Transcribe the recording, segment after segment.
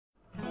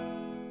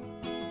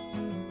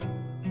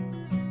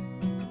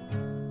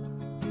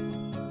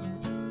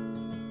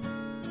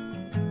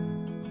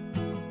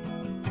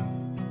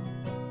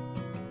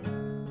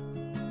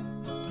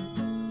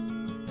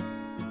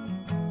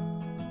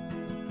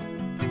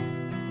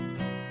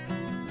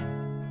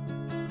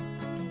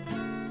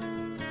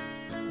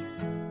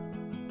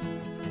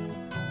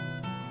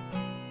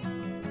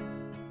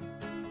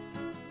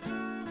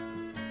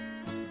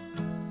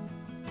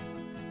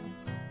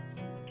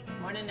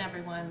morning,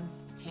 everyone.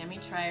 Tammy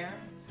Trayer,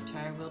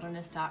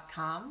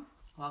 TrayerWilderness.com.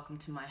 Welcome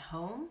to my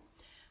home.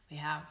 We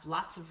have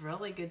lots of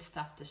really good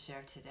stuff to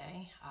share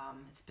today.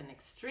 It's been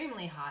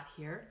extremely hot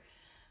here,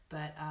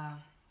 but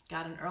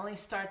got an early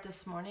start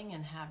this morning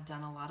and have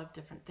done a lot of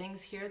different things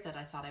here that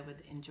I thought I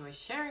would enjoy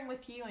sharing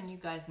with you and you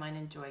guys might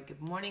enjoy.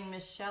 Good morning,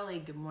 Miss Shelley.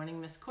 Good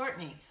morning, Miss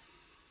Courtney.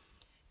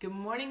 Good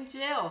morning,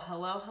 Jill.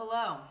 Hello,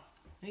 hello.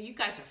 You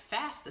guys are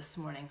fast this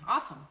morning.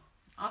 Awesome.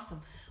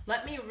 Awesome.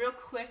 Let me real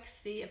quick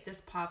see if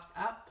this pops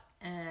up.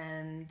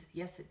 And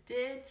yes, it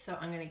did. So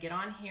I'm going to get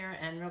on here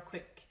and real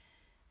quick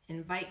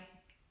invite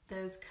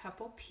those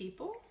couple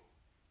people.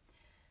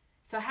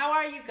 So how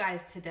are you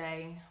guys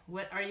today?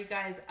 What are you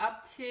guys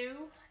up to?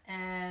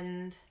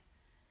 And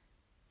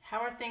how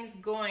are things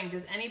going?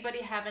 Does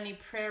anybody have any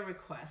prayer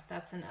requests?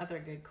 That's another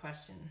good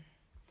question.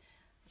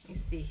 Let me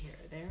see here.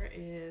 There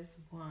is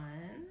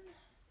one.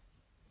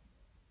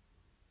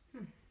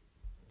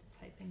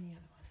 Type in the other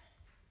one.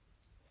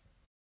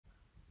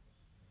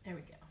 There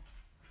we go.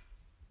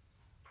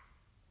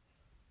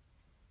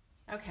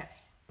 Okay,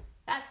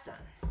 that's done.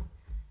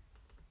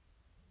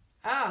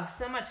 Oh,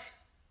 so much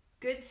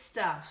good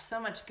stuff. So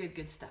much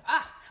good stuff.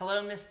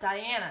 Hello, Miss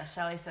Dianna.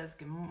 Shelley says,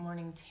 good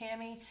morning,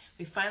 Tammy.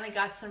 We finally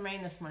got some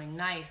rain this morning.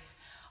 Nice.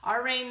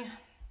 Our rain,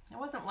 it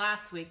wasn't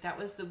last week. That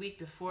was the week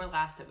before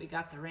last that we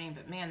got the rain.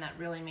 But man, that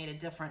really made a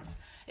difference.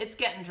 It's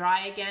getting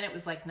dry again. It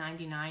was like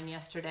 99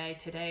 yesterday.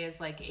 Today is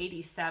like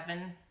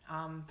 87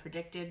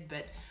 predicted.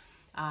 But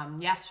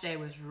yesterday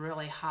was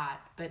really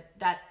hot. But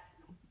that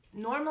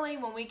normally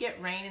when we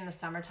get rain in the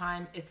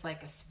summertime, it's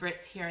like a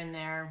spritz here and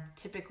there.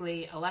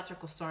 Typically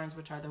electrical storms,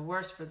 which are the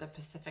worst for the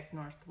Pacific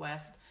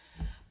Northwest.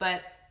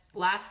 But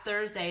last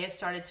Thursday, it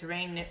started to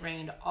rain, and it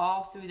rained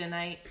all through the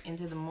night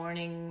into the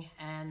morning,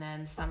 and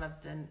then some of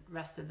the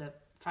rest of the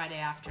Friday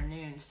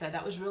afternoon. So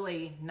that was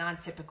really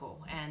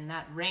non-typical, and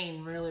that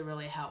rain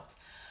really helped.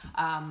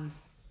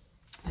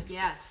 But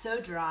yeah, it's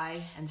so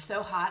dry and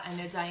so hot. I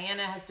know Dianna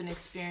has been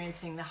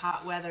experiencing the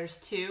hot weathers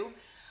too.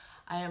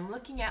 I am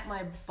looking at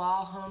my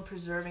Ball Home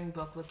Preserving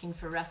book, looking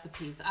for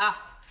recipes.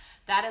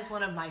 That is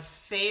one of my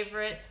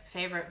favorite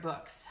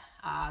books.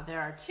 There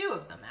are two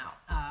of them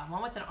out,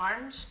 one with an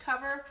orange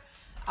cover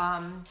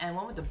and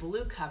one with a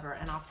blue cover,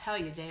 and I'll tell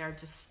you, they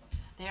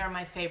are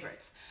my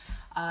favorites.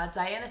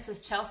 Dianna says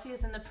Chelsea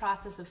is in the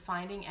process of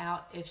finding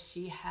out if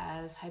she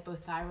has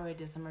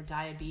hypothyroidism or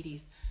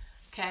diabetes.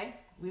 Okay,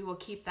 we will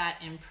keep that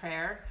in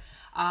prayer.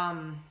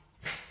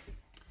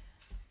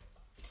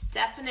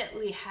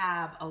 Definitely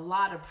have a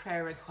lot of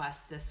prayer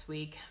requests this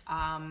week.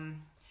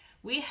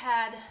 We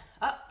had,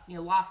 you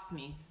lost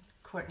me,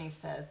 Courtney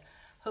says.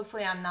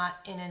 Hopefully I'm not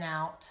in and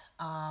out.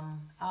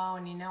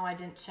 And you know I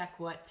didn't check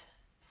what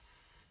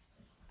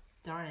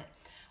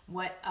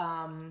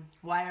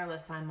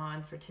wireless I'm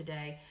on for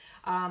today.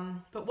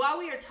 But while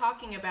we are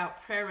talking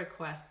about prayer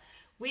requests,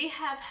 we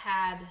have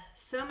had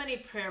so many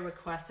prayer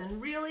requests,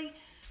 and really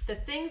the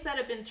things that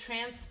have been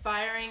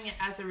transpiring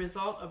as a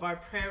result of our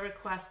prayer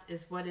requests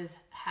is what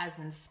has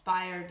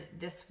inspired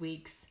this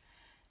week's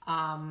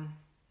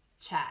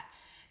chat.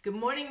 Good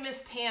morning,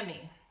 Miss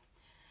Tammy.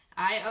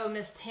 I owe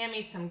Miss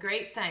Tammy some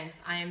great thanks.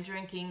 I am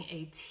drinking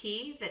a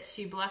tea that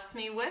she blessed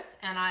me with,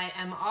 and I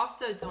am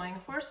also doing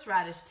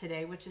horseradish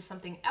today, which is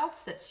something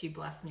else that she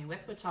blessed me with,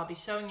 which I'll be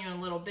showing you in a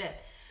little bit.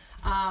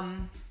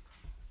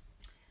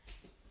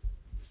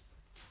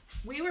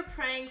 We were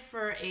praying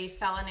for a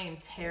fella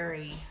named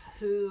Terry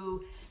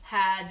who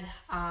had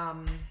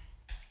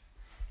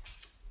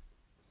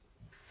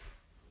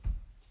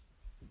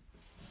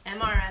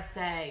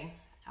MRSA.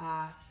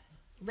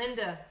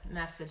 Linda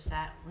messaged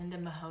that. Linda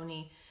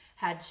Mahoney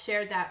had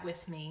shared that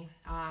with me.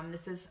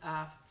 This is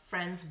a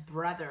friend's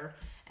brother,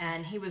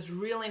 and he was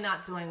really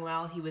not doing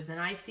well. He was in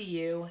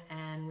ICU,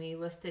 and we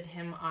listed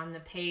him on the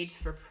page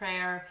for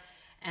prayer.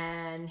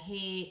 And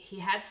he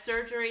had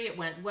surgery. It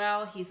went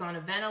well. He's on a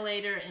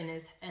ventilator and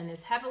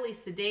is heavily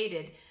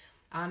sedated.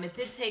 It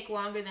did take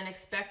longer than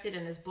expected,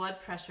 and his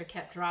blood pressure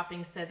kept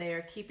dropping, so they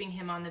are keeping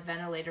him on the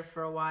ventilator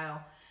for a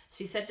while.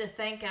 She said to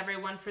thank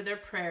everyone for their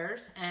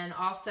prayers, and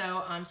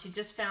also she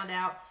just found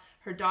out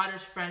her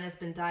daughter's friend has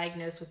been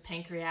diagnosed with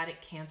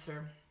pancreatic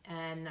cancer,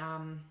 and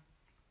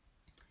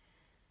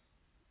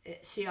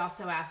she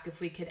also asked if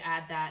we could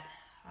add that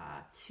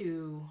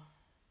to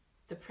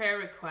the prayer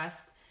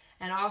request.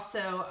 And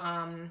also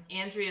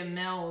Andrea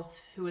Mills,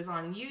 who is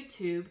on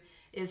YouTube,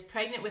 is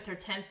pregnant with her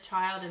 10th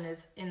child and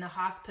is in the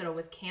hospital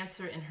with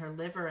cancer in her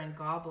liver and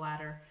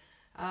gallbladder.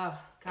 Oh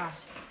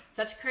gosh,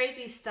 such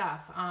crazy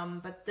stuff.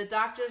 But the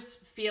doctors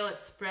feel it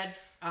spread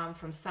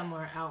from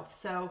somewhere else.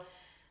 So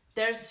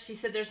she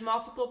said there's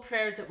multiple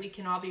prayers that we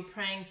can all be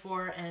praying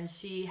for, and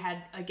she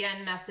had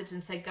again messaged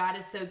and said God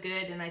is so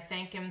good, and I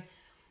thank him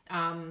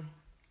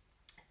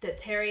that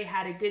Terry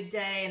had a good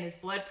day and his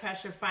blood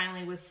pressure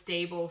finally was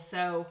stable.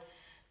 So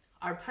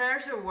our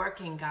prayers are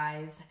working,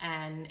 guys,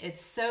 and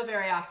it's so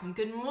very awesome.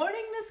 Good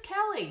morning, Miss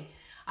Kelly.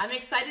 I'm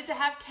excited to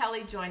have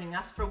Kelly joining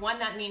us. For one,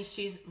 that means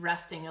she's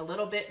resting a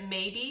little bit,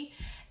 maybe,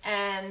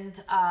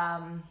 and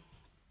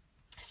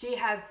She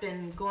has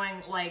been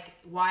going like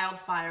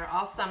wildfire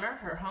all summer.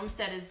 Her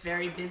homestead is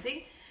very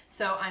busy,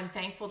 so I'm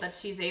thankful that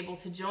she's able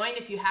to join.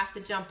 If you have to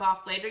jump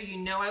off later, you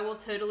know I will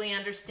totally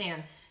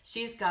understand.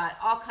 She's got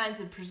all kinds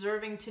of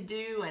preserving to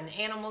do and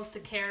animals to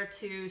care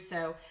to,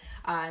 so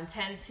and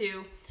tend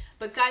to.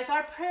 But guys,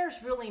 our prayers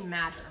really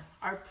matter.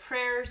 Our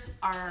prayers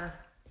are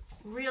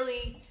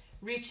really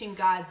reaching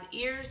God's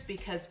ears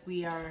because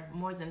we are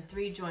more than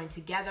 3 joined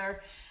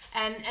together.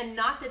 And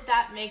not that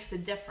that makes a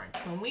difference.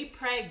 When we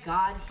pray,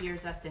 God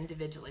hears us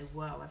individually.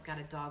 Whoa, I've got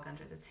a dog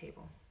under the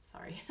table.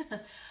 Sorry.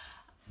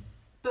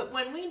 But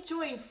when we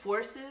join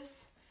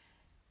forces,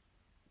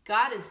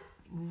 God is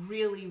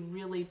really,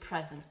 really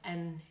present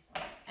and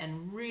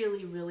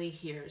really, really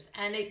hears.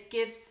 And it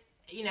gives,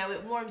 you know,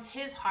 it warms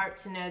his heart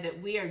to know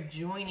that we are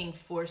joining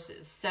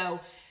forces. So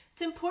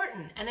it's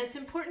important, and it's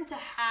important to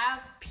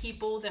have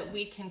people that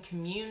we can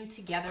commune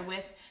together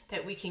with,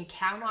 that we can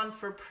count on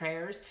for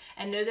prayers,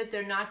 and know that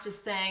they're not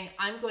just saying,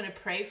 I'm going to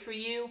pray for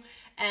you,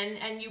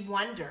 and you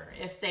wonder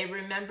if they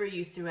remember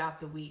you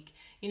throughout the week.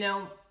 You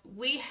know,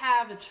 we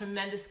have a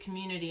tremendous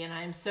community, and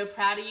I'm so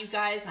proud of you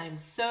guys. I'm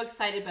so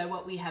excited by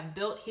what we have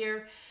built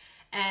here,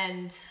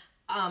 and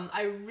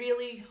I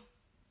really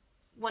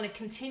want to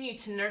continue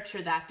to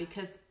nurture that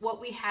because what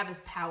we have is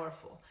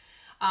powerful.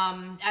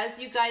 As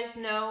you guys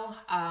know,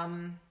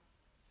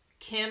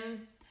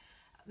 Kim,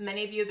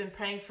 many of you have been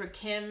praying for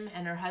Kim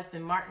and her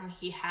husband Martin.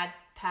 He had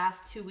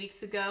passed 2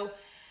 weeks ago,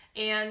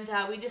 and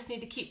we just need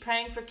to keep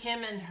praying for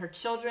Kim and her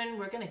children.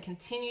 We're going to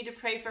continue to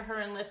pray for her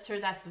and lift her.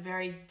 That's a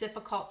very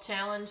difficult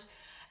challenge,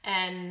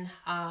 and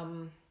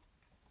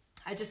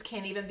I just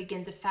can't even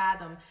begin to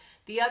fathom.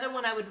 The other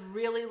one I would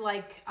really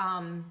like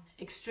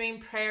extreme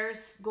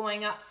prayers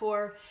going up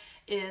for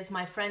is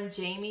my friend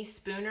Jamie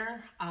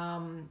Spooner.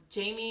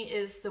 Jamie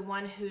is the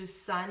one whose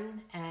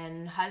son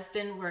and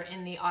husband were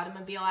in the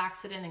automobile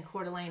accident in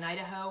Coeur d'Alene,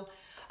 Idaho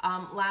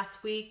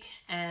last week,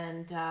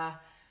 and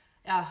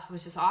it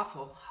was just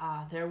awful.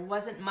 There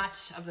wasn't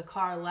much of the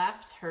car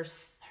left. Her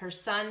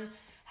son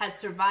had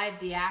survived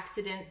the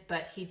accident,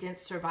 but he didn't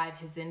survive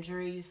his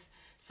injuries,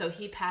 so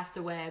he passed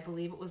away, I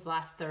believe it was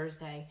last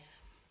Thursday.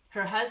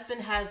 Her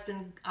husband has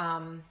been,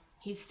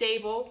 he's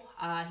stable.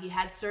 He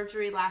had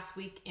surgery last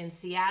week in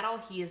Seattle.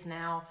 He is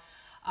now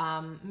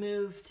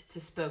moved to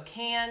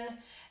Spokane,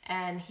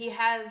 and he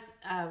has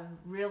a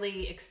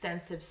really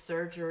extensive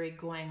surgery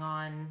going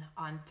on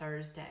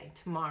Thursday,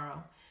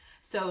 tomorrow.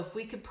 So if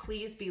we could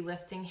please be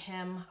lifting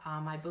him,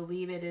 I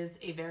believe it is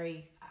a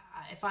very,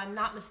 if I'm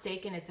not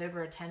mistaken, it's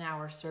over a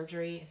 10-hour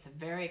surgery. It's a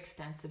very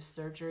extensive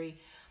surgery,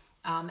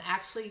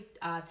 actually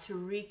to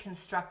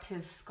reconstruct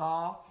his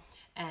skull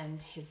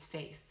and his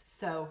face.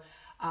 So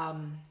I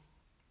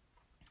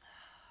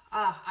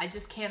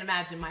just can't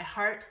imagine. My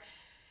heart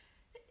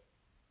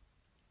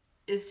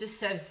is just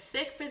so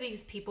sick for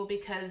these people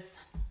because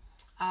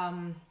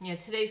you know,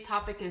 today's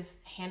topic is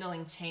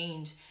handling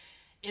change.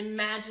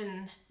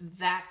 Imagine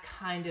that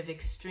kind of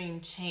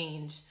extreme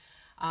change.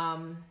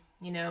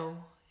 You know,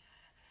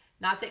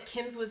 not that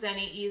Kim's was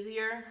any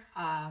easier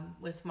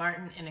with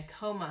Martin in a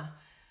coma.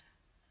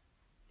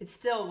 It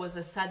still was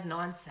a sudden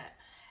onset.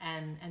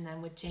 And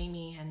then with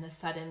Jamie and the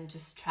sudden,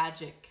 just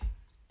tragic,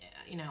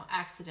 you know,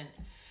 accident.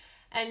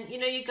 And, you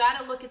know, you got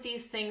to look at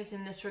these things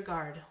in this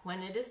regard.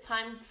 When it is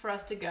time for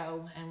us to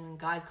go, and when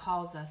God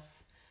calls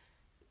us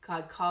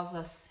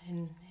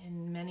in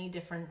many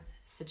different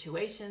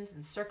situations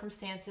and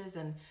circumstances.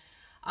 And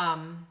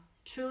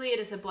truly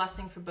it is a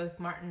blessing for both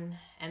Martin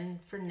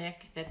and for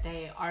Nick that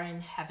they are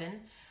in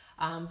heaven.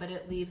 But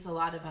it leaves a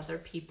lot of other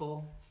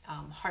people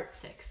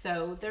heartsick.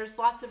 So there's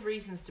lots of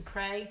reasons to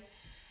pray.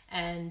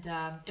 And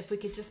if we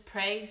could just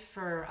pray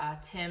for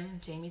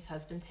Tim, Jamie's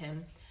husband,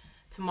 Tim,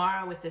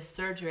 tomorrow with this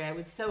surgery, I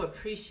would so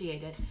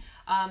appreciate it.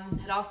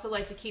 I'd also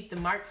like to keep the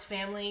Martz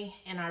family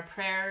in our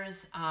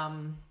prayers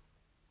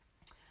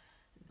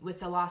with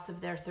the loss of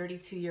their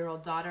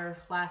 32-year-old daughter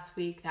last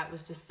week. That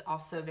was just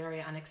also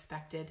very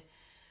unexpected.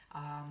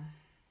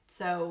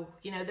 So,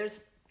 you know,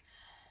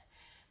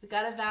 we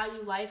got to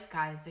value life,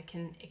 guys. It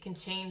can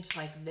change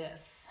like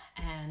this.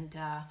 And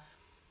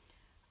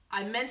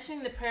I'm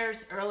mentioning the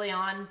prayers early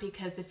on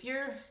because if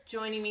you're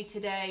joining me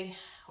today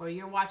or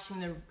you're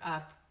watching the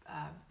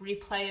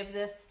replay of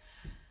this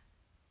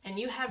and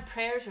you have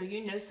prayers or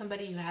you know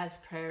somebody who has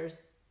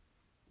prayers,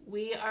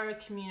 we are a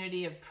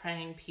community of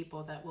praying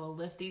people that will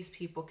lift these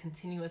people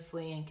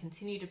continuously and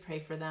continue to pray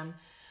for them.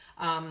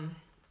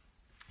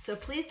 So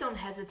please don't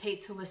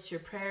hesitate to list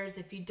your prayers.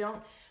 If you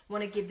don't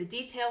want to give the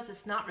details,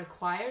 it's not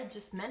required.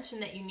 Just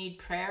mention that you need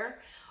prayer.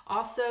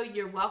 Also,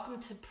 you're welcome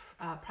to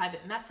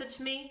private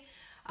message me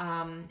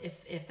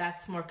if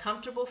that's more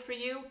comfortable for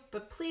you.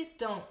 But please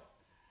don't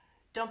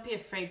be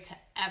afraid to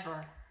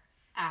ever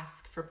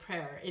ask for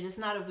prayer. It is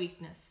not a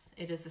weakness.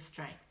 It is a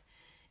strength.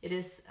 It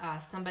is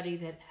somebody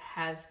that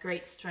has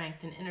great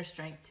strength and inner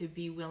strength to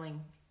be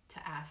willing to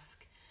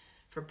ask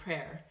for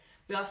prayer.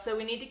 We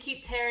need to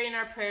keep Terry in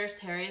our prayers.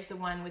 Terry is the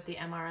one with the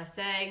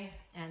MRSA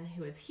and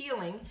who is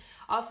healing.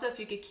 Also, if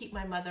you could keep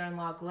my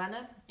mother-in-law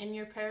Glenna in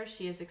your prayers,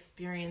 she is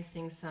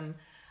experiencing some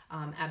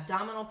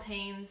abdominal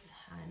pains,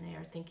 and they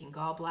are thinking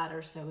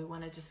gallbladder, so we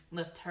want to just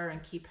lift her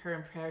and keep her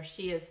in prayer.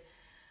 She is,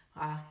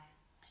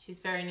 she's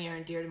very near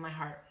and dear to my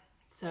heart,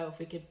 so if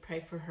we could pray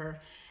for her.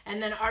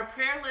 And then our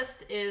prayer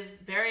list is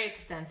very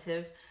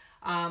extensive,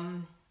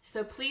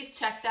 so please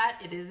check that.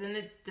 It is in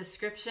the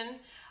description.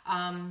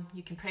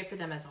 You can pray for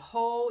them as a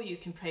whole. You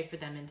can pray for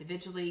them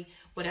individually,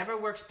 whatever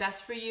works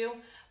best for you.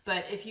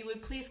 But if you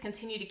would please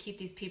continue to keep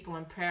these people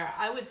in prayer,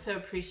 I would so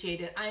appreciate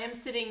it. I am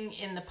sitting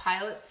in the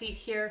pilot seat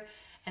here,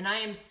 and I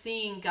am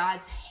seeing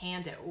God's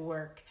hand at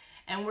work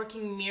and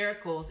working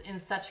miracles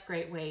in such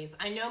great ways.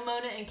 I know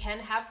Mona and Ken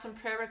have some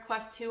prayer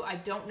requests too. I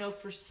don't know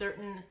for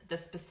certain the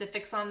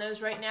specifics on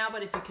those right now,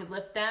 but if you could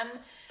lift them,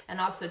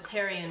 and also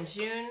Terry and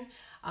June.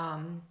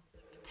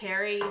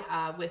 Terry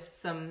with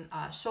some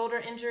shoulder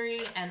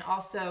injury, and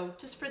also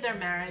just for their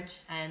marriage,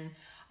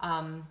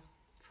 and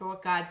for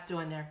what God's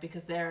doing there,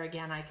 because there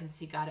again I can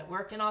see God at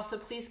work. And also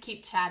please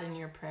keep Chad in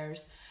your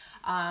prayers.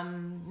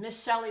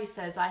 Miss Shelley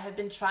says, I have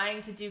been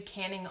trying to do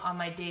canning on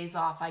my days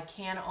off. I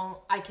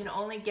can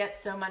only get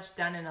so much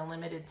done in a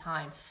limited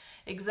time.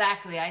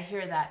 Exactly, I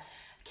hear that.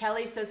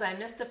 Kelly says, I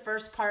missed the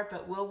first part,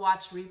 but we'll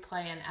watch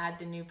replay and add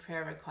the new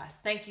prayer request.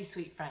 Thank you,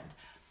 sweet friend.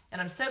 And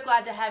I'm so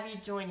glad to have you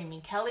joining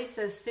me. Kelly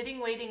says, sitting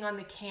waiting on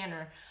the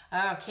canner.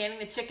 Oh, canning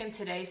the chicken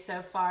today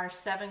so far.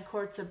 7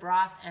 quarts of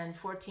broth and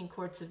 14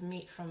 quarts of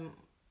meat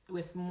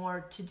with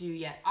more to do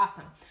yet.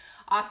 Awesome.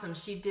 Awesome.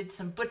 She did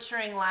some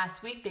butchering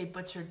last week. They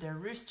butchered their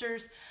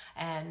roosters,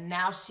 and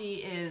now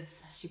she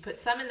put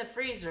some in the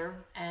freezer,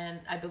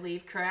 and I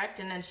believe, correct?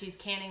 And then she's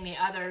canning the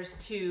others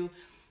to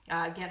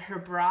get her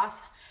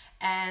broth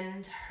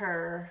and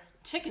her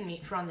chicken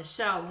meat for on the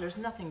shelves. There's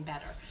nothing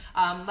better.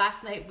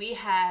 Last night we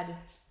had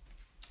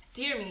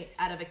deer meat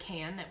out of a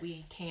can that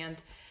we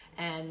canned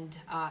and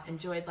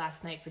enjoyed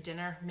last night for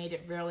dinner. Made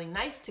it really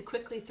nice to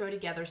quickly throw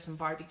together some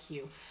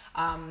barbecue.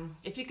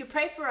 If you could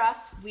pray for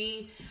us,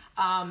 we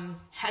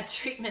had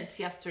treatments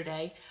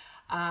yesterday.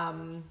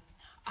 I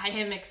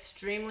am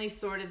extremely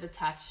sore to the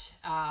touch.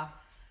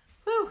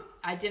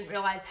 I didn't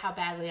realize how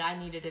badly I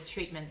needed a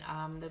treatment.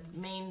 The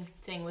main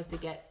thing was to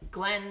get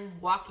Glenn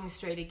walking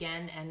straight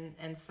again,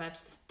 and such.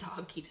 This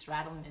dog keeps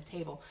rattling the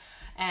table.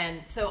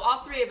 And so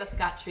all 3 of us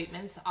got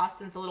treatments.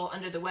 Austin's a little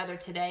under the weather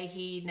today.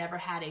 He never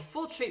had a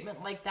full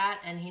treatment like that,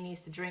 and he needs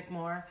to drink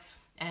more.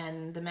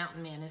 And the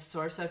mountain man is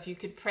sore. So if you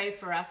could pray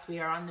for us. We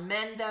are on the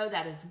mend, though.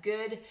 That is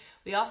good.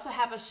 We also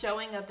have a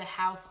showing of the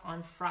house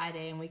on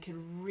Friday, and we could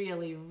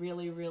really,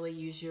 really, really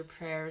use your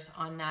prayers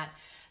on that.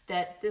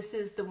 That this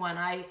is the one.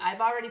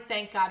 I've already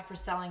thanked God for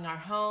selling our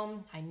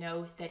home. I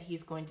know that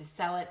he's going to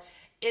sell it.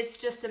 It's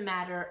just a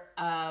matter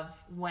of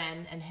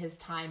when and his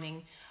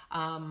timing.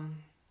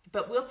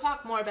 But we'll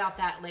talk more about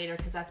that later,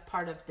 because that's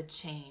part of the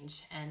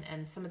change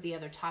and some of the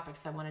other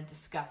topics I want to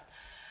discuss.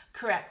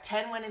 Correct.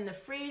 10 went in the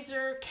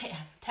freezer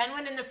camp. 10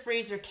 went in the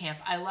freezer camp.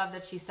 I love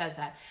that she says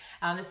that.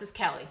 This is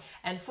Kelly.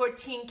 And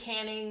 14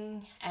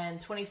 canning and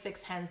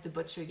 26 hens to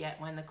butcher yet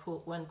when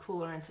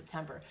cooler in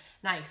September.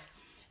 Nice.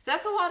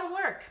 That's a lot of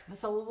work.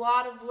 That's a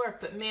lot of work,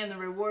 but man, the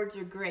rewards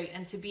are great.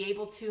 And to be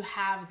able to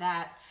have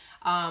that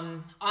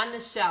on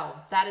the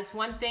shelves, that is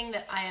one thing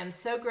that I am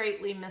so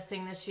greatly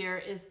missing this year,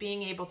 is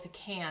being able to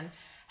can.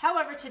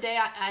 However, today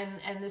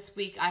and this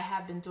week, I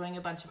have been doing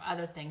a bunch of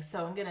other things.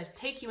 So I'm going to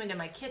take you into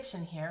my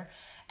kitchen here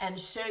and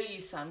show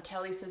you some.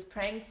 Kelly says,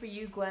 praying for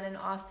you, Glenn and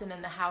Austin,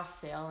 in the house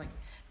sale. And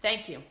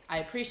thank you. I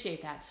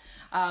appreciate that.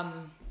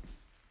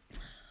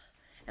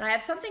 And I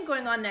have something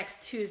going on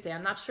next Tuesday.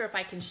 I'm not sure if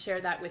I can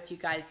share that with you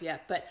guys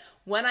yet, but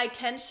when I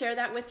can share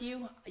that with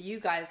you, you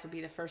guys will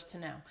be the first to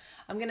know.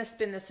 I'm going to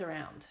spin this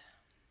around.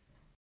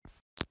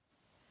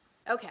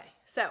 Okay,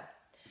 so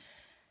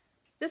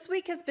this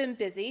week has been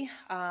busy.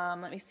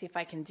 Let me see if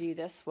I can do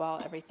this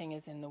while everything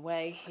is in the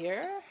way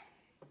here.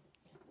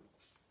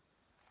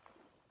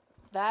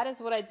 That is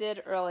what I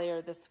did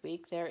earlier this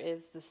week. There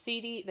is the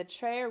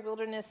Trayer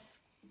Wilderness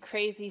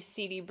Crazy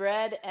seedy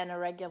bread and a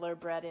regular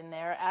bread in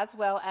there, as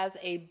well as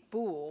a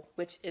boule,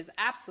 which is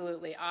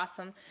absolutely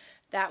awesome.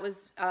 That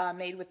was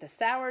made with the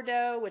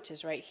sourdough, which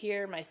is right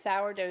here, my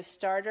sourdough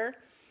starter.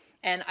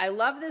 And I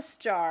love this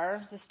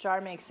jar. This jar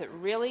makes it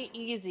really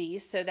easy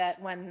so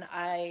that when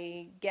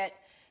I get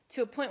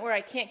to a point where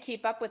I can't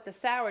keep up with the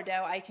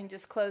sourdough, I can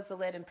just close the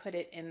lid and put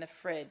it in the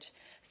fridge.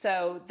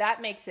 So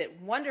that makes it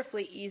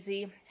wonderfully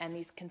easy, and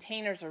these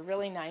containers are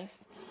really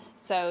nice.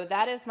 So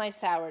that is my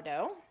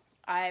sourdough.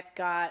 I've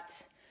got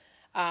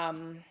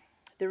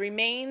the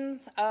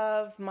remains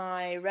of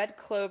my red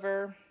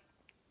clover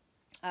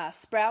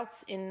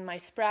sprouts in my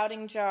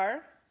sprouting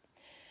jar.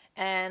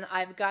 And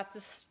I've got the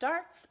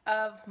starts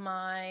of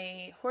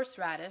my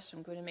horseradish.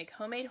 I'm going to make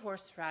homemade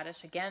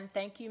horseradish. Again,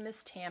 thank you,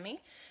 Miss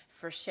Tammy,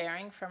 for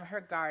sharing from her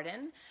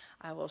garden.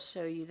 I will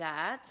show you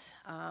that.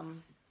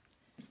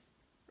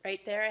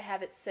 Right there, I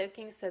have it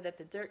soaking so that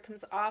the dirt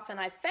comes off. And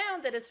I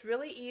found that it's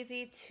really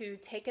easy to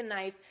take a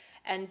knife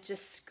and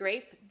just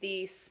scrape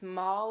the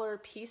smaller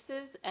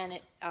pieces, and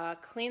it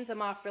cleans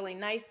them off really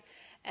nice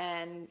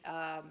and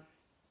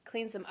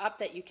cleans them up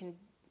that you can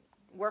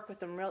work with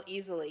them real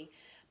easily.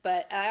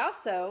 But I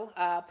also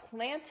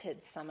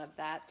planted some of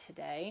that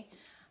today.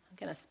 I'm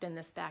going to spin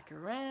this back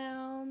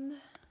around.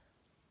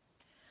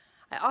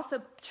 I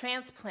also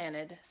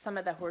transplanted some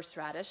of the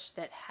horseradish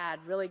that had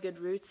really good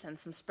roots and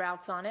some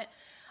sprouts on it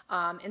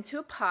into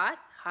a pot.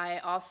 I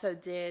also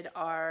did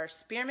our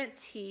spearmint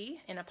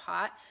tea in a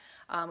pot.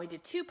 We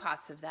did 2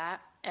 pots of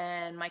that,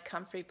 and my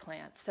comfrey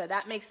plant. So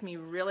that makes me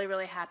really,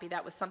 really happy.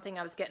 That was something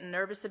I was getting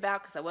nervous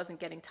about because I wasn't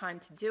getting time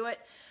to do it.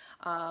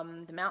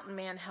 The mountain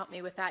man helped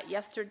me with that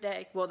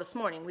yesterday. Well, this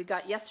morning.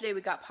 Yesterday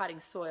we got potting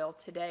soil.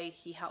 Today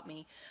he helped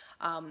me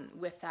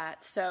with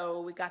that.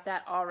 So we got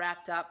that all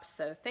wrapped up.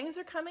 So things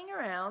are coming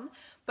around.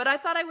 But I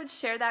thought I would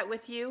share that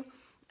with you.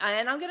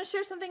 And I'm going to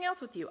share something else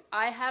with you.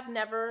 I have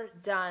never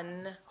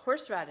done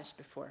horseradish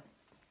before.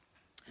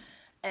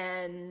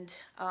 And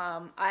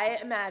I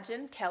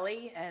imagine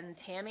Kelly and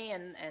Tammy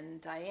and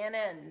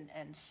Dianna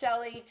and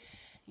Shelley,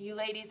 you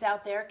ladies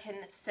out there can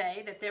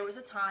say that there was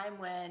a time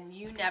when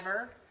you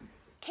never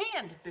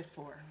canned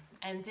before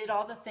and did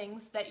all the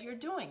things that you're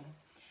doing.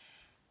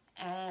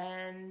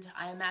 And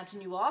I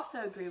imagine you will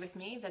also agree with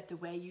me that the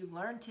way you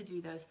learn to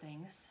do those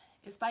things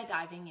is by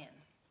diving in.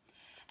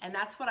 And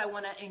that's what I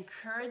want to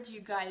encourage you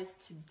guys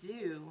to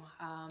do,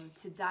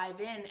 to dive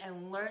in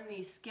and learn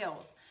these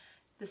skills.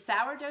 The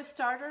sourdough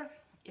starter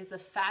is a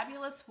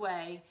fabulous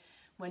way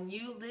when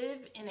you live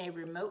in a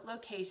remote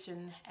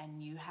location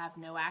and you have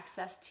no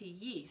access to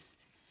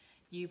yeast.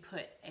 You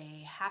put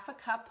a half a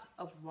cup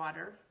of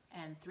water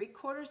and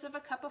 3/4 of a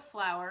cup of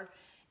flour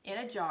in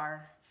a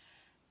jar,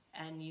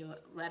 and you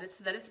let it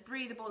so that it's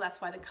breathable.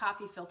 That's why the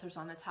coffee filter's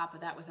on the top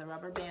of that with a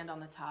rubber band on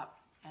the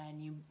top.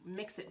 And you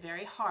mix it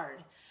very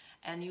hard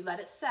and you let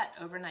it set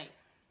overnight.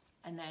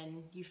 And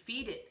then you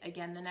feed it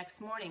again the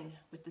next morning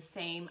with the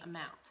same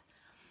amount.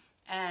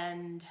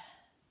 And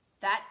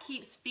that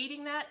keeps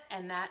feeding that,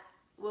 and that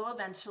will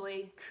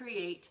eventually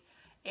create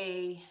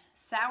a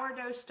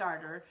sourdough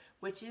starter,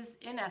 which is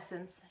in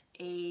essence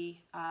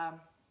a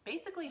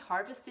basically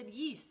harvested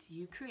yeast.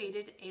 You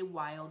created a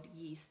wild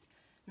yeast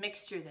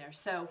mixture there.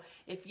 So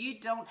if you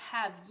don't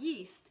have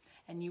yeast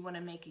and you want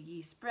to make a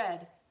yeast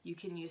bread, you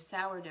can use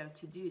sourdough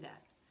to do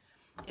that.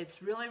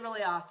 It's really,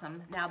 really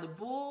awesome. Now the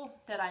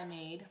boule that I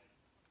made,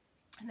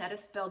 and that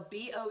is spelled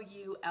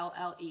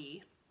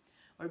B-O-U-L-L-E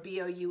or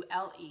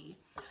B-O-U-L-E,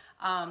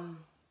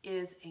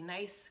 is a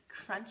nice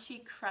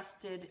crunchy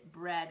crusted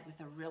bread with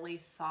a really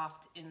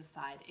soft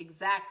inside.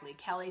 Exactly.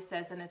 Kelly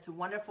says, and it's a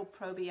wonderful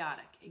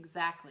probiotic.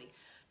 Exactly.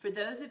 For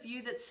those of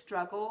you that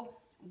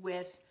struggle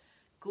with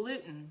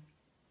gluten,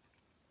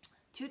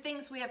 2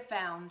 things we have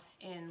found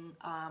in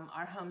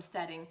our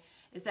homesteading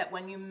is that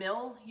when you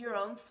mill your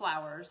own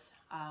flours,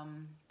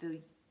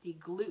 the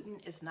gluten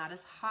is not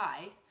as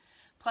high.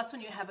 Plus,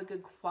 when you have a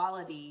good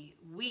quality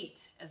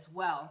wheat as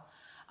well.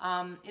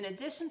 In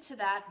addition to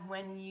that,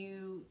 when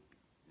you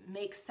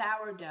make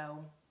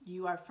sourdough,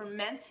 you are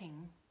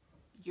fermenting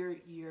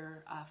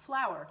your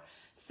flour.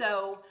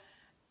 So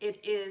it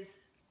is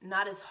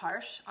not as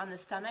harsh on the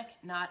stomach,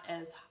 not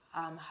as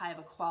high of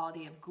a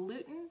quality of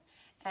gluten,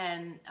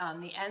 and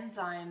the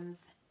enzymes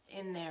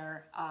in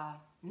there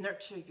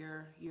nurture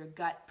your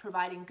gut,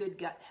 providing good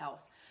gut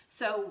health.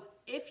 So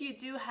if you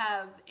do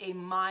have a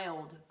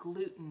mild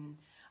gluten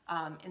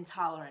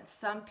intolerance,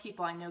 some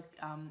people, I know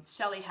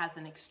Shelley has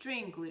an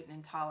extreme gluten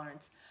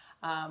intolerance,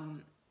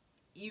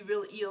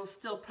 you'll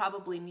still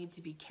probably need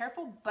to be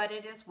careful, but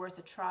it is worth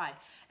a try.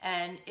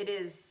 And it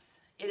is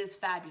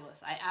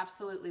fabulous. I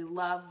absolutely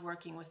love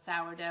working with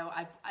sourdough.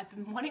 I've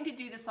been wanting to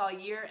do this all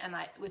year, and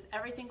with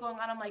everything going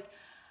on, I'm like,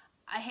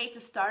 I hate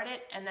to start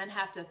it and then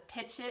have to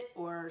pitch it,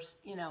 or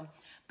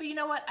but you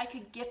know what? I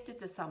could gift it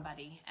to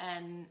somebody,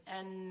 and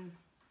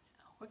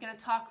we're going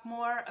to talk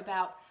more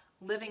about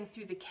living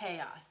through the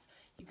chaos.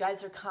 You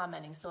guys are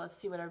commenting, so let's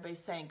see what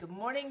everybody's saying. Good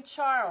morning,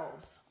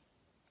 Charles.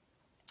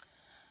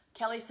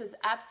 Kelly says,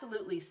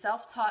 absolutely,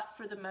 self-taught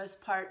for the most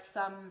part.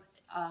 Some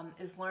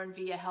is learned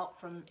via help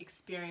from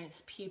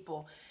experienced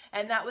people.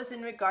 And that was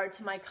in regard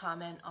to my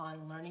comment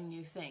on learning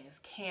new things,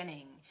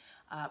 canning,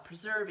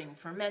 preserving,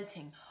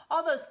 fermenting,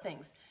 all those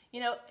things.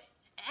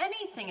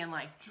 Anything in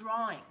life,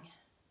 drawing,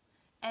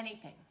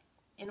 anything.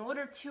 In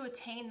order to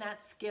attain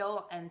that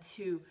skill and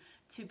to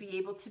be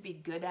able to be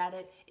good at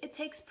it, it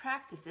takes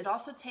practice. It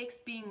also takes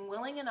being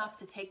willing enough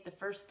to take the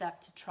first step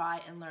to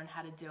try and learn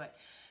how to do it.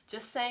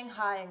 Just saying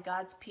hi, and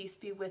God's peace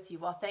be with you.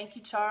 Well, thank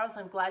you, Charles.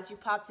 I'm glad you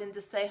popped in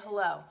to say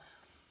hello.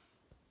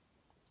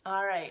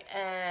 All right,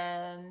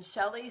 and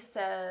Shelley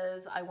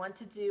says, I want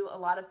to do a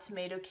lot of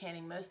tomato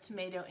canning. Most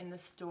tomato in the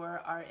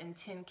store are in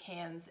tin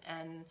cans,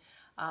 and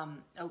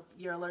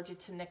you're allergic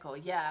to nickel.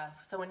 Yeah,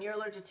 so when you're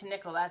allergic to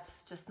nickel,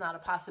 that's just not a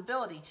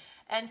possibility.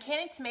 And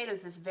canning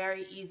tomatoes is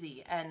very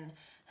easy, and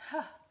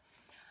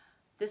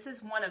this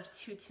is one of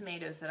 2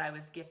 tomatoes that I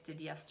was gifted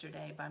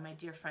yesterday by my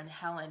dear friend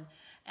Helen,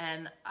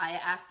 and I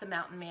asked the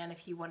mountain man if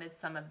he wanted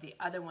some of the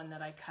other one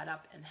that I cut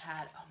up and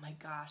had. Oh my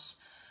gosh.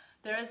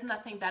 There is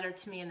nothing better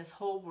to me in this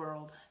whole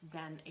world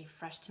than a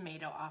fresh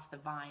tomato off the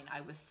vine. I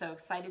was so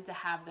excited to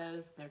have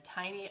those. They're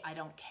tiny. I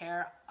don't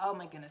care. Oh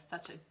my goodness,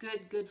 such a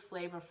good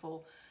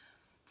flavorful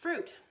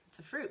fruit. It's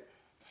a fruit.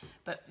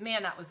 But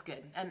man, that was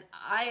good. And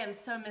I am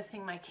so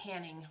missing my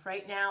canning.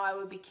 Right now I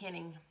would be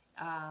canning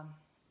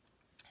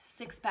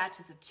 6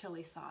 batches of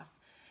chili sauce,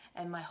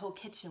 and my whole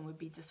kitchen would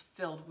be just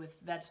filled with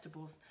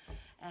vegetables.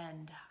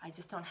 And I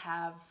just don't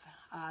have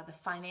the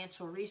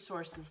financial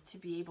resources to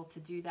be able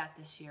to do that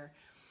this year.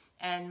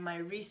 And my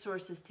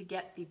resources to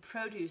get the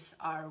produce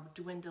are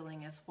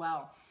dwindling as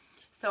well.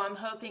 So I'm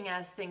hoping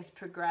as things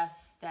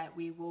progress that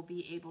we will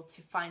be able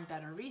to find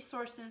better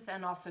resources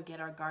and also get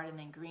our garden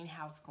and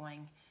greenhouse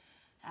going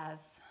as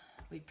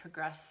we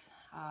progress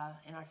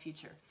in our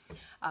future.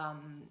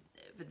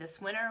 But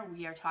this winter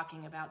we are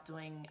talking about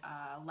doing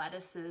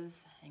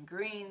lettuces and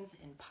greens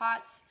in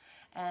pots,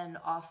 and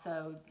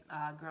also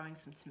growing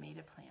some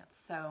tomato plants.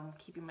 So I'm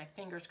keeping my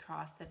fingers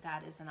crossed that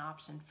that is an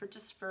option for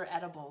just for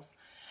edibles.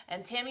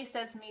 And Tammy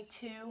says me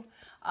too.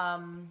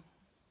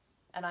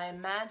 And I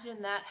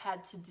imagine that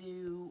had to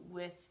do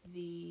with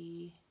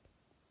the,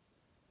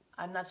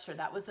 I'm not sure,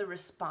 that was a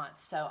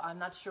response. So I'm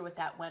not sure what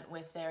that went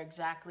with there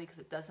exactly because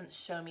it doesn't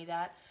show me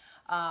that.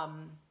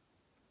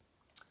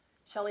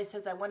 Shelley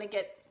says, I want to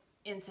get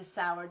into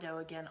sourdough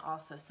again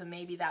also. So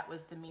maybe that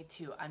was the me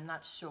too. I'm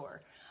not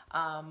sure.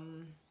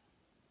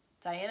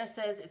 Diana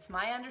says, it's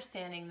my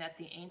understanding that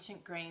the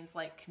ancient grains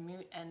like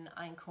kamut and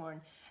einkorn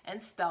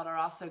and spelt are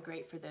also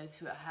great for those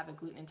who have a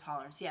gluten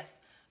intolerance. Yes,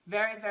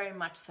 very, very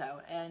much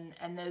so.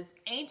 And those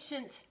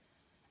ancient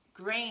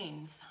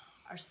grains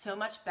are so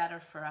much better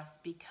for us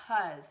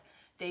because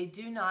they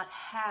do not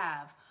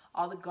have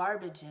all the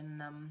garbage in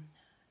them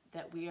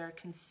that we are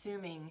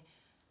consuming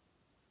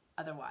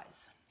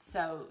otherwise.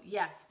 So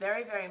yes,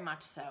 very, very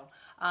much so.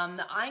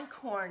 The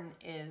einkorn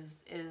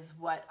is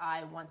what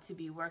I want to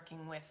be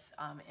working with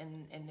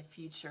in the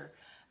future.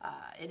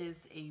 It is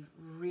a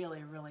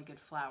really, really good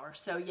flour.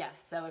 So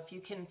yes, so if you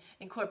can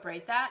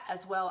incorporate that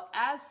as well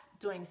as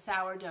doing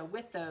sourdough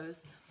with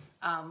those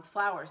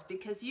flours,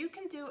 because you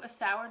can do a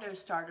sourdough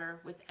starter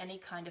with any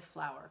kind of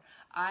flour.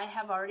 I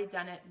have already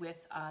done it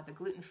with the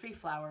gluten-free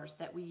flours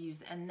that we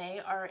use, and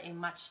they are a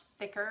much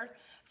thicker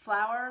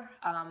flour.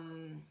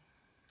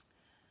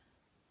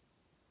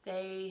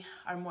 They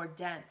are more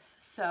dense,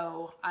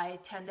 so I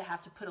tend to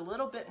have to put a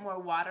little bit more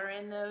water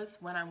in those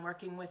when I'm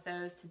working with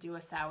those to do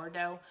a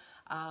sourdough.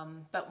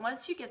 But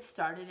once you get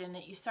started in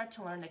it, you start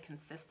to learn the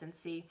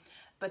consistency.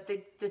 But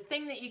the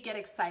thing that you get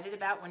excited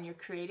about when you're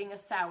creating a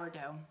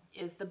sourdough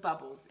is the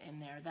bubbles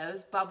in there.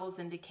 Those bubbles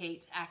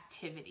indicate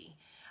activity.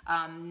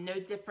 No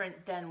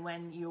different than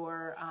when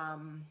your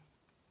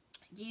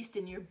yeast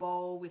in your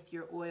bowl with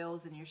your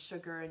oils and your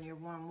sugar and your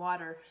warm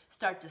water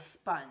start to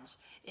sponge.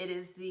 It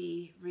is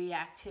the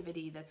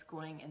reactivity that's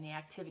going and the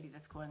activity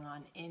that's going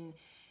on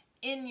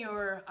in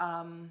your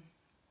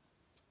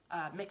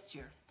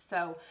mixture.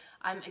 So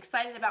I'm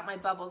excited about my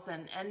bubbles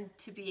and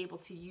to be able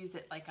to use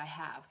it like I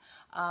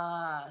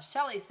have.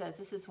 Shelley says,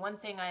 this is one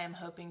thing I am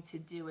hoping to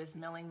do is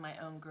milling my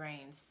own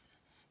grains.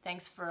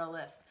 Thanks for a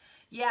list.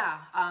 Yeah,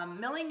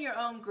 milling your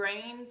own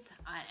grains,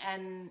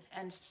 and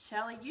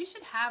Shelley, you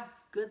should have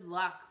good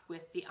luck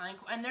with the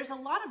einkorn. And there's a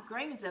lot of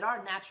grains that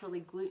are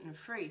naturally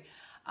gluten-free.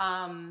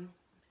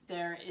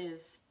 There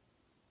is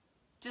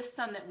just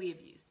some that we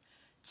have used.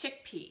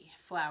 Chickpea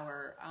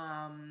flour,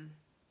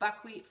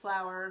 buckwheat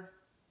flour.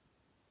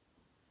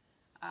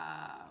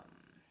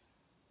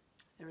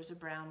 There was a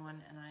brown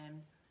one, and I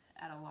am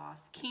at a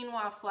loss.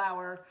 Quinoa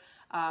flour,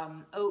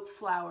 oat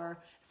flour.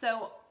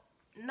 So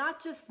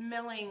not just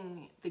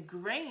milling the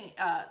grain,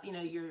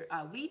 your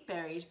wheat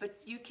berries, but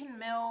you can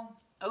mill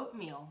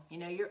oatmeal,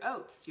 your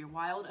oats, your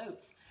wild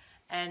oats,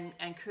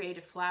 and create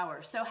a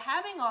flour. So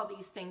having all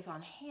these things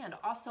on hand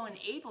also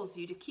enables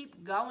you to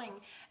keep going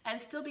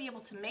and still be able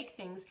to make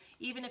things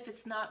even if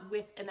it's not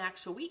with an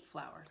actual wheat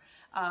flour.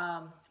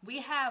 We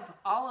have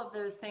all of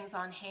those things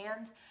on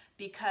hand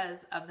because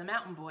of the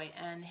Mountain Boy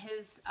and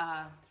his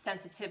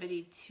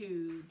sensitivity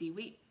to the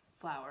wheat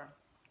flour,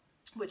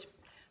 which,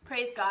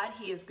 praise God,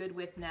 he is good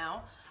with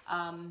now.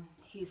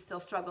 He still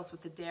struggles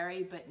with the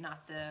dairy, but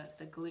not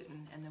the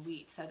gluten and the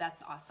wheat. So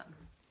that's awesome.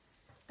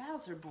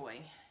 Bowser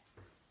boy.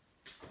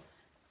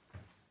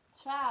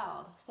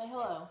 Child, say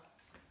hello.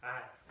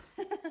 Hi.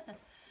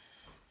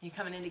 You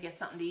coming in to get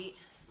something to eat?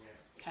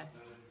 Yeah.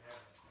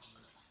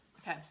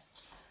 Okay.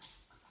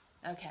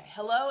 Okay.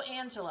 Hello,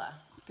 Angela.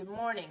 Good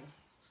morning.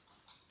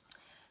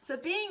 So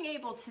being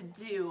able to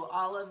do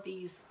all of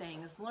these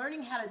things,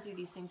 learning how to do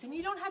these things, and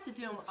you don't have to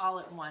do them all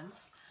at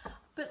once,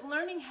 but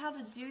learning how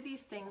to do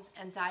these things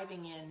and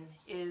diving in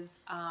is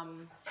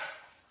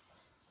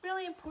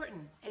really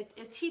important.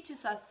 It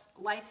teaches us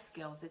life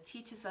skills. It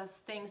teaches us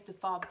things to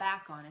fall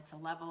back on. It's a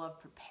level of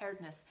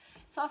preparedness.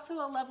 It's also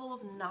a level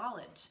of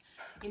knowledge.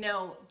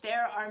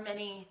 There are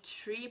many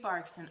tree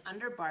barks and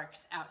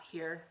underbarks out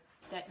here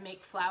that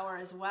make flour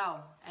as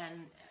well.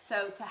 And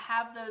so to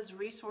have those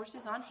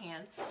resources on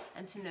hand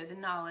and to know the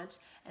knowledge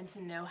and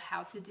to know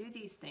how to do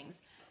these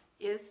things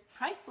is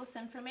priceless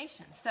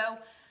information. So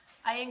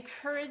I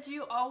encourage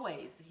you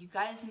always, you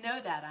guys know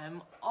that,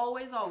 I'm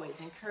always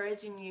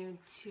encouraging you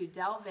to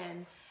delve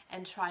in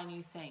and try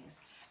new things.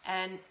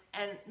 And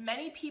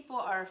many people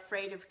are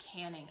afraid of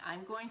canning.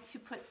 I'm going to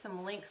put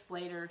some links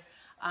later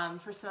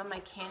for some of my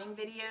canning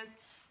videos.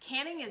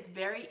 Canning is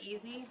very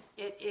easy.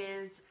 It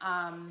is,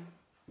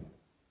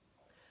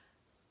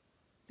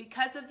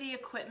 because of the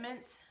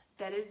equipment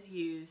that is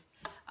used,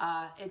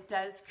 it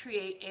does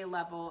create a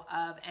level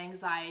of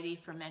anxiety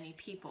for many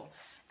people.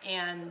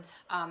 And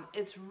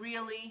it's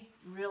really,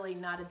 really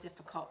not a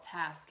difficult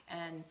task.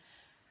 And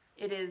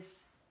it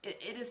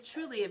is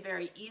truly a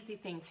very easy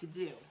thing to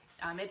do.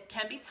 It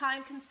can be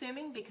time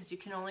consuming because you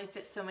can only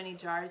fit so many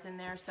jars in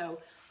there. So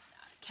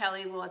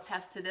Kelly will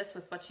attest to this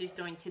with what she's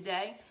doing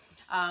today.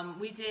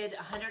 We did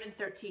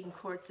 113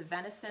 quarts of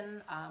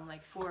venison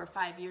like 4 or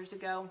 5 years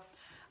ago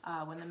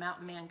when the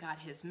mountain man got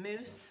his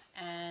moose.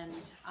 And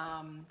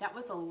that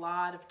was a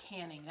lot of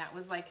canning. That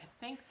was like, I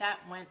think that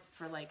went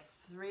for like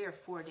 3 or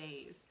 4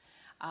 days.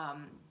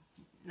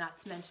 Not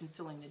to mention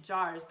filling the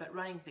jars, but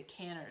running the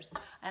canners.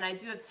 And I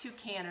do have 2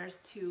 canners,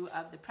 2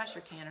 of the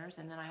pressure canners,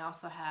 and then I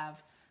also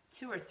have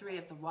 2 or 3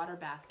 of the water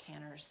bath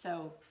canners.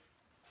 So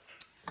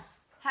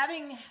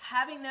having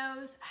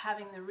those,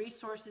 having the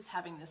resources,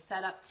 having the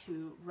setup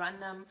to run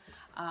them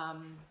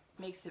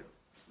makes it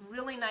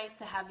really nice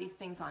to have these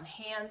things on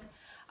hand.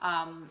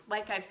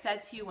 Like I've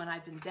said to you, when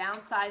I've been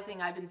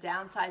downsizing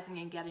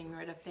and getting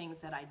rid of things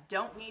that I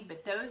don't need,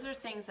 but those are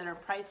things that are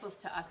priceless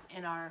to us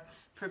in our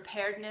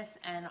preparedness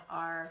and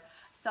our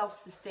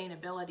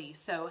self-sustainability.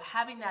 So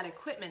having that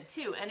equipment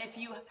too, and if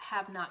you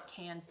have not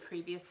canned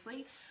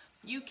previously,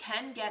 you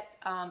can get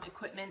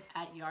equipment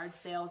at yard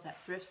sales, at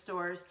thrift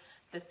stores.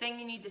 The thing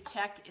you need to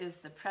check is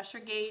the pressure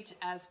gauge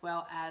as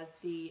well as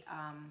the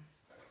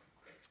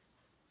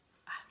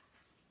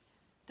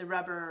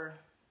rubber,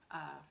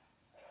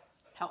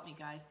 help me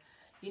guys,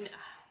 you know,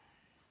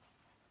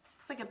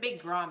 it's like a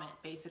big grommet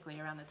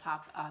basically around the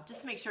top,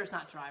 just to make sure it's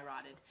not dry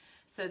rotted,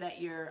 so that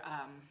you're,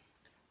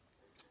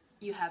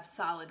 you have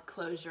solid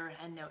closure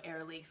and no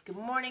air leaks. Good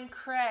morning,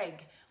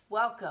 Craig.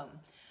 Welcome.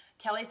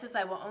 Kelly says,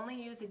 I will only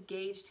use a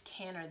gauged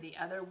canner. The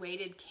other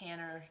weighted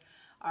canner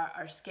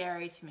are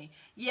scary to me.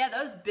 Yeah,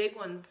 those big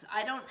ones,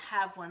 I don't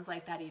have ones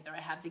like that either.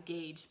 I have the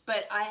gauge,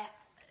 but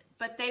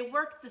they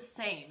work the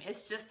same.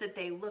 It's just that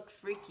they look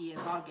freaky as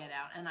all get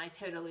out. And I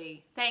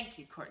totally, thank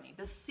you, Courtney.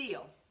 The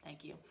seal,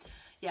 thank you.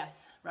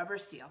 Yes, rubber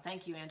seal.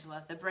 Thank you,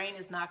 Angela. The brain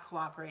is not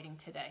cooperating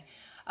today.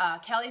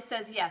 Kelly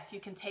says, yes, you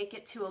can take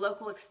it to a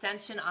local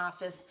extension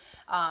office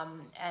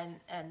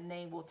and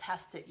they will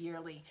test it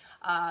yearly.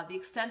 The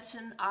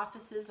extension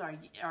offices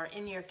are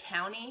in your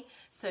county,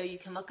 so you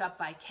can look up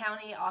by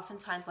county.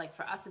 Oftentimes, like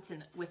for us, it's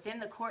within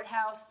the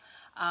courthouse.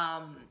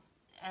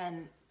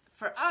 And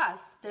for us,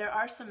 there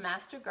are some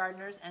master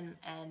gardeners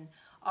and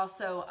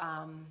also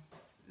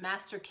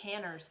master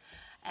canners.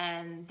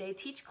 And they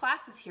teach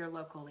classes here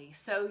locally.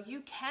 So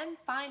you can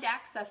find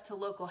access to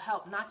local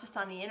help, not just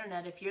on the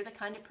internet, if you're the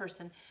kind of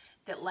person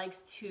that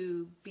likes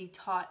to be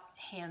taught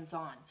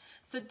hands-on.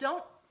 So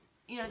don't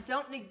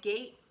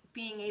negate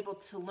being able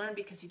to learn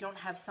because you don't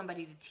have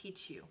somebody to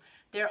teach you.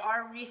 There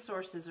are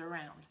resources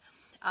around.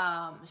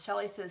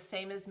 Shelley says,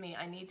 same as me,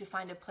 I need to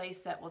find a place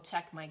that will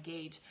check my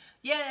gauge.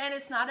 Yeah, and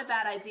it's not a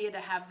bad idea to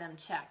have them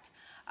checked.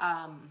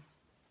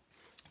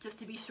 Just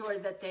to be sure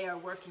that they are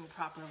working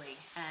properly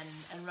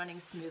and running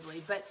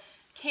smoothly. But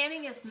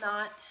canning is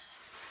not,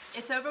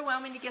 it's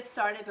overwhelming to get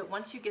started, but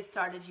once you get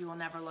started, you will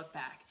never look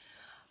back.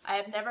 I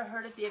have never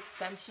heard of the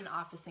extension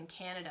office in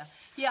Canada.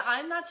 Yeah,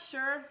 I'm not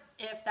sure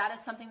if that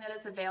is something that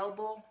is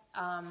available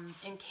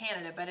in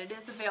Canada, but it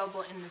is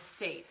available in the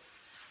States.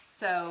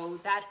 So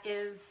that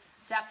is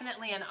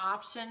definitely an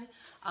option.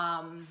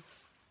 And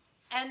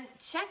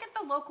check at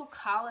the local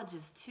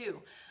colleges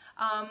too.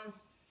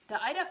 The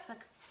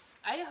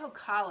Idaho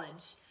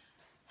College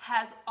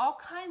has all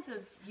kinds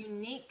of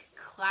unique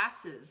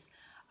classes.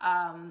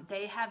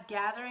 They have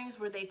gatherings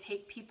where they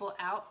take people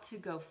out to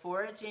go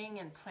foraging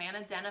and plant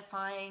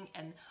identifying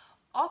and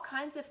all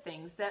kinds of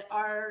things that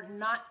are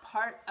not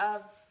part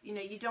of,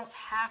 you don't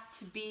have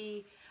to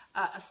be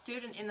a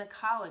student in the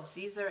college.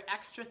 These are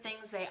extra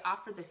things they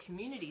offer the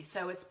community,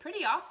 so it's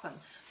pretty awesome.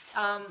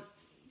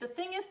 The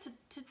thing is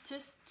to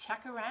just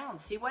check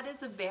around, see what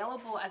is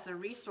available as a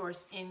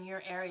resource in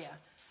your area.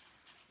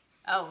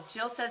 Oh,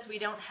 Jill says we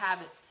don't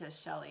have it, to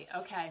Shelley.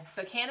 Okay,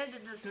 so Canada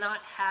does not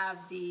have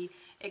the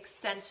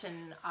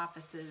extension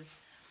offices,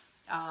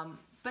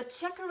 but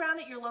check around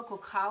at your local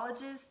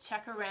colleges,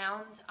 check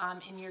around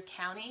in your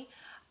county.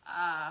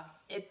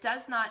 It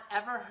does not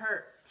ever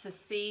hurt to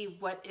see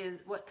what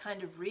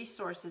kind of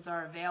resources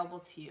are available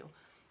to you.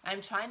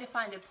 I'm trying to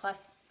find a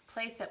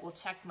place that will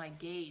check my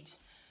gauge.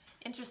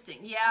 Interesting.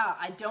 Yeah,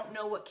 I don't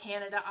know what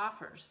Canada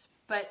offers,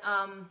 but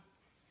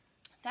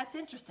that's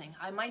interesting.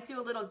 I might do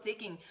a little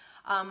digging.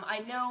 I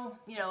know,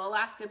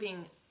 Alaska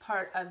being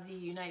part of the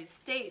United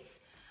States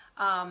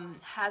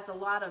has a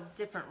lot of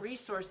different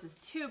resources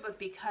too, but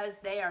because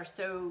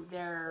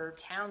their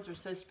towns are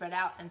so spread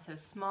out and so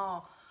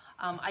small,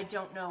 I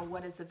don't know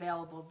what is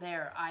available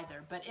there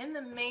either. But in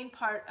the main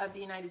part of the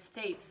United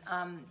States,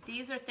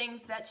 these are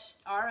things that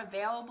are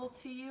available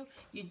to you.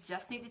 You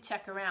just need to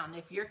check around.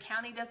 If your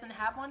county doesn't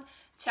have one,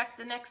 check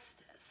the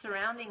next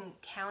surrounding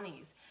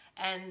counties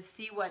and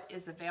see what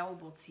is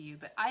available to you.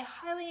 But I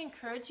highly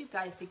encourage you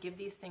guys to give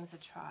these things a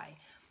try.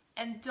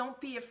 And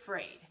don't be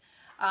afraid.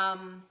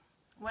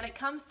 When it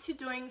comes to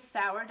doing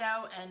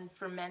sourdough and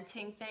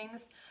fermenting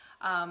things,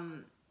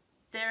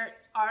 there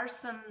are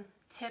some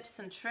tips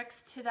and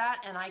tricks to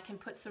that, and I can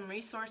put some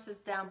resources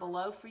down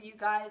below for you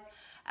guys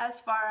as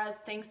far as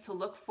things to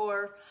look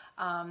for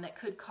that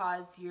could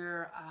cause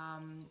your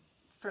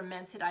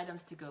fermented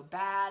items to go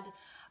bad.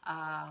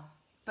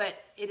 But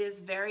it is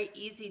very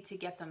easy to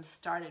get them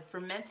started.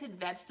 Fermented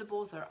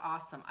vegetables are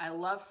awesome. I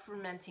love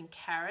fermenting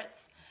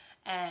carrots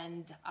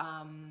and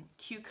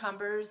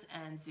cucumbers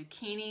and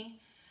zucchini.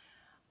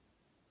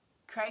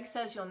 Craig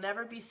says you'll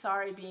never be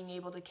sorry being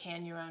able to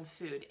can your own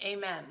food.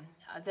 Amen.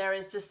 There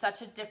is just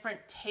such a different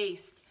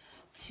taste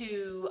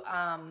to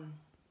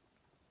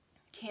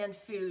canned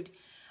food.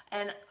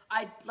 And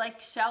I, like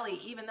Shelley,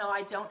 even though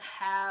I don't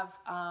have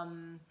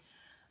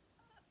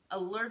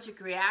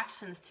allergic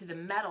reactions to the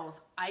metals,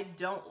 I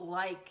don't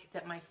like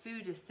that my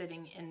food is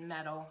sitting in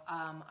metal.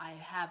 I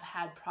have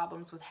had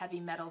problems with heavy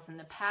metals in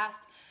the past,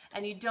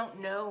 and you don't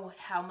know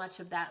how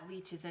much of that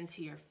leaches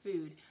into your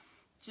food.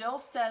 Jill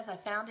says, I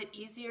found it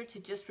easier to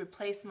just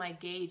replace my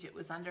gauge. It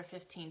was under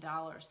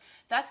 $15.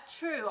 That's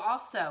true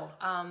also.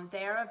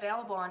 They are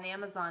available on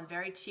Amazon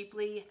very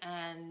cheaply,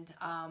 and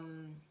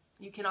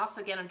you can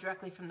also get them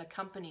directly from the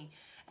company.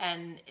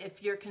 And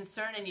if you're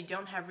concerned and you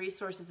don't have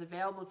resources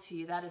available to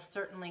you, that is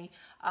certainly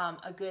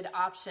a good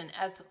option.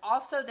 As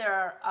also,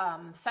 there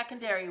are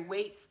secondary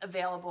weights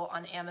available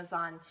on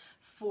Amazon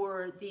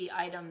for the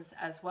items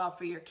as well,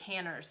 for your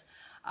canners.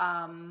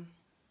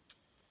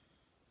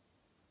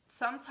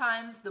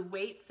 Sometimes the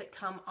weights that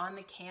come on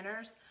the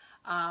canners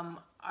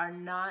are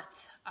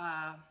not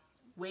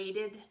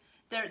weighted.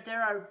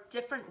 There are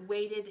different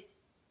weighted,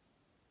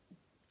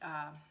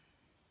 I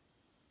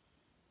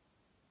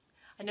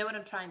know what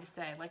I'm trying to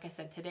say. Like I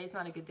said, today's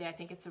not a good day. I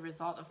think it's a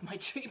result of my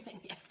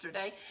treatment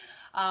yesterday.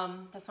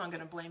 That's what I'm going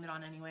to blame it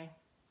on anyway.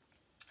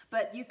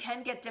 But you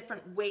can get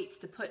different weights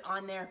to put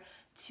on there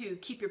to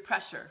keep your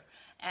pressure.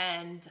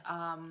 And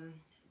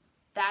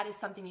that is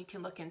something you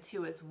can look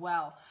into as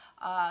well.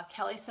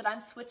 Kelly said, I'm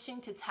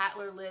switching to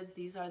Tatler lids.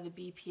 These are the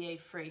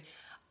BPA free.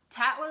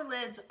 Tatler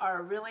lids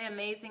are really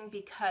amazing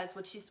because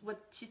what she's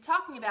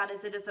talking about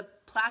is it is a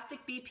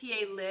plastic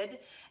BPA lid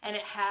and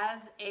it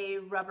has a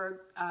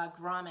rubber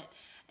grommet.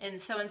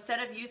 And so instead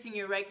of using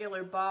your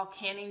regular ball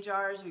canning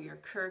jars or your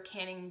Kerr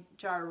canning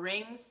jar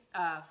rings,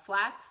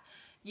 flats,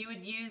 you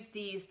would use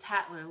these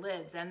Tatler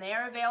lids, and they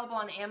are available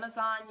on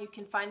Amazon. You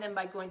can find them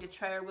by going to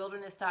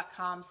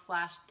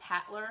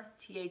TrayerWilderness.com/Tatler,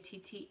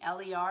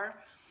 T-A-T-T-L-E-R.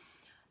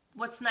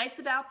 What's nice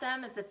about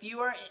them is if you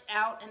are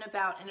out and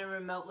about in a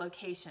remote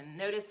location,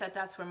 notice that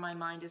that's where my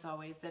mind is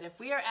always, that if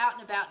we are out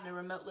and about in a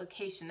remote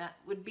location, that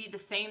would be the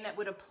same that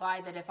would apply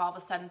that if all of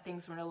a sudden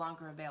things were no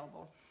longer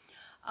available.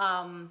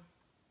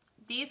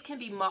 These can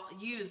be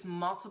used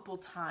multiple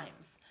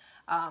times.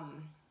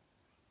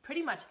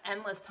 Pretty much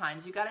endless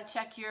times. You got to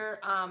check your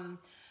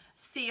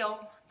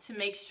seal to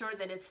make sure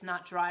that it's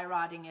not dry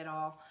rotting at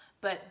all.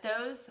 But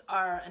those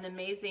are an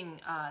amazing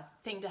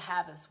thing to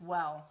have as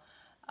well.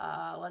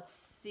 Let's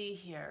see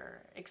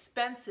here.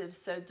 Expensive,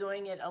 so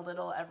doing it a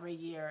little every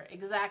year.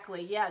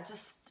 Exactly. Yeah,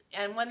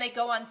 and when they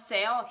go on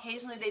sale,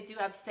 occasionally they do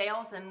have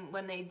sales, and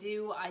when they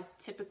do, I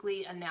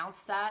typically announce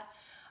that.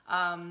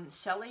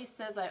 Shelley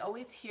says, I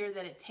always hear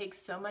that it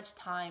takes so much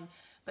time,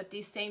 but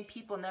these same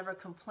people never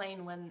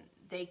complain when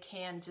they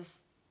can just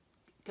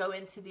go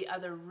into the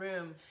other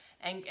room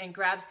and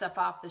grab stuff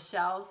off the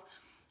shelves.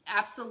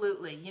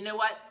 Absolutely. You know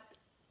what?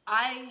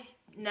 I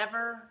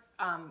never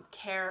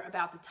care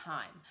about the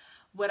time.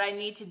 What I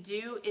need to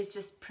do is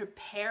just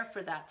prepare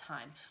for that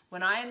time.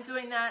 When I am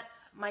doing that,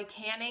 my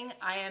canning,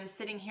 I am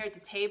sitting here at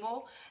the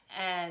table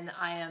and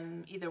I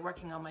am either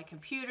working on my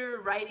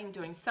computer, writing,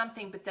 doing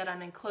something, but that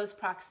I'm in close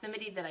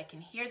proximity that I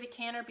can hear the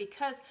canner,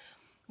 because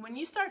when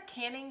you start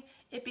canning,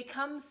 it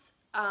becomes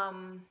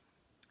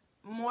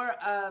more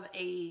of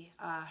a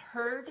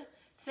heard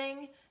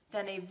thing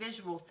than a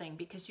visual thing,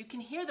 because you can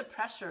hear the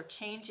pressure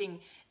changing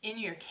in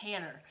your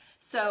canner.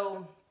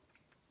 So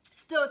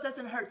still, it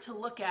doesn't hurt to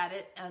look at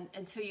it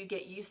until you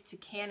get used to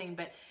canning,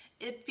 but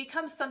it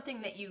becomes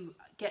something that you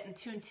get in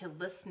tune to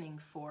listening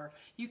for.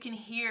 You can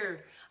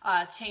hear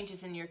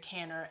changes in your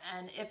canner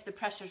and if the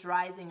pressure's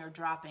rising or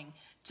dropping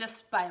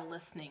just by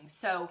listening.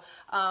 So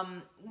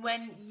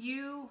when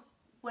you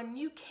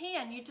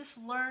can, you just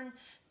learn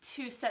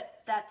to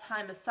set that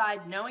time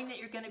aside, knowing that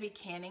you're going to be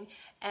canning.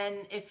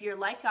 And if you're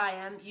like I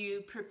am,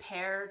 you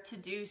prepare to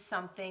do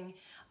something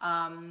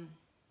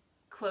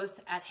close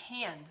at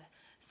hand.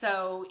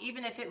 So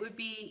even if it would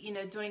be, you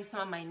know, doing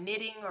some of my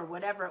knitting or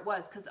whatever it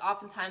was, because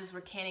oftentimes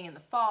we're canning in the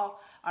fall,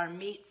 our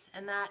meats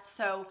and that.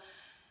 So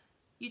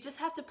you just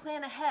have to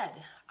plan ahead.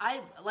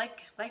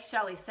 Like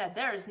Shelley said,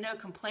 there is no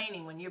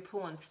complaining when you're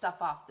pulling stuff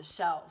off the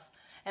shelves.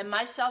 And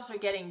my shelves are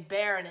getting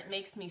bare and it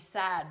makes me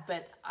sad,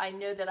 but I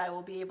know that I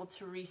will be able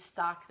to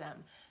restock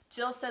them.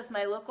 Jill says,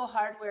 my local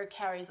hardware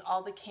carries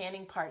all the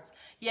canning parts.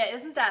 Yeah,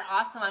 isn't that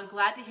awesome? I'm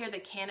glad to hear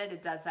that Canada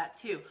does that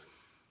too.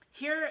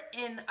 Here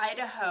in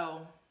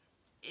Idaho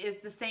is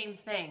the same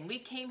thing. We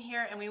came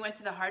here and we went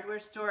to the hardware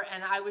store,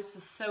 and I was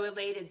just so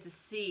elated to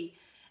see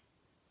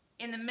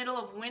in the middle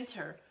of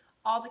winter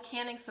all the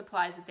canning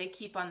supplies that they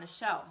keep on the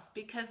shelves,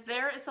 because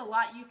there is a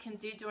lot you can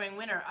do during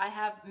winter. I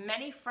have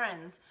many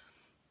friends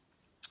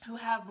who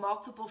have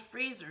multiple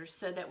freezers,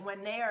 so that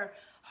when they are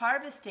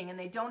harvesting and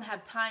they don't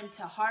have time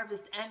to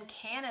harvest and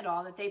can it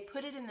all, that they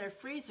put it in their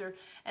freezer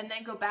and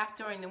then go back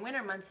during the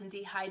winter months and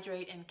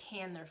dehydrate and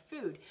can their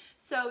food.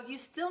 So you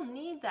still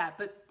need that,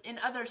 but in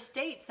other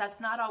states that's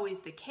not always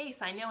the case.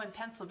 I know in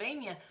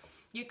Pennsylvania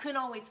you couldn't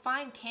always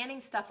find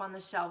canning stuff on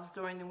the shelves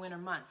during the winter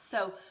months.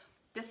 So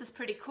this is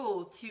pretty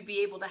cool to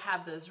be able to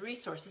have those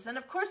resources. And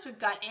of course we've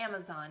got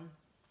Amazon,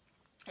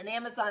 and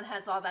Amazon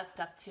has all that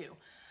stuff too.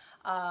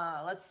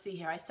 Let's see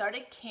here. I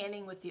started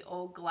canning with the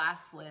old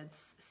glass lids.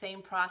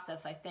 Same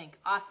process, I think.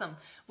 Awesome.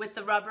 With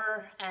the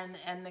rubber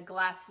and the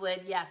glass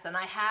lid, yes. And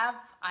I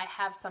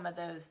have some of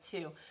those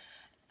too.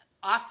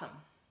 Awesome.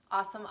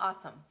 Awesome,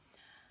 awesome.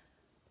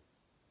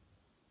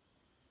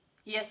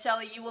 Yes,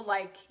 Shelley, you'll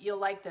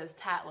like those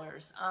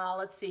tattlers.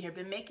 Let's see here.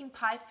 Been making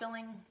pie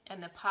filling,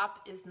 and the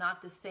pop is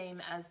not the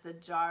same as the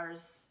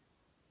jars.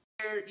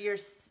 Your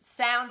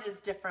sound is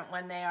different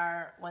when they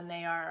are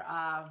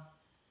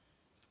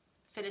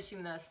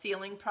finishing the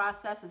sealing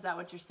process. Is that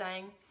what you're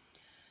saying?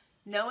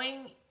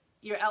 Knowing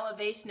your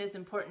elevation is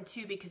important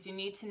too, because you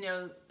need to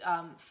know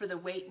for the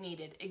weight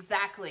needed.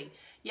 Exactly.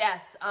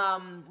 Yes.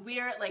 We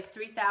are at like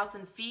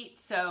 3,000 feet.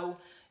 So,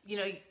 you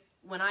know,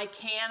 when I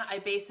can, I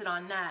base it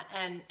on that.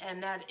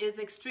 And that is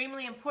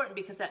extremely important,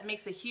 because that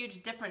makes a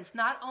huge difference,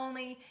 not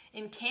only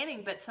in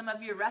canning, but some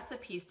of your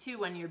recipes too,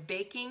 when you're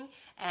baking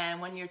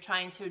and when you're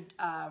trying to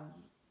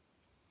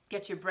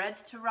get your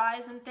breads to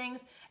rise and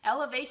things.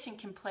 Elevation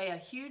can play a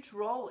huge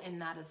role in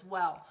that as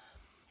well.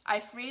 I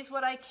freeze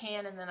what I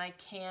can, and then I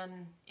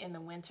can in the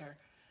winter.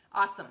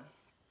 Awesome.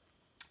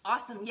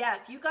 Awesome. Yeah,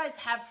 if you guys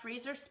have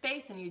freezer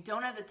space and you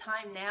don't have the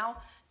time now,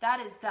 that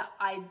is the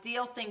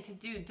ideal thing to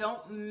do.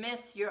 Don't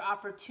miss your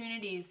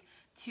opportunities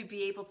to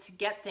be able to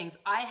get things.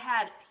 I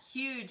had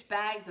huge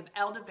bags of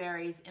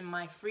elderberries in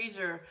my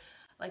freezer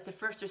like the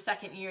first or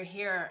second year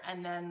here,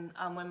 and then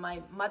when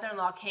my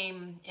mother-in-law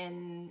came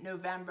in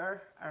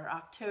November or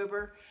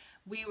October,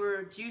 we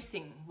were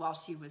juicing while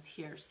she was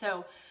here.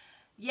 So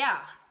yeah,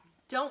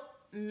 don't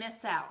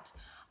miss out.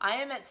 I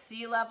am at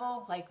sea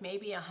level, like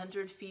maybe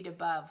 100 feet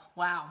above.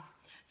 Wow.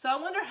 So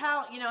I wonder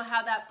how, you know,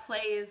 how that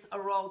plays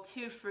a role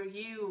too for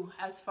you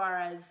as far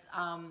as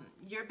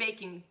your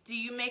baking. Do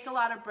you make a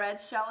lot of bread,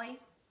 Shelley?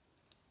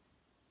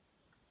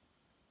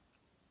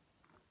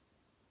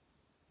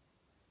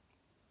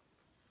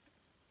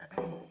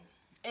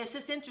 It's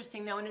just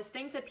interesting though, and it's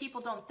things that people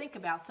don't think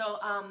about. So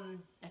I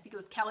think it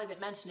was Kelly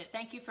that mentioned it.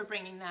 Thank you for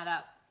bringing that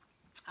up.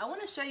 I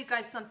want to show you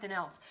guys something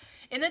else.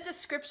 In the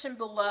description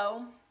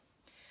below,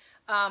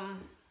 I'll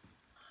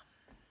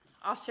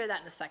share that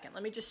in a second.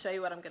 Let me just show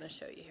you what I'm going to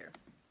show you here.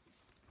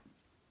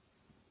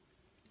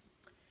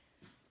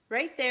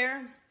 Right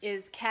there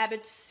is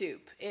cabbage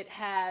soup. It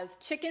has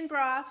chicken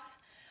broth,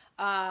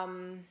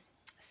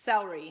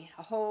 celery,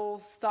 a whole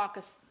stalk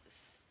of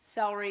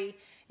celery.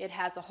 It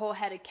has a whole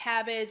head of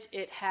cabbage.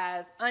 It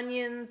has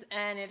onions,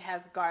 and it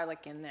has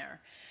garlic in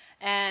there.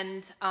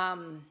 And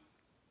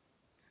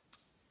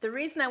the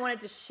reason I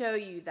wanted to show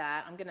you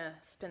that, I'm going to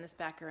spin this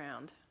back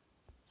around.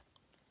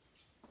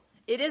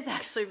 It is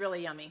actually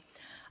really yummy.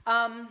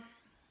 I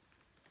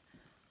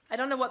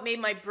don't know what made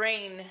my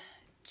brain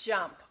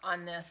jump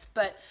on this,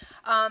 but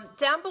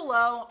down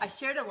below, I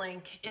shared a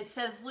link. It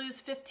says lose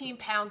 15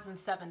 pounds in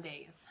 7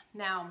 days.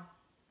 Now,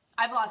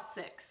 I've lost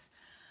 6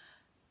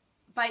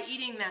 by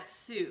eating that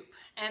soup,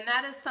 and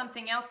that is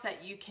something else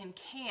that you can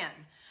can.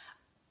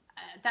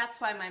 That's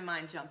why my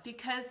mind jumped,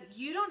 because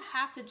you don't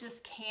have to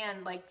just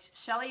can like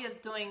Shelley is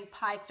doing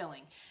pie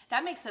filling.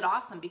 That makes it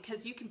awesome,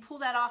 because you can pull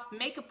that off,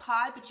 make a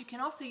pie, but you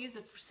can also use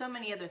it for so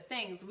many other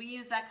things. We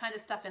use that kind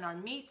of stuff in our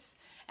meats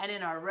and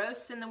in our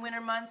roasts in the winter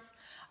months.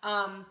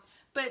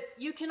 But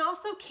you can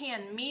also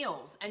can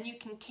meals, and you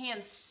can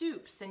can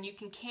soups, and you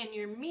can can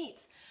your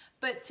meats.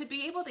 But to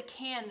be able to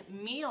can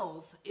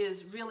meals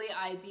is really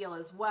ideal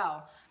as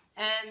well.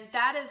 And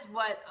that is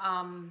what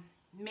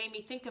made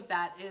me think of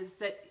that, is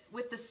that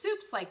with the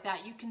soups like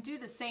that, you can do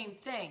the same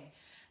thing.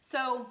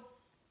 So,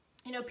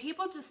 you know,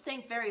 people just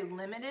think very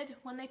limited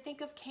when they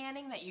think of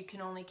canning, that you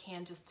can only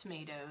can just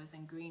tomatoes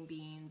and green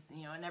beans,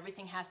 you know, and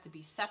everything has to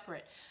be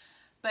separate.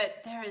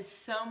 But there is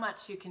so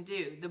much you can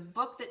do. The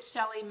book that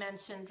Shelley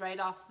mentioned right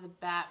off the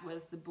bat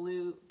was the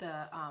Blue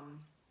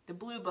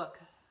Book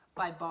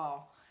by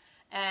Powell.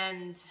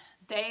 And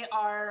they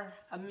are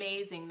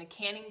amazing. The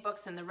canning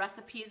books and the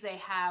recipes they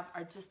have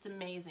are just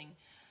amazing.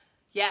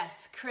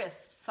 Yes,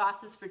 crisp,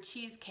 sauces for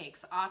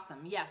cheesecakes, awesome.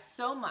 Yes,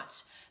 so much.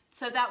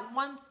 So that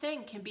one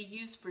thing can be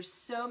used for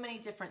so many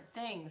different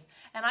things.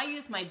 And I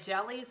use my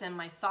jellies and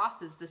my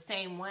sauces the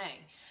same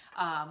way.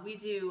 We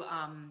do,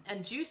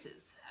 and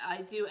juices.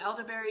 I do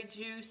elderberry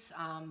juice,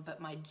 but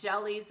my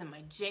jellies and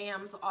my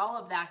jams, all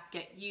of that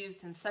get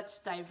used in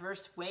such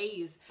diverse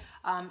ways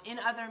in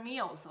other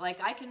meals. Like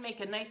I can make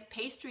a nice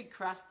pastry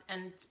crust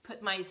and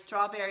put my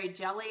strawberry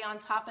jelly on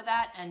top of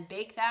that and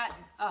bake that.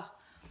 Oh,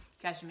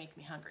 gosh, you make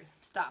me hungry.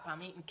 Stop,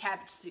 I'm eating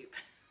cabbage soup.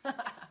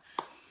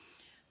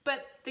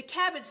 But the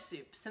cabbage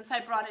soup, since I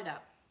brought it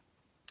up,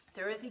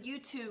 there is a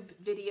YouTube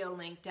video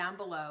link down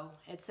below.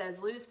 It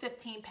says lose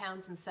 15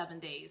 pounds in 7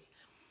 days.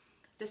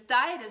 This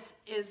diet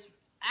is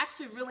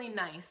actually really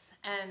nice,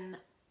 and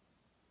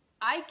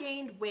I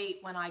gained weight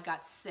when I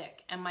got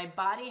sick, and my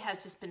body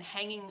has just been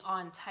hanging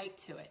on tight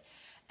to it.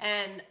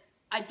 And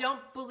I don't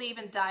believe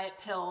in diet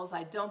pills.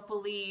 I don't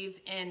believe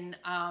in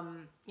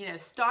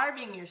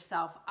starving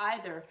yourself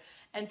either.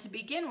 And to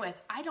begin with,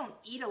 I don't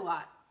eat a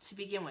lot to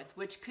begin with,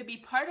 which could be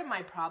part of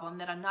my problem,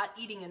 that I'm not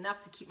eating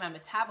enough to keep my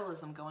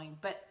metabolism going,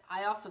 but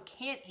I also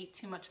can't eat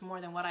too much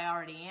more than what I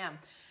already am.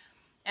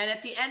 And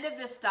at the end of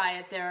this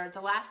diet, the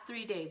last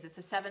 3 days, it's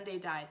a 7-day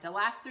diet. The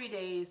last 3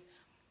 days,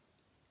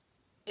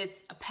 it's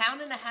 1.5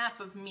 pounds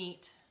of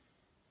meat.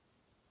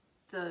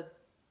 The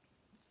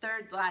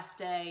third last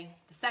day,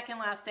 the second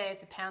last day,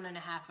 it's 1.5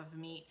 pounds of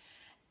meat.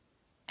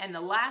 And the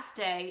last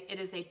day, it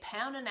is 1.5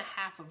 pounds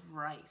of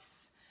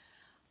rice.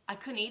 I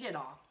couldn't eat it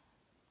all.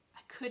 I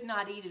could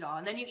not eat it all.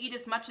 And then you eat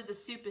as much of the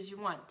soup as you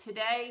want.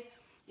 Today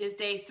is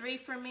day 3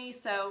 for me,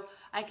 so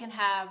I can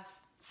have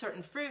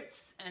certain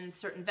fruits and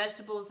certain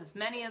vegetables, as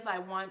many as I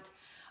want,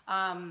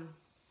 and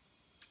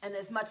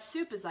as much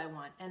soup as I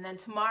want. And then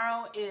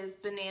tomorrow is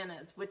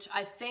bananas, which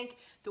I think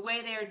the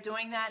way they are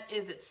doing that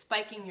is it's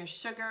spiking your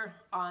sugar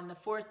on the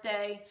 4th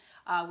day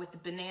with the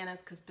bananas,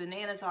 because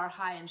bananas are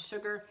high in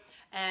sugar.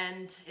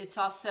 And it's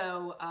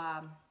also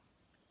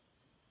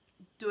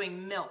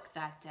doing milk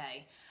that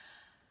day.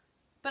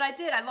 But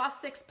I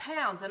lost 6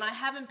 pounds, and I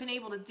haven't been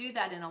able to do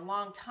that in a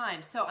long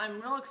time. So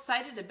I'm real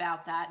excited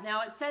about that.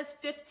 Now it says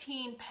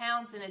 15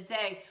 pounds in a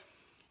day,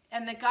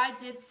 and the guy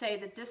did say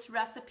that this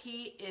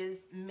recipe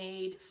is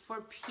made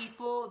for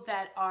people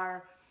that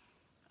are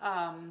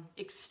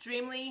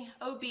extremely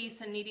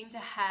obese and needing to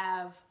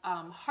have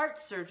heart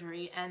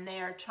surgery, and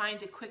they are trying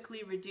to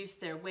quickly reduce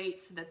their weight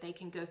so that they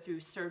can go through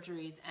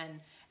surgeries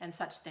and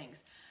such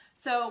things.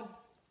 So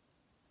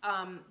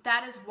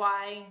that is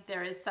why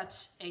there is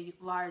such a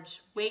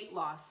large weight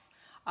loss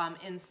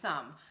in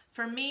some.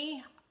 For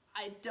me,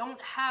 I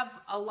don't have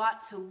a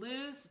lot to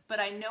lose, but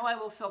I know I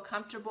will feel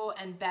comfortable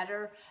and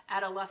better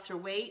at a lesser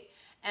weight.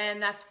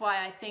 And that's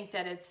why I think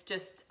that it's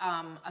just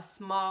a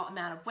small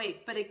amount of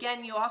weight. But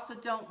again, you also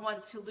don't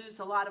want to lose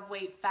a lot of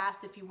weight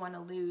fast if you want to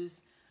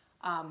lose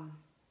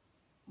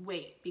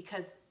weight,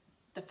 because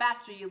the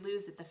faster you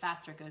lose it, the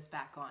faster it goes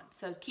back on.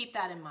 So keep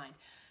that in mind.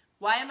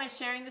 Why am I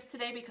sharing this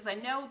today? Because I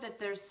know that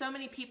there's so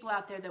many people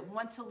out there that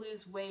want to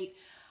lose weight.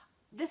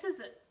 This is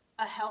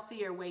a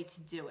healthier way to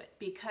do it,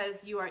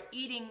 because you are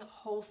eating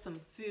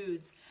wholesome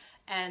foods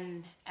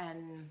and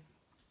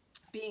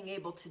being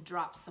able to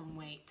drop some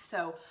weight.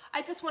 So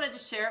I just wanted to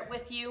share it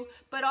with you,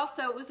 but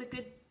also it was a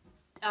good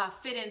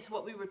fit into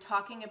what we were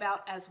talking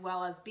about, as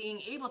well as being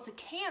able to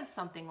can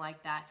something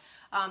like that.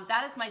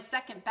 That is my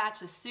second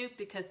batch of soup,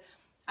 because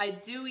I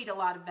do eat a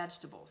lot of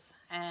vegetables,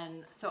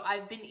 and so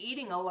I've been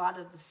eating a lot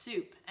of the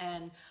soup,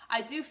 and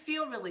I do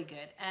feel really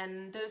good,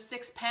 and those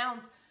 6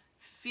 pounds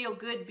feel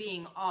good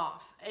being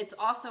off. It's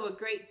also a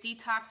great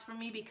detox for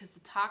me, because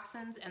the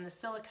toxins and the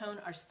silicone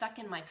are stuck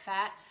in my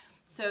fat,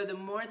 so the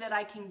more that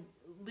I can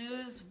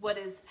lose what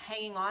is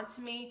hanging on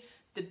to me,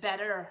 the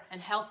better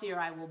and healthier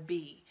I will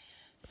be.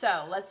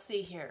 So let's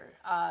see here.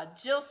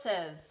 Jill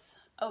says,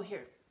 oh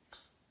here,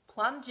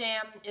 plum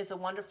jam is a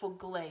wonderful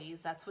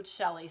glaze. That's what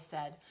Shelley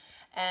said.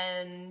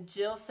 And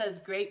Jill says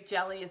grape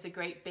jelly is a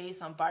great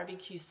base on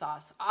barbecue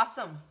sauce.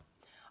 Awesome.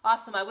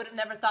 Awesome. I would have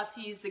never thought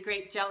to use the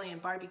grape jelly in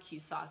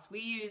barbecue sauce. We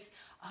use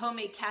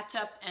homemade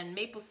ketchup and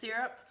maple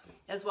syrup,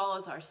 as well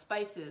as our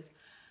spices.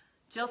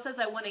 Jill says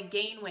I want to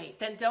gain weight.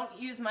 Then don't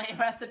use my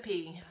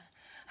recipe.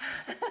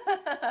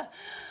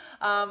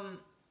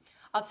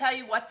 I'll tell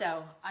you what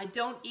though, I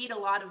don't eat a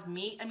lot of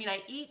meat. I mean,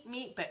 I eat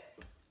meat, but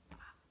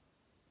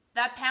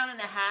that 1.5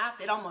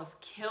 pounds, it almost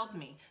killed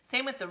me.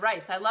 Same with the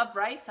rice. I love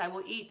rice. I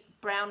will eat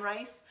brown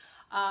rice,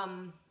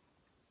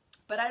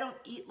 but I don't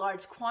eat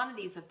large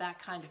quantities of that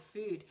kind of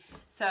food.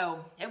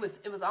 So it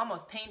was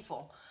almost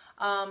painful.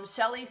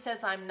 Shelley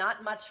says I'm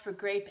not much for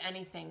grape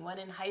anything. When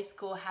in high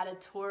school, had a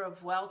tour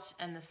of Welch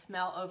and the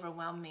smell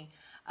overwhelmed me.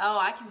 Oh,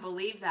 I can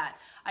believe that.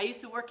 I used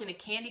to work in a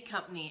candy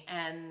company,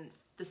 and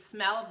the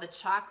smell of the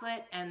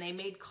chocolate, and they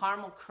made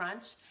caramel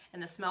crunch,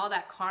 and the smell of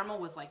that caramel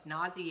was like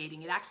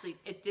nauseating.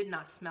 It did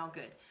not smell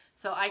good.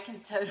 So I can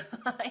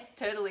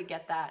totally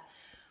get that.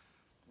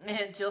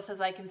 And Jill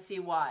says I can see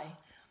why.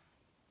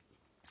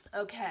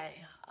 Okay,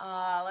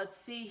 let's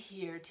see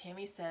here.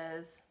 Tammy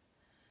says,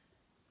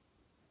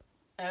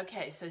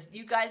 Okay, so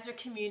you guys are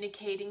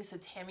communicating, so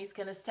Tammy's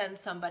going to send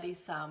somebody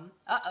some.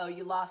 Uh-oh,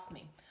 you lost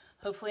me.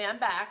 Hopefully I'm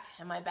back.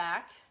 Am I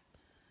back?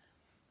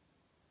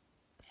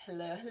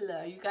 Hello,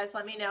 hello. You guys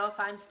let me know if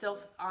I'm still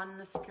on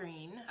the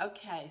screen.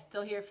 Okay,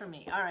 still here for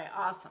me. All right,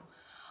 awesome.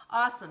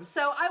 Awesome.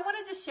 So I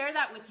wanted to share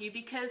that with you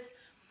because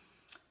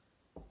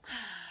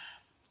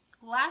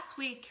last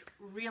week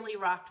really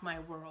rocked my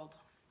world.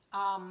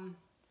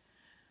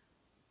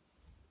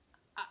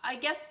 I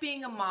guess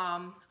being a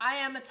mom, I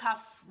am a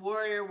tough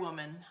warrior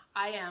woman.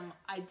 I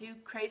do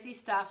crazy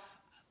stuff,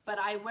 but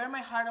I wear my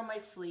heart on my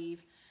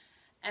sleeve.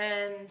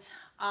 And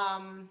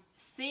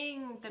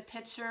seeing the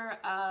picture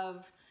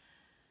of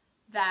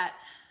that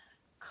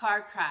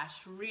car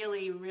crash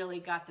really, really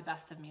got the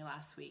best of me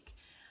last week.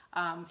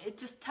 It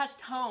just touched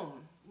home.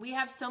 We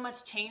have so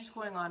much change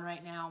going on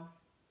right now,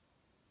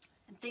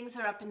 and things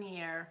are up in the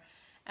air.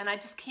 And I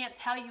just can't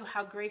tell you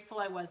how grateful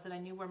I was that I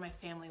knew where my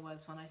family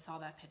was when I saw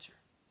that picture.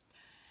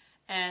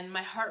 And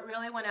my heart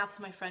really went out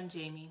to my friend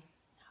Jamie.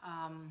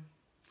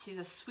 She's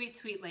a sweet,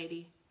 sweet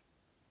lady.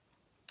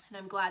 And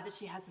I'm glad that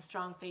she has a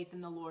strong faith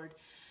in the Lord.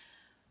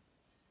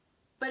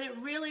 But it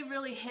really,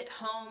 really hit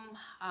home.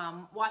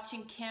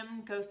 Watching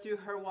Kim go through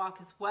her walk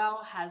as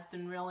well has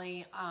been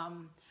really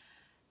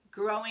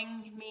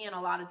growing me in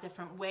a lot of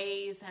different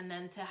ways. And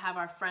then to have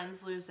our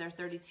friends lose their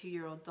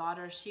 32-year-old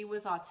daughter. She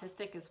was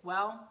autistic as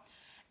well.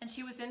 And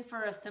she was in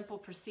for a simple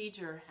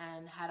procedure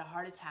and had a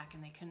heart attack,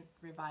 and they couldn't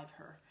revive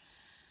her.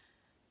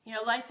 You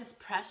know, life is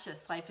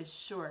precious, life is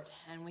short,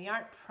 and we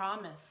aren't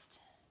promised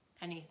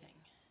anything.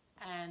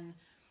 And,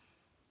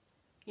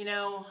 you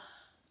know,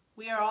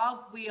 we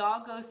all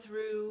go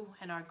through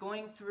and are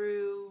going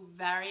through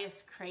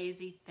various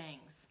crazy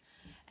things.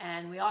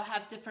 And we all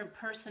have different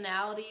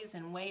personalities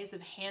and ways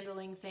of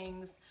handling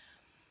things.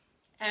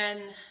 And,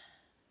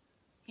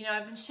 you know,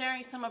 I've been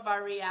sharing some of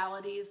our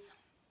realities.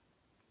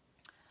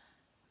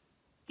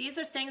 These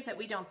are things that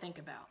we don't think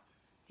about.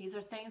 These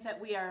are things that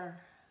we are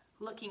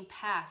looking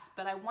past,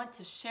 but I want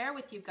to share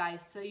with you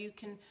guys so you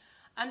can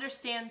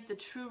understand the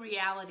true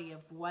reality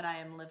of what I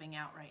am living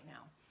out right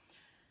now.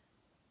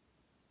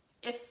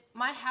 If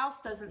my house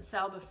doesn't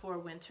sell before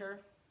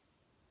winter,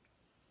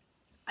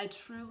 I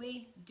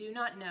truly do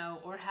not know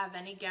or have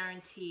any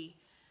guarantee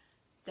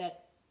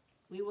that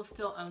we will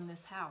still own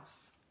this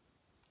house.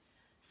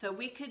 So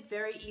we could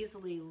very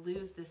easily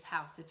lose this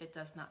house if it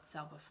does not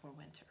sell before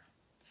winter.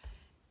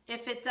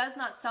 If it does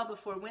not sell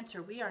before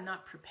winter, we are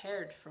not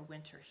prepared for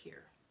winter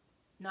here.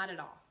 Not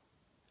at all.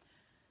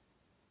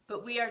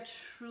 But we are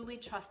truly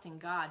trusting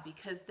God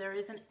because there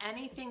isn't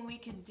anything we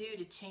can do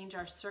to change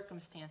our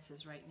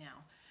circumstances right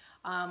now.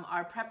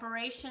 Our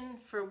preparation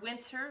for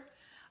winter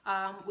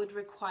would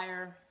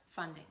require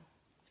funding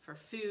for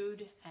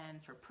food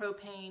and for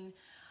propane.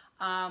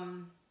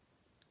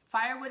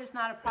 Firewood is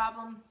not a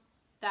problem.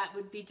 That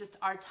would be just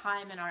our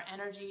time and our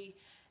energy,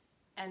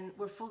 and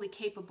we're fully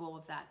capable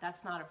of that.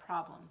 That's not a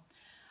problem.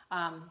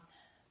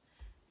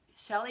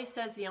 Shelley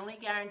says the only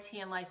guarantee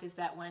in life is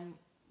that when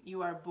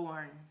you are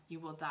born, you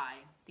will die.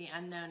 The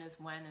unknown is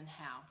when and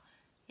how.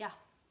 Yeah,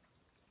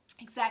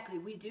 exactly.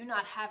 We do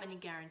not have any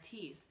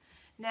guarantees.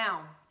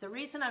 Now, the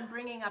reason I'm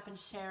bringing up and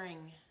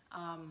sharing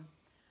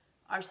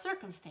our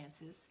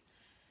circumstances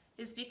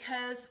is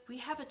because we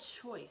have a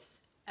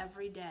choice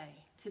every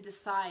day to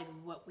decide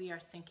what we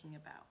are thinking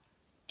about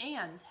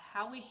and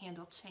how we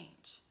handle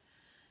change.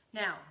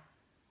 Now,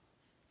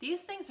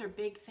 these things are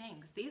big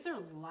things. These are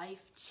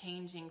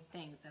life-changing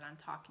things that I'm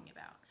talking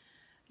about.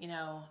 You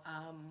know,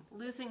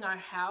 losing our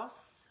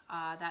house,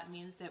 that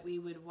means that we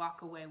would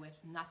walk away with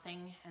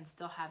nothing and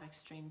still have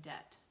extreme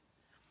debt.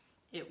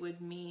 It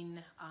would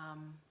mean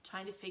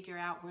trying to figure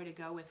out where to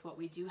go with what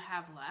we do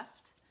have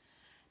left.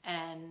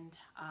 And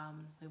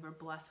we were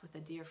blessed with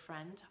a dear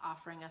friend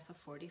offering us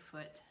a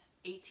 40-foot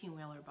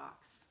 18-wheeler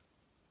box.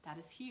 That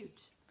is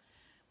huge.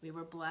 We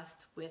were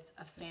blessed with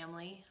a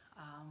family,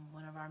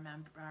 one of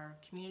our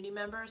community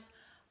members,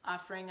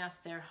 offering us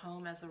their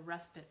home as a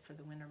respite for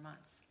the winter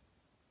months.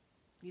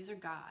 These are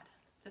God.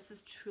 This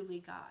is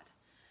truly God.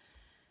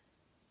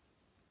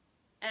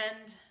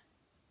 And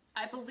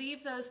I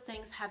believe those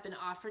things have been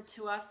offered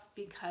to us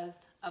because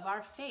of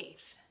our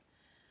faith.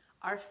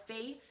 Our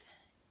faith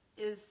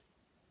is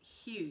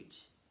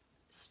huge,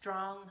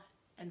 strong,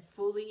 and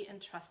fully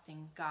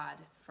entrusting God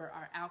for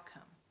our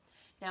outcome.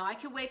 Now, I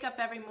could wake up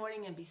every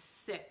morning and be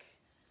sick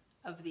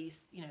of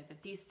these, you know,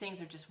 that these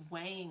things are just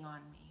weighing on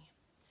me.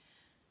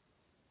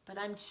 But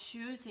I'm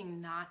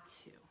choosing not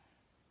to.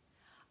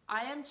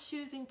 I am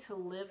choosing to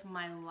live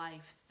my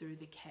life through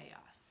the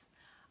chaos.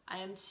 I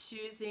am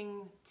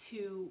choosing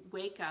to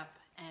wake up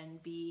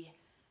and be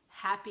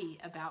happy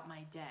about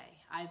my day.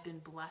 I've been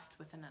blessed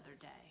with another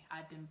day.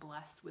 I've been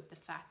blessed with the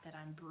fact that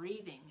I'm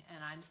breathing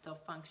and I'm still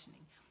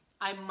functioning.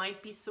 I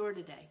might be sore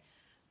today,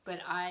 but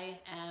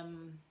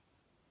I'm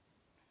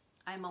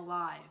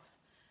alive.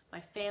 My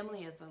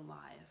family is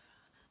alive.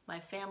 My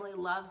family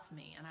loves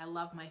me, and I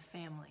love my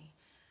family.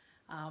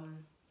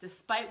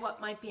 Despite what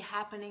might be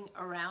happening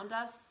around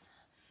us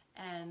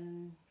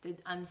and the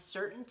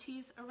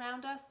uncertainties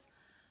around us,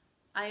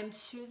 I am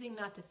choosing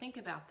not to think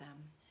about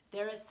them.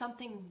 There is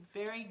something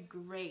very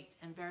great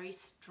and very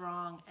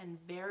strong and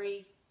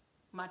very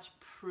much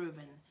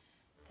proven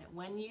that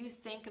when you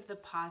think of the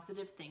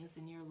positive things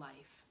in your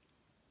life,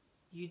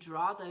 you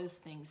draw those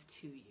things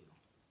to you.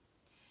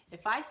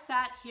 If I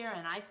sat here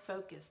and I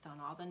focused on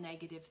all the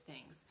negative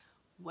things,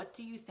 what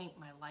do you think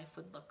my life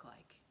would look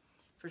like?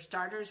 For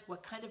starters,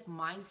 what kind of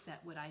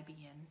mindset would I be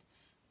in?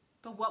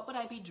 But what would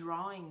I be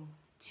drawing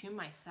to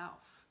myself?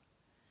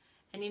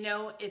 And you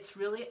know, it's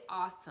really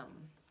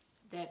awesome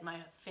that my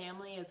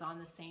family is on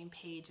the same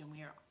page and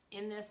we are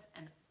in this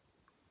and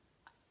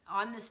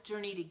on this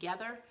journey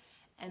together,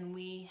 and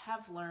we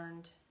have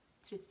learned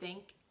to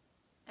think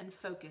and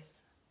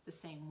focus the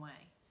same way.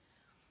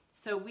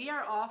 So we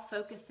are all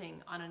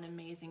focusing on an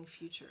amazing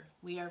future.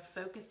 We are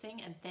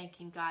focusing and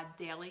thanking God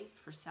daily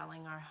for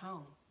selling our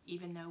home.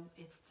 Even though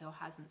it still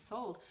hasn't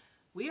sold,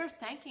 we are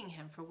thanking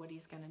him for what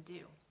he's going to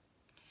do.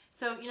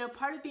 So, you know,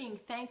 part of being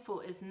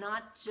thankful is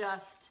not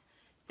just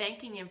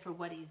thanking him for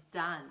what he's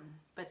done,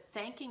 but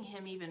thanking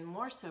him even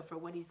more so for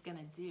what he's going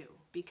to do,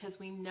 because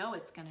we know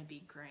it's going to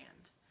be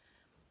grand,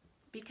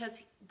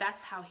 because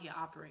that's how he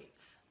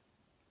operates.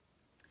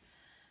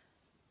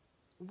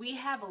 We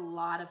have a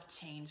lot of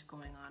change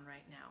going on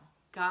right now.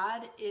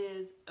 God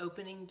is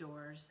opening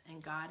doors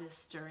and God is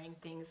stirring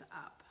things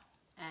up.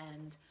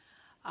 And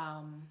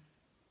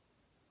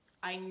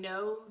I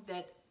know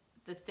that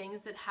the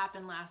things that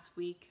happened last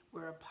week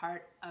were a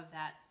part of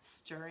that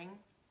stirring.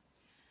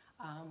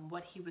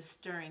 What he was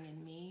stirring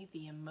in me,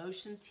 the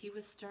emotions he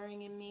was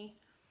stirring in me,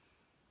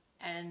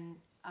 and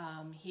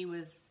he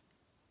was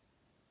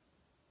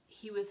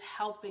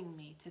helping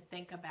me to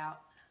think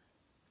about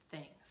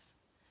things.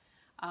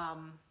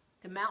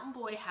 The Mountain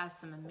Boy has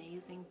some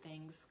amazing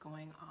things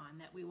going on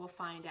that we will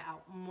find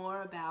out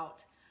more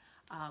about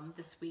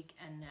this week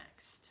and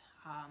next.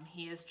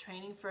 He is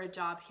training for a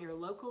job here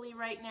locally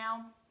right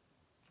now.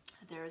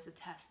 There is a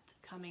test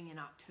coming in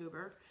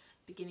October,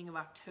 beginning of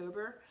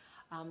October,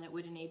 that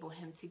would enable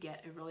him to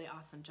get a really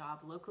awesome job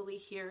locally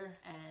here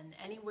and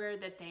anywhere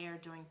that they are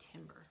doing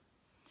timber.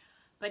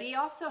 But he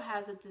also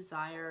has a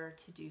desire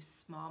to do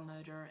small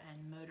motor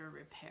and motor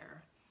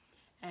repair.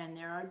 And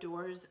there are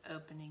doors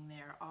opening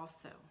there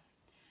also.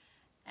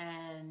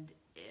 And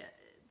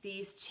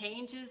these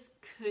changes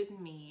could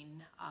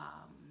mean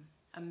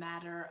a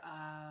matter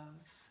of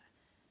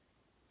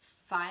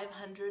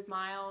 500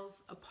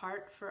 miles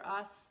apart for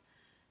us,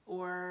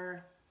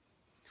 or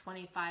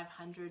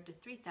 2,500 to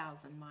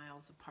 3,000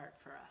 miles apart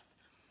for us.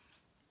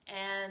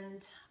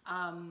 And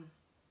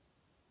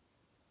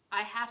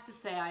I have to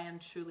say I am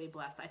truly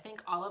blessed. I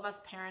think all of us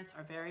parents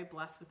are very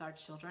blessed with our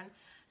children.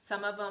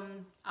 Some of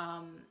them,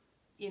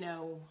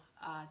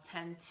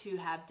 tend to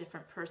have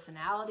different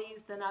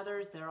personalities than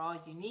others. They're all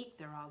unique.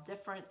 They're all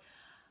different.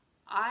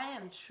 I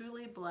am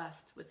truly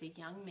blessed with a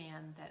young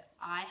man that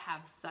I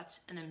have such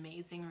an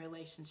amazing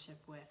relationship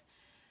with.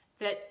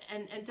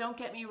 And don't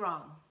get me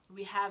wrong,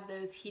 we have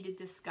those heated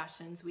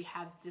discussions, we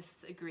have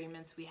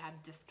disagreements, we have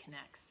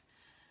disconnects.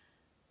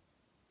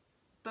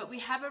 But we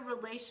have a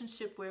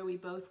relationship where we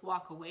both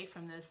walk away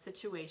from those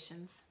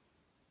situations,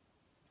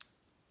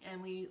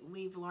 and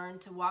we've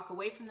learned to walk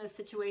away from those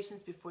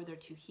situations before they're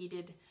too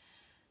heated,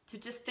 to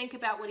just think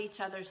about what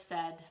each other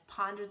said,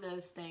 ponder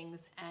those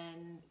things,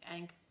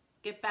 and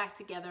get back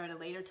together at a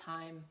later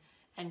time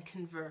and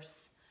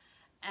converse.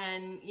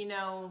 And, you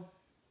know,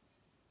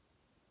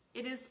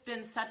 it has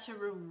been such a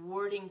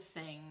rewarding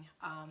thing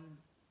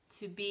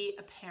to be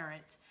a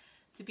parent,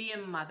 to be a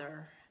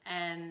mother,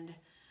 and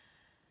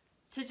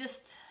to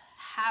just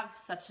have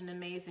such an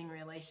amazing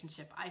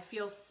relationship. I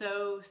feel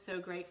so, so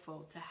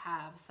grateful to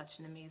have such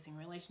an amazing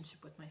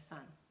relationship with my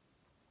son.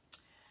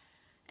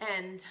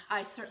 And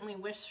I certainly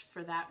wish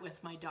for that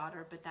with my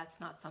daughter, but that's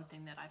not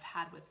something that I've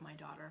had with my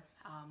daughter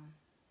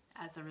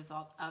as a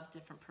result of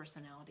different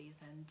personalities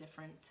and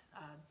different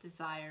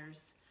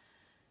desires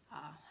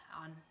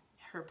on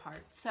her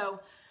part. So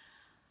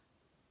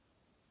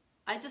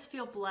I just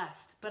feel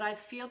blessed, but I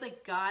feel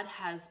that God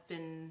has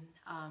been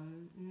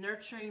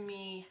nurturing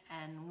me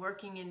and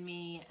working in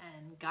me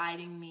and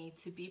guiding me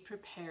to be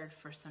prepared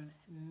for some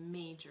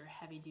major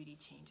heavy-duty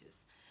changes.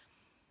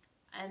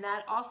 And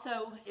that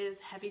also is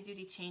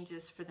heavy-duty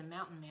changes for the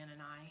mountain man and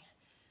I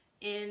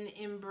in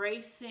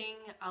embracing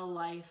a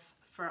life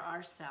for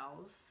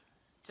ourselves,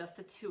 just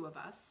the two of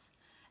us,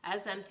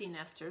 as empty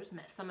nesters.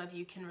 Some of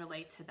you can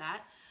relate to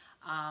that.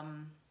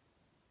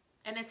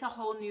 And it's a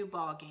whole new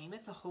ball game.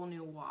 It's a whole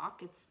new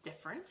walk. It's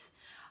different.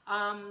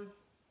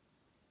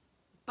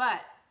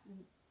 But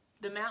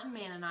the mountain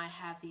man and I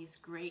have these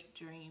great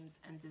dreams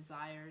and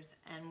desires,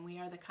 and we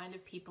are the kind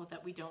of people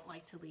that we don't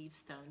like to leave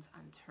stones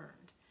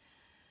unturned.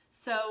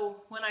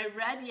 So when I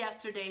read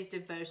yesterday's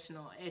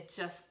devotional,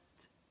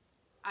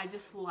 I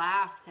just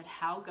laughed at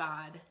how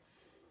God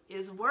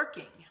is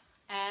working.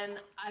 And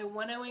I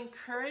want to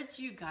encourage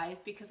you guys,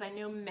 because I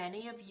know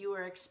many of you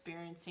are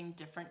experiencing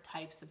different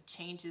types of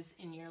changes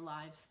in your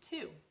lives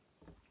too.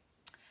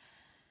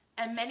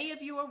 And many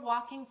of you are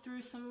walking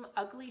through some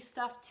ugly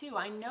stuff too.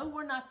 I know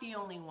we're not the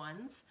only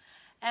ones.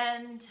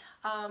 And,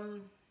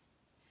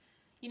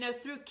 you know,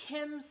 through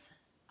Kim's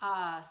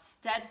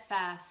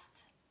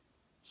steadfast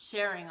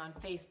sharing on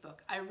Facebook,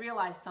 I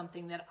realized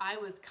something that I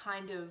was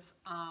kind of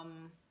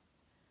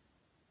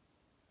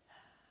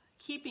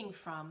keeping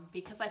from,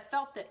 because I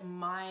felt that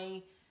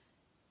my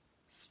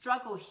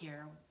struggle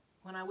here,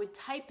 when I would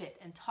type it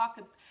and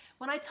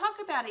when I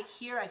talk about it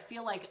here, I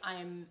feel like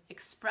I'm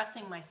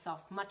expressing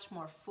myself much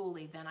more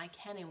fully than I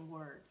can in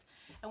words.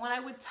 And when I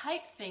would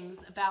type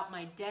things about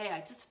my day,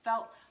 I just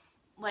felt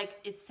like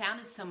it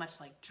sounded so much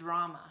like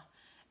drama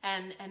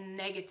and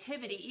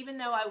negativity, even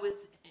though I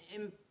was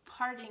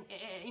imparting,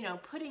 you know,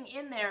 putting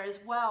in there as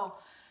well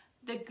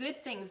the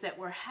good things that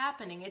were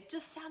happening. It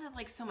just sounded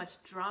like so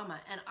much drama,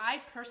 and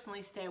I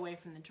personally stay away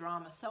from the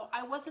drama, so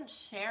I wasn't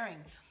sharing.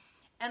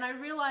 And I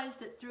realized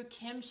that through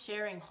Kim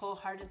sharing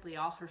wholeheartedly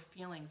all her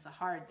feelings, the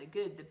hard, the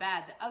good, the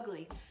bad, the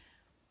ugly,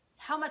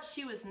 how much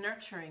she was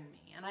nurturing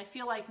me. And I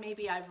feel like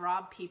maybe I've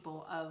robbed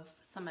people of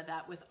some of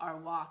that with our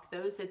walk,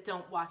 those that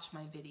don't watch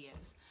my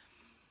videos.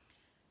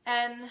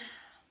 And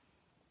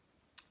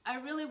I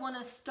really want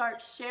to start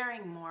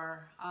sharing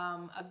more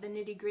of the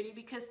nitty-gritty,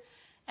 because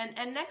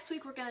and next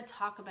week we're going to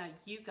talk about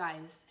you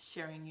guys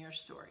sharing your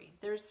story.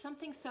 There's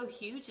something so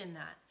huge in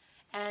that.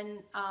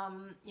 And,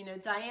 you know,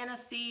 Dianna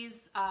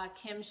sees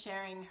Kim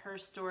sharing her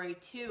story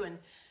too,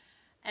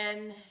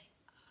 and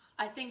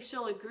I think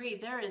she'll agree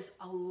there is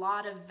a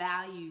lot of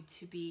value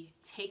to be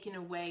taken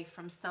away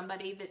from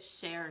somebody that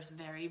shares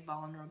very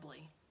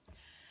vulnerably.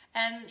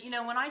 And, you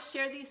know, when I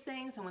share these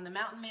things and when the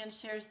Mountain Man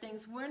shares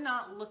things, we're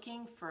not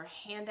looking for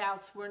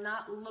handouts. We're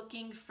not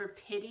looking for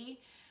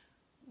pity.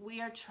 We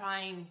are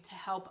trying to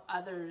help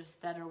others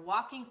that are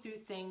walking through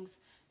things,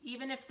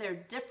 even if they're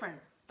different,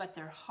 but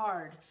they're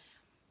hard.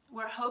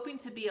 We're hoping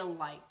to be a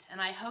light,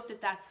 and I hope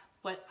that that's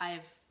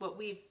what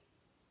we've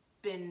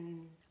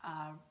been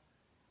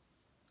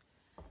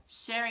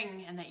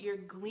sharing, and that you're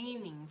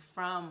gleaning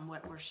from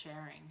what we're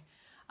sharing.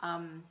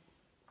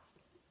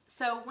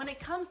 So when it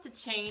comes to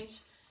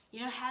change,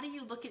 you know, how do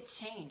you look at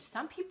change?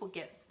 Some people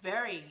get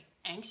very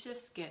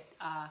anxious, get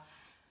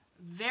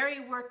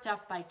very worked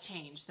up by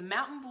change. The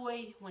mountain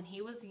boy, when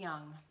he was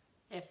young,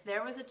 if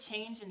there was a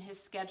change in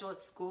his schedule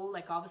at school,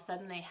 like all of a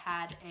sudden they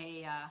had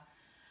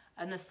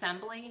an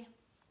assembly,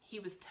 he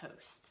was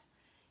toast.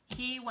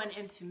 He went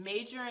into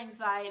major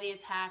anxiety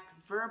attack,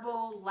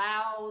 verbal,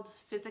 loud,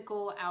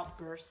 physical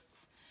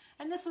outbursts.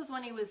 And this was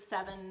when he was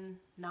 7,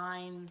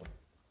 9.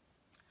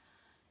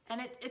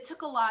 And it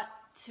took a lot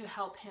to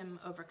help him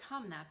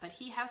overcome that, but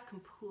he has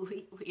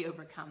completely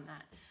overcome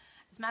that.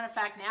 As a matter of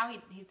fact, now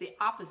he's the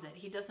opposite.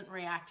 He doesn't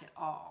react at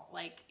all.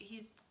 Like,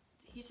 he's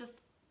just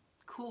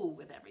cool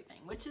with everything,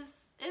 which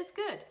is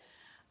good.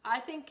 I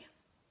think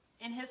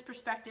in his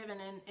perspective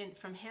and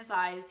from his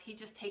eyes, he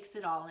just takes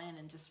it all in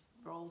and just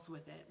rolls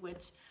with it,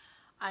 which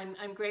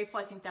I'm grateful.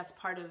 I think that's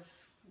part of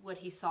what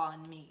he saw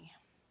in me.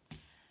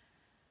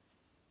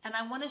 And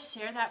I want to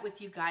share that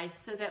with you guys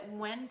so that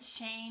when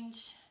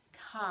change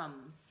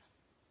comes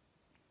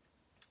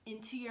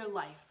into your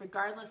life,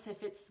 regardless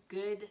if it's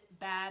good,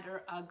 bad,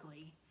 or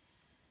ugly,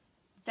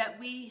 that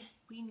we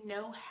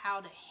know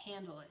how to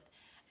handle it,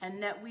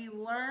 and that we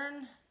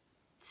learn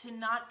to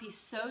not be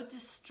so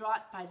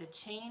distraught by the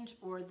change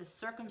or the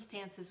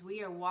circumstances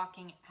we are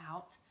walking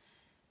out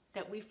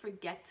that we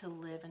forget to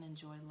live and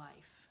enjoy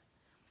life.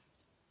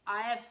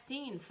 I have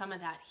seen some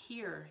of that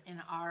here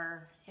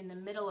in the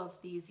middle of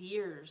these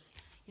years.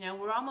 You know,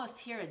 we're almost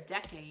here a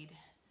decade.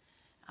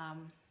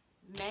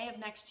 May of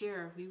next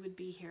year, we would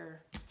be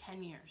here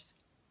 10 years.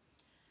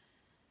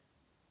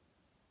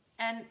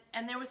 And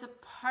there was a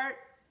part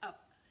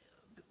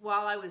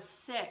while I was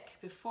sick,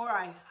 before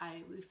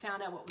we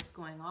found out what was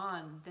going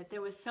on, that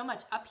there was so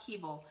much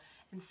upheaval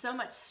and so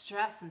much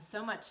stress and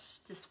so much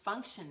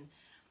dysfunction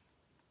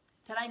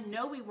that I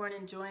know we weren't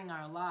enjoying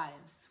our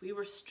lives. We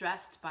were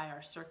stressed by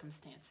our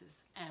circumstances,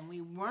 and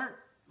we weren't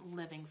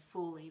living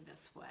fully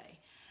this way.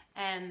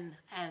 And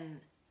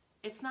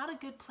it's not a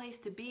good place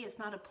to be. It's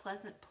not a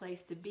pleasant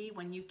place to be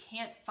when you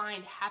can't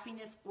find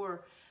happiness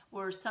or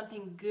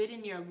something good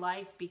in your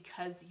life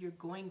because you're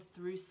going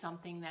through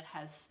something that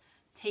has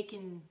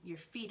taken your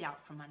feet out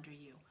from under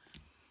you.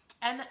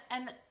 And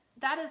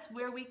that is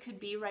where we could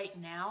be right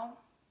now.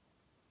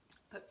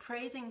 But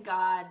praising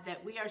God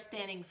that we are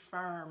standing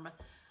firm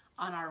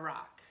on our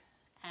rock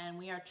and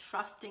we are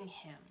trusting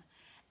Him.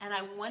 And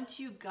I want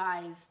you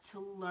guys to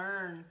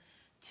learn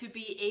to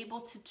be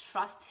able to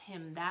trust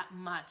Him that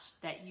much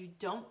that you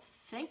don't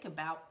think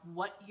about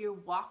what you're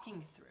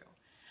walking through.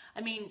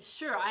 I mean,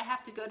 sure, I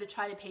have to go to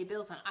try to pay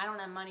bills and I don't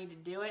have money to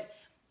do it.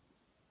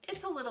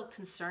 It's a little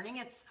concerning.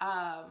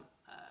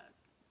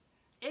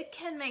 It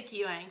can make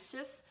you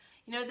anxious.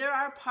 You know, there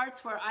are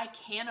parts where I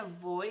can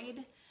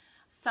avoid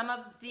some of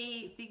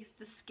the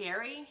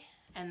scary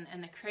and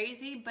the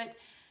crazy, but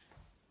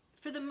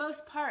for the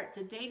most part,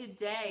 the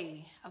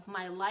day-to-day of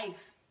my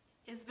life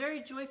is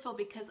very joyful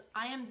because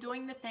I am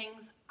doing the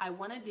things I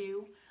want to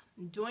do,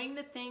 I'm doing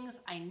the things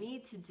I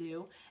need to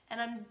do, and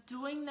I'm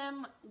doing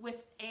them with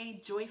a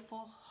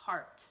joyful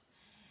heart.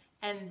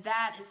 And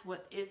that is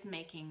what is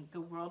making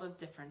the world of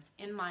difference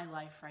in my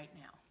life right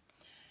now.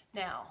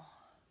 Now,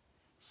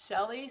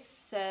 Shelley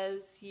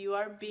says, you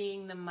are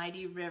being the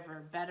mighty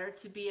river. Better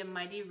to be a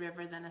mighty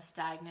river than a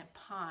stagnant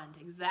pond.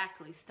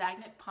 Exactly.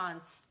 Stagnant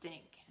ponds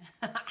stink.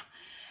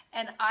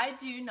 And I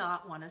do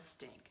not want to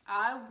stink.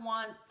 I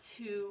want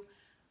to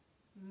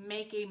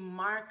make a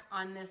mark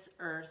on this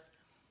earth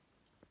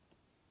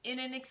in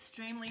an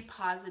extremely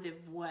positive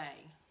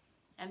way.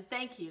 And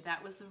thank you.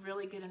 That was a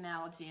really good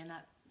analogy, and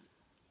that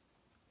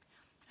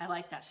I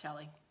like that,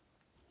 Shelley.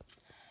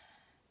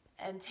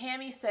 And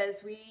Tammy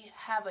says, we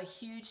have a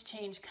huge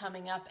change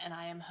coming up, and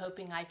I am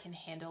hoping I can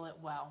handle it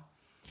well.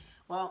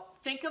 Well,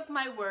 think of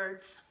my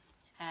words,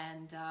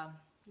 and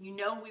you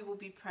know we will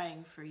be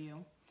praying for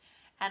you.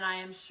 And I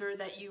am sure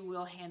that you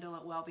will handle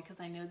it well,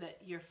 because I know that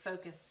your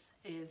focus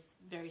is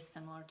very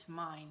similar to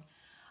mine.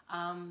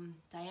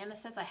 Diana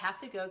says, I have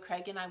to go.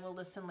 Craig and I will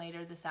listen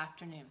later this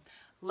afternoon.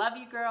 Love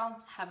you, girl.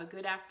 Have a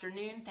good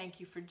afternoon. Thank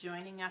you for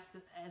joining us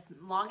as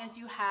long as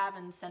you have,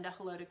 and send a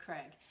hello to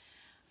Craig.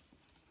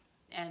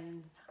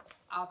 And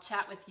I'll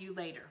chat with you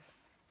later.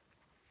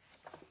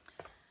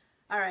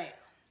 All right,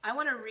 I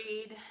want to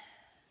read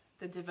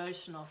the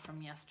devotional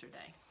from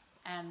yesterday.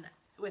 And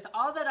with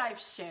all that I've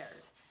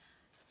shared,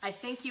 I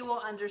think you will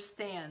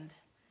understand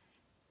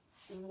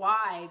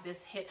why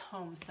this hit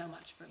home so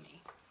much for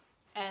me.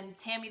 And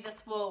Tammy,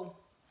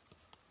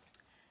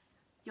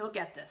 you'll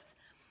get this.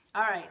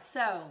 All right,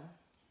 so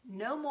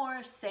no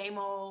more same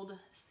old,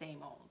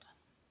 same old.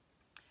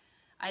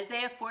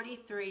 Isaiah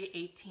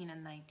 43:18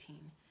 and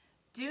 19.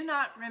 Do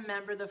not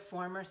remember the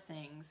former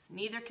things,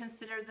 neither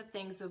consider the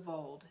things of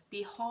old.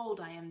 Behold,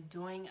 I am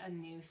doing a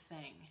new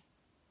thing.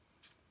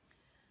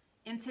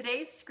 In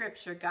today's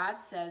scripture, God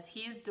says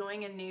he is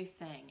doing a new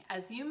thing.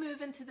 As you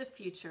move into the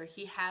future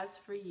he has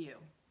for you,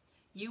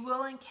 you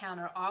will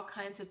encounter all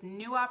kinds of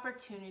new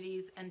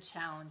opportunities and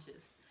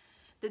challenges.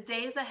 The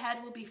days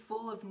ahead will be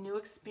full of new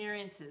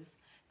experiences,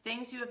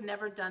 things you have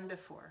never done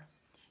before.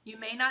 You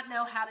may not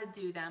know how to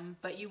do them,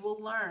 but you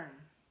will learn.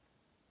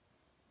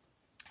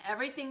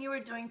 Everything you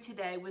were doing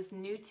today was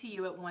new to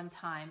you at one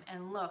time,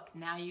 and look,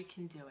 now you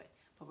can do it.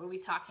 What were we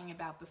talking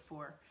about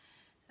before?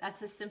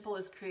 That's as simple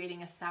as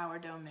creating a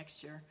sourdough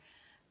mixture,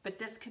 but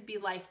this could be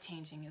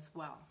life-changing as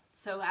well.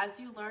 So as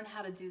you learn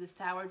how to do the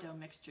sourdough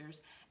mixtures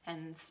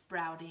and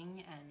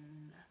sprouting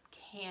and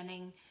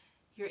canning,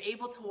 you're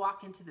able to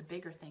walk into the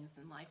bigger things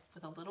in life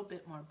with a little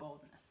bit more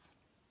boldness.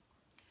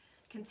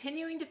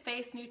 Continuing to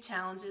face new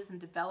challenges and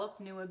develop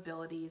new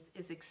abilities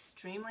is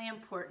extremely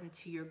important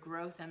to your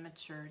growth and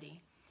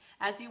maturity.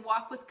 As you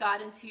walk with God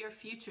into your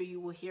future, you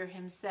will hear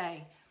him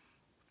say,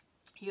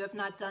 you have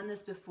not done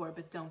this before,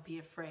 but don't be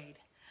afraid.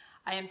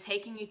 I am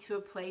taking you to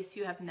a place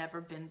you have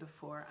never been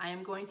before. I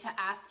am going to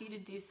ask you to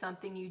do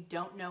something you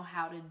don't know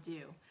how to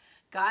do.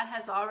 God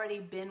has already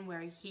been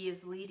where he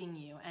is leading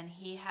you, and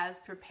he has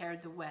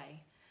prepared the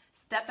way.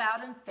 Step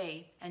out in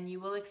faith, and you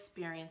will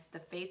experience the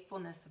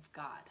faithfulness of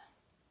God.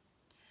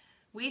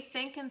 We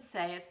think and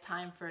say it's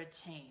time for a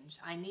change.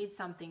 I need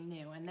something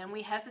new. And then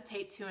we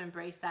hesitate to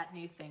embrace that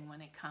new thing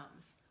when it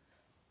comes.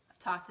 I've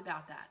talked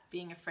about that,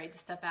 being afraid to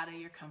step out of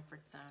your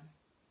comfort zone.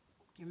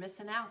 You're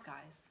missing out,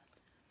 guys.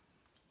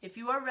 If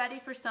you are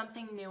ready for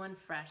something new and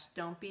fresh,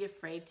 don't be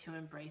afraid to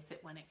embrace it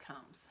when it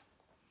comes.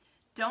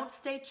 Don't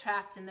stay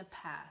trapped in the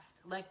past.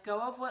 Let go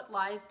of what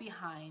lies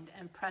behind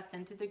and press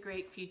into the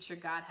great future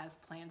God has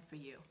planned for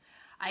you.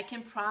 I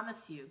can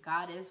promise you,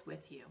 God is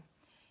with you.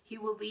 He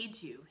will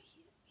lead you.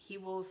 He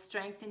will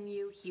strengthen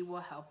you. He will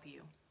help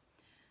you.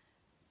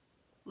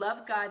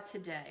 Love God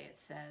today, it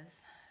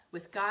says.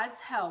 With God's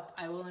help,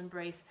 I will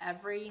embrace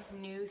every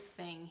new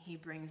thing he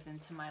brings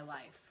into my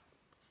life.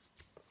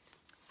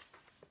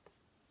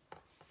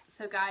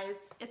 So guys,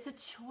 it's a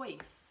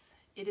choice.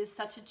 It is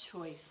such a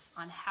choice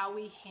on how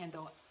we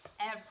handle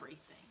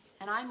everything.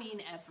 And I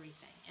mean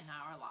everything in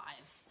our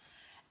lives.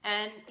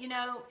 And you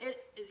know,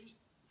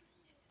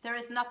 there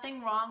is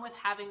nothing wrong with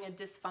having a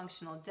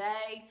dysfunctional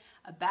day,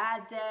 a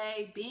bad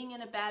day, being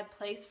in a bad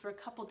place for a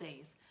couple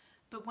days.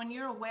 But when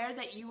you're aware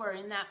that you are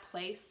in that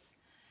place,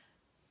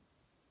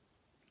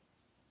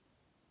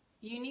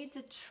 you need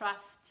to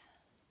trust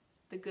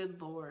the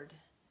good Lord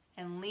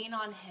and lean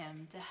on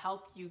him to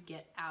help you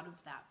get out of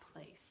that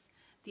place.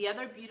 The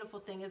other beautiful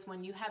thing is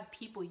when you have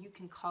people you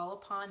can call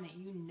upon that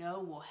you know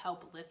will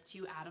help lift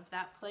you out of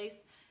that place.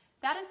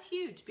 That is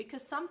huge,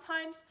 because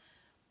sometimes,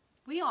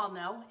 we all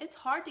know, it's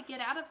hard to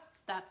get out of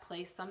that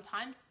place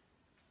sometimes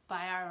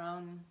by our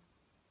own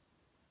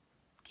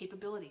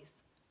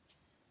capabilities.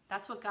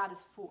 That's what God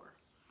is for.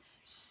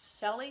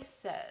 Shelley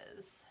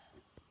says,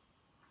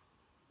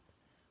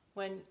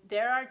 when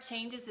there are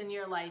changes in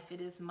your life,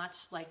 it is much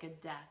like a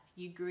death.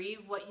 You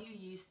grieve what you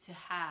used to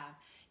have.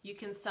 You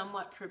can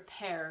somewhat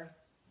prepare.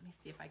 Let me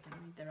see if I can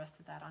read the rest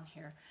of that on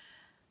here.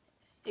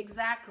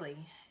 Exactly.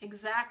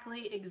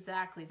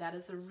 That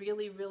is a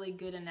really, really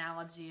good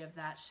analogy of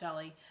that,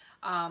 Shelley.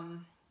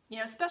 You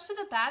know, especially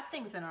the bad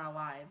things in our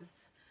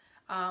lives.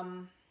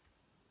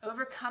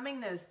 Overcoming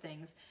those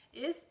things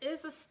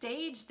is a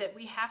stage that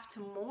we have to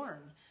mourn.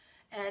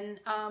 And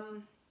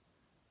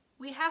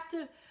we have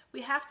to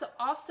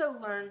also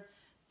learn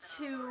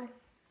to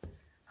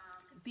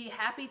be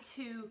happy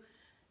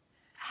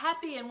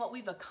in what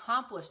we've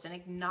accomplished and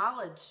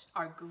acknowledge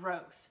our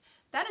growth.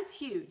 That is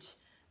huge.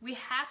 We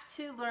have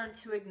to learn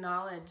to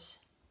acknowledge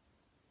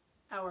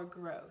our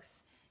growth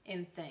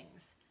in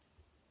things.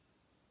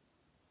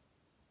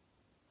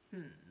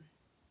 There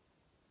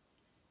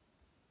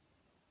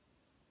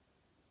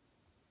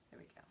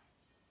we go.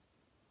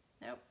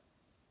 Nope.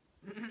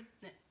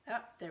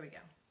 Oh, there we go.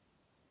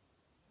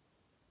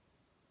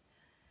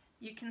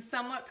 You can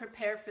somewhat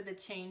prepare for the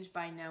change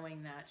by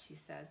knowing that, she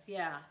says.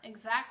 Yeah,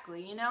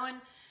 exactly. You know, and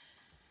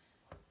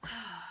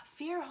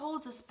fear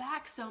holds us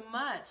back so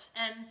much.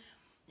 And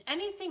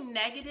anything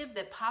negative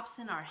that pops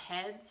in our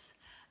heads,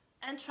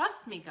 and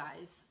trust me,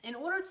 guys, in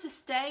order to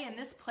stay in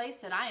this place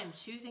that I am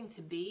choosing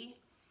to be,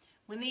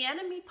 when the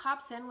enemy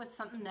pops in with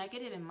something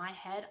negative in my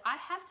head, I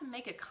have to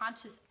make a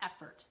conscious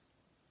effort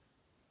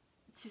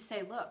to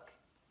say, look,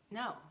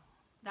 no,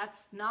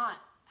 that's not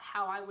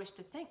how I wish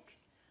to think.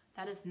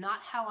 That is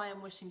not how I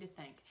am wishing to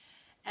think.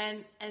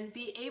 And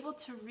be able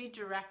to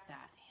redirect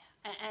that.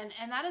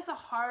 And that is a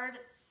hard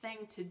thing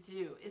to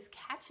do, is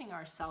catching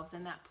ourselves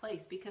in that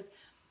place, because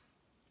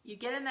you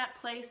get in that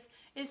place.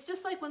 It's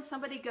just like when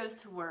somebody goes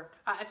to work.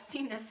 I've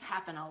seen this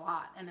happen a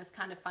lot, and it's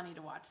kind of funny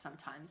to watch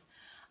sometimes.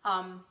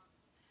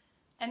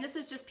 And this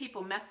is just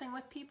people messing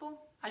with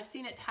people. I've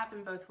seen it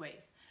happen both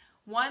ways.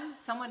 One,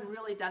 someone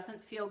really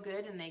doesn't feel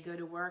good and they go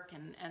to work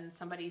and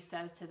somebody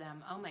says to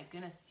them, oh my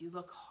goodness, you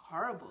look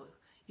horrible.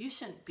 You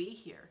shouldn't be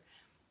here.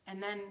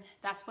 And then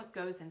that's what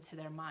goes into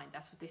their mind.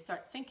 That's what they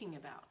start thinking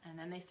about. And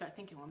then they start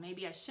thinking, well,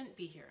 maybe I shouldn't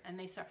be here. And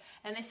they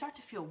start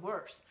to feel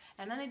worse.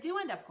 And then they do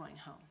end up going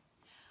home.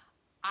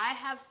 I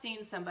have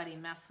seen somebody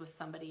mess with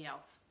somebody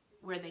else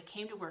where they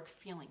came to work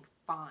feeling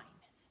fine.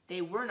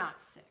 They were not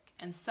sick.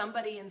 And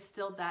somebody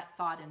instilled that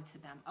thought into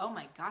them. Oh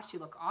my gosh, you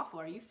look awful.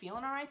 Are you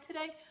feeling all right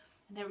today?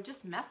 And they were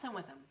just messing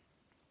with them.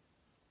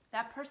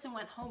 That person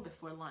went home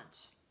before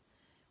lunch.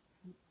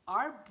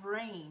 Our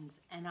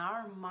brains and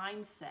our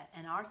mindset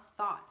and our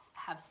thoughts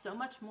have so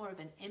much more of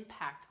an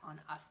impact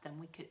on us than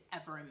we could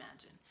ever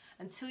imagine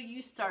until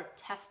you start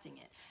testing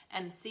it.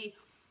 And see,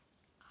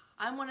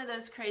 I'm one of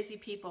those crazy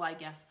people, I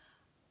guess.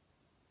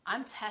 I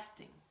am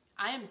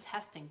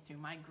testing through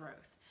my growth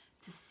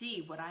to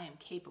see what I am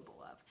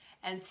capable of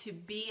and to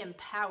be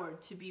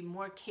empowered to be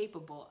more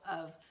capable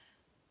of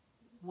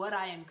what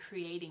I am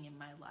creating in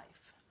my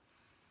life.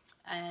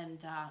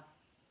 And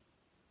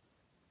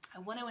I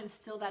want to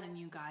instill that in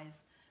you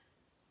guys,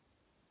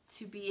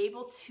 to be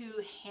able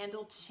to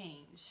handle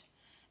change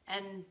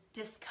and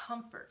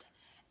discomfort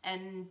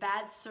and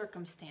bad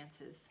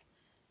circumstances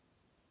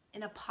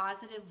in a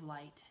positive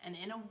light and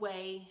in a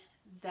way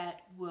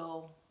that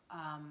will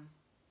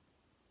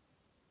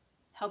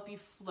help you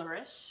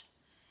flourish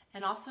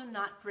and also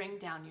not bring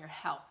down your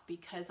health,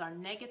 because our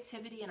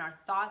negativity and our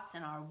thoughts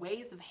and our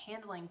ways of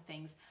handling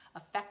things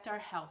affect our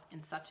health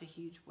in such a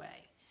huge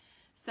way.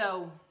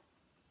 So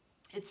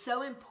it's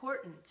so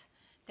important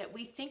that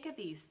we think of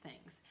these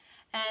things.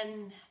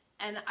 And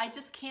I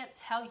just can't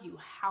tell you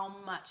how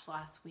much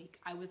last week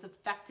I was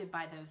affected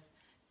by those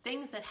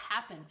things that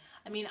happen.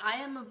 I mean, I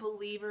am a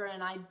believer,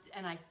 and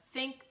I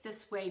think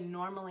this way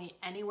normally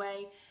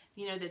anyway,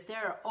 you know, that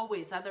there are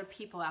always other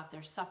people out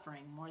there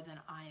suffering more than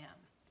I am.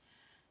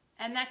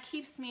 And that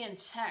keeps me in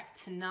check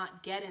to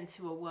not get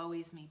into a woe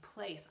is me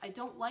place. I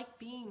don't like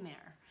being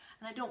there,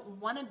 and I don't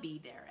want to be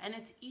there. And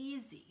it's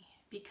easy,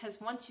 because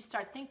once you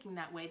start thinking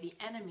that way, the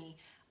enemy,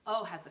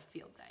 has a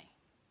field day.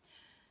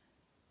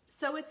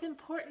 So it's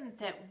important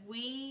that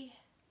we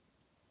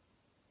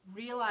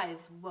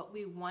realize what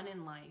we want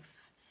in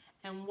life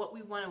and what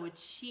we want to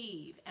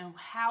achieve and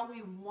how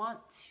we want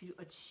to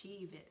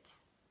achieve it,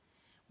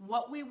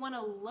 what we want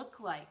to look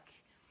like.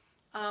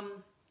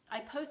 I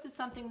posted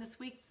something this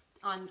week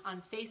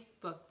on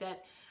Facebook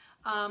that,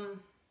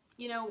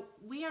 you know,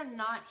 we are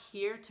not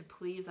here to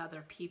please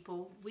other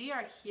people. We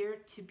are here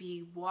to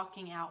be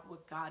walking out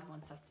what God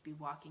wants us to be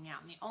walking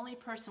out. And the only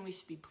person we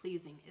should be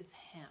pleasing is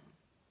Him.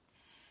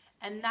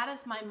 And that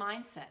is my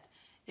mindset,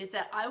 is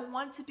that I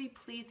want to be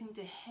pleasing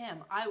to Him.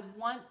 I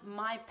want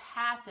my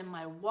path and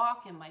my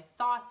walk and my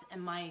thoughts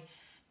and my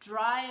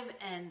drive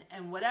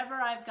and whatever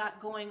I've got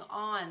going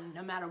on,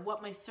 no matter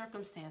what my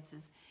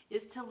circumstances,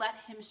 is to let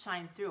Him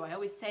shine through. I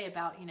always say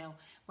about, you know,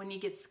 when you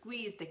get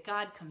squeezed, that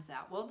God comes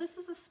out. Well, this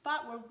is a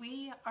spot where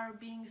we are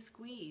being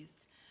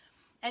squeezed.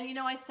 And, you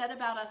know, I said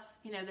about us,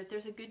 you know, that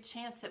there's a good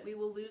chance that we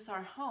will lose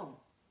our home.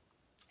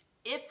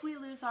 If we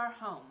lose our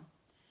home,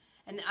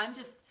 and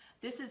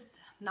this is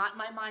not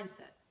my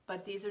mindset,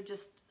 but these are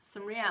just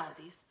some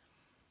realities.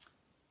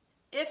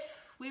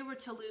 If we were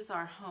to lose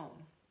our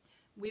home,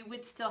 we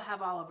would still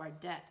have all of our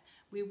debt.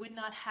 We would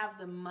not have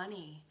the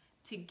money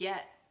to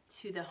get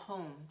to the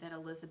home that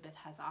Elizabeth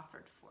has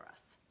offered for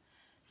us.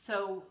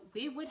 So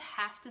we would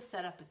have to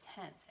set up a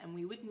tent, and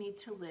we would need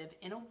to live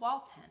in a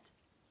wall tent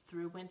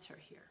through winter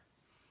here.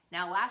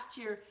 Now, last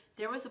year,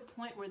 there was a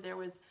point where there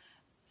was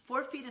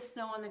 4 feet of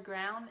snow on the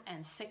ground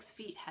and 6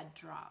 feet had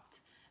dropped.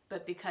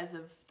 but because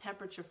of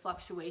temperature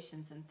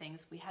fluctuations and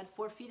things, we had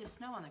 4 feet of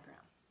snow on the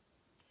ground.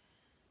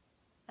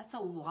 That's a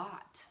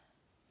lot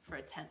for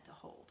a tent to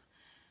hold.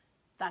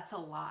 That's a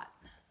lot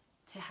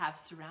to have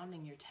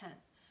surrounding your tent.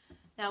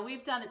 Now,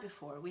 we've done it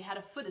before. We had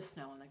a foot of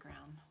snow on the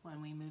ground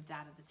when we moved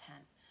out of the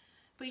tent.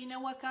 But you know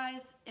what,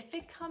 guys? If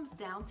it comes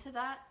down to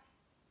that,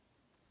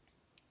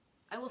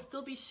 I will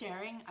still be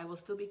sharing. I will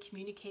still be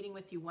communicating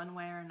with you one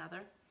way or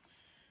another.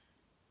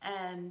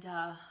 And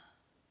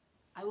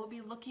I will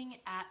be looking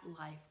at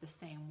life the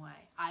same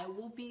way. I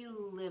will be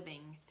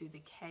living through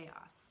the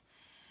chaos.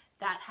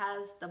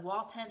 The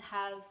wall tent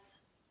has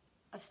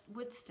a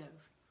wood stove.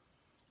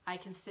 I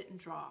can sit and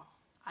draw.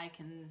 I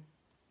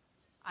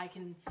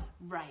can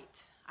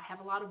write. I have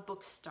a lot of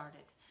books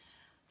started.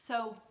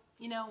 So,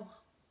 you know,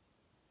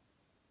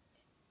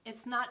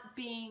 it's not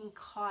being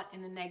caught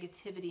in the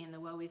negativity and the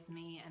woe is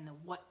me and the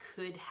what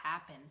could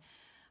happen.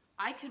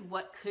 I could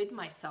what could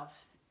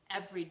myself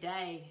every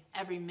day,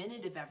 every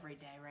minute of every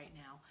day right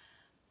now.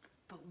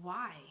 But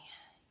why?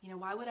 You know,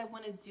 why would I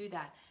want to do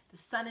that? The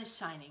sun is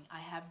shining. I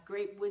have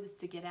great woods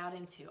to get out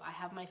into. I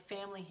have my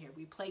family here.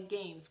 We play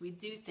games. We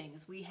do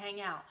things. We hang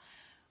out.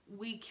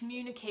 We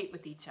communicate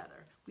with each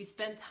other. We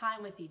spend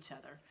time with each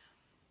other.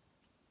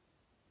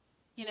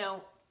 You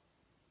know,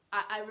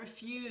 I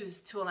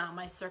refuse to allow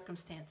my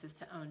circumstances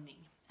to own me.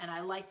 And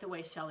I like the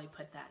way Shelley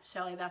put that.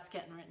 Shelley, that's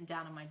getting written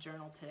down in my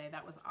journal today.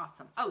 That was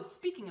awesome. Oh,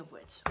 speaking of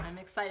which, I'm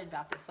excited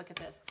about this. Look at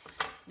this.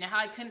 Now,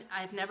 how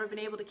I've never been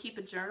able to keep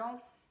a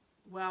journal.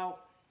 Well,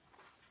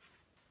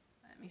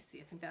 let me see.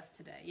 I think that's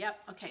today. Yep.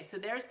 Okay, so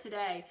there's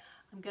today.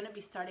 I'm going to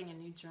be starting a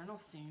new journal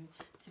soon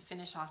to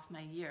finish off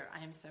my year.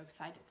 I am so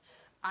excited.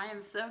 I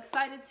am so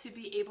excited to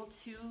be able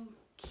to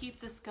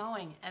keep this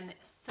going, and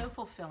it's so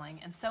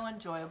fulfilling and so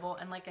enjoyable.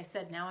 And like I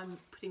said, now I'm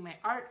putting my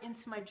art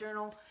into my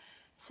journal.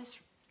 It's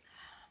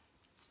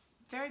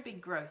very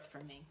big growth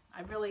for me.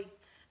 I really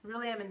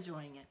am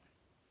enjoying it.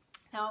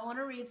 Now I want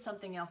to read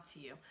something else to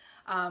you.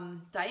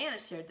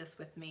 Dianna shared this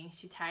with me.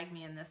 She tagged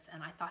me in this,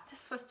 and I thought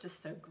this was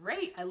just so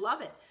great. I love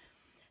it.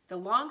 The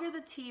longer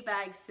the tea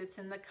bag sits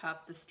in the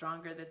cup, the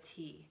stronger the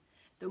tea.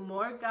 The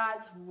more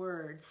God's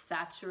word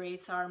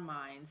saturates our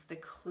minds, the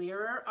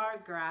clearer our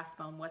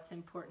grasp on what's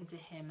important to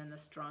him, and the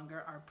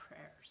stronger our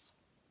prayers.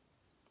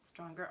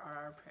 Stronger are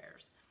our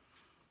prayers.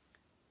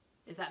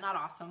 Is that not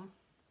awesome?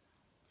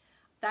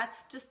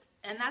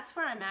 And that's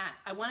where I'm at.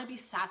 I want to be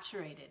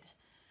saturated.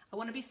 I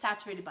want to be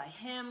saturated by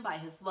him, by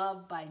his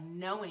love, by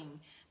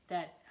knowing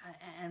that,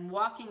 and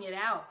walking it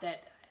out,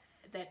 that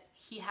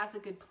he has a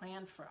good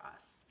plan for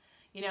us.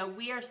 You know,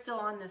 we are still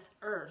on this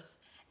earth,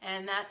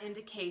 and that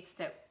indicates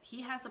that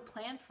he has a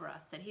plan for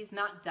us, that he's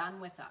not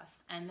done with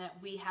us, and that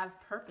we have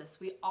purpose.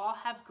 We all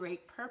have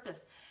great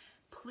purpose.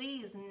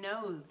 Please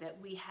know that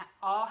we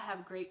all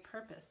have great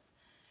purpose,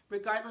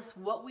 regardless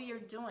what we are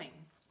doing.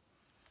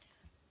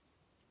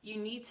 You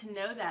need to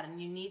know that,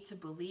 and you need to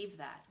believe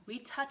that. We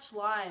touch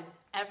lives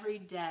every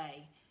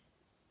day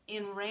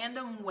in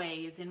random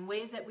ways, in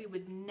ways that we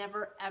would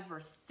never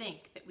ever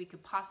think that we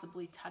could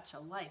possibly touch a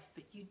life,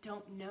 but you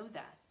don't know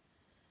that.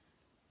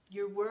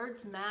 Your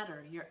words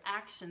matter, your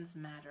actions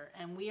matter,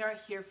 and we are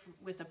here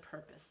with a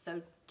purpose.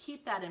 So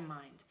keep that in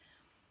mind.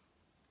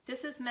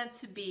 This is meant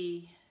to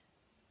be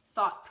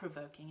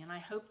thought-provoking, and I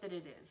hope that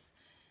it is.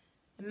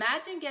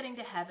 Imagine getting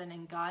to heaven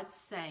and God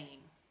saying,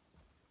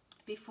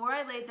 "Before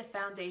I laid the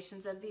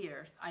foundations of the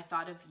earth, I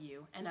thought of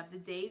you and of the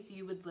days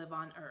you would live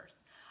on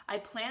earth. I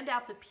planned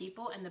out the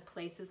people and the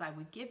places I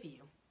would give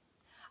you.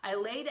 I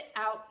laid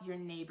out your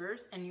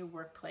neighbors and your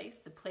workplace,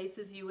 the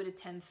places you would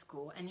attend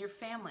school, and your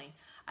family.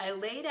 I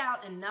laid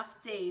out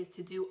enough days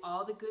to do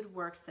all the good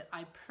works that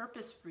I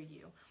purposed for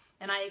you,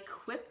 and I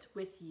equipped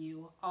with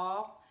you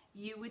all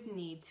you would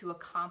need to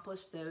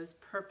accomplish those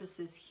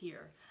purposes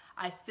here.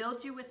 I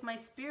filled you with my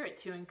spirit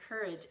to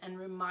encourage and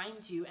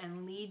remind you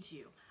and lead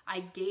you.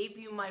 I gave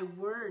you my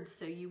word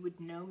so you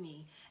would know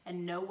me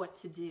and know what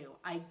to do.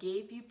 I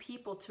gave you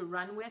people to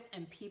run with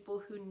and people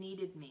who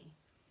needed me."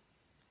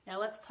 Now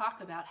let's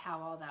talk about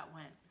how all that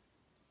went.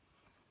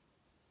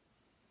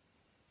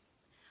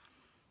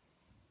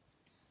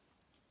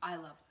 I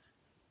love that.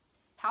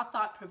 How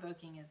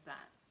thought-provoking is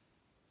that?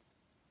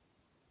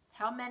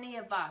 How many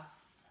of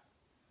us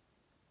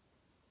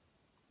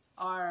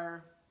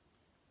are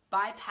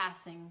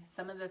bypassing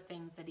some of the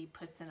things that he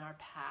puts in our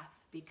path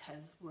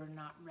because we're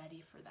not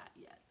ready for that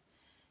yet?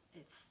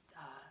 It's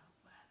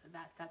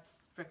that's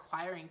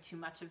requiring too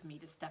much of me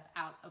to step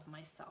out of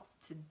myself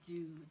to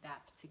do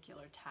that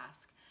particular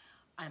task.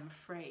 I'm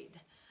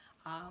afraid.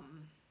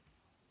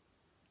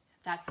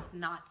 That's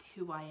not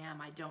who I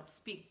am. I don't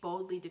speak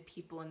boldly to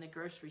people in the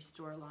grocery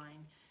store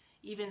line,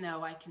 even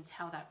though I can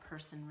tell that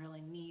person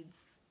really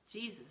needs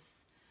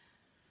Jesus.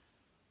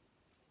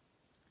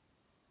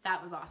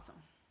 That was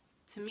awesome.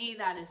 To me,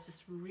 that is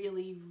just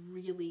really,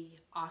 really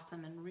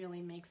awesome and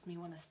really makes me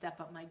want to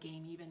step up my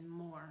game even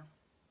more,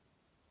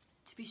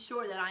 to be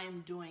sure that I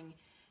am doing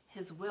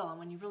his will. And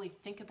when you really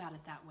think about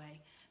it that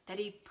way, that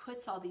he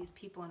puts all these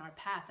people in our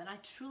path. And I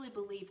truly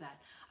believe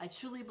that. I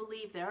truly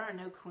believe there are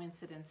no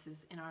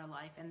coincidences in our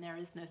life, and there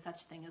is no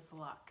such thing as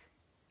luck.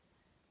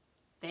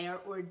 They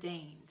are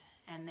ordained,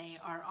 and they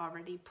are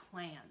already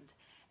planned.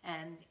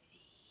 And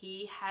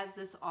he has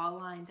this all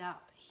lined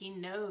up. He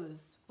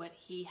knows what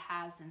he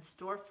has in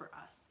store for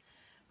us.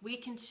 We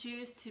can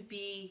choose to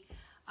be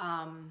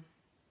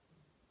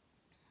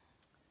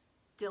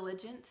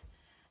diligent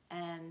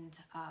and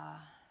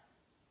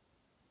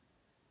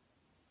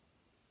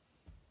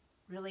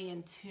really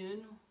in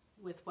tune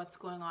with what's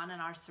going on in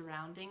our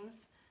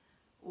surroundings,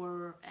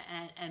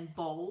 and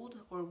bold,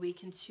 or we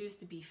can choose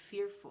to be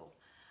fearful.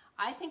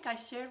 I think I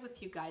shared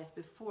with you guys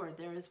before,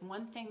 there is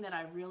one thing that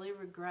I really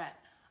regret.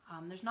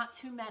 There's not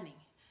too many,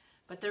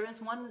 but there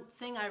is one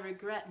thing I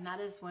regret, and that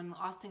is when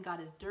Austin got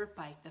his dirt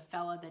bike. The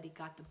fella that he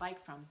got the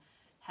bike from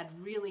had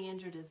really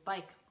injured his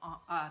back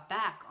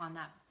on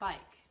that bike,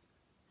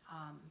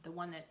 the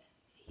one that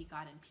he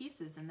got in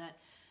pieces, and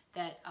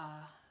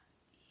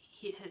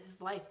his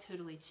life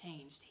totally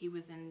changed. He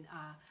was in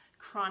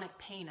chronic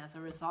pain as a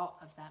result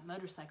of that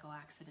motorcycle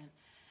accident.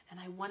 And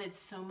I wanted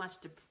so much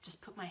to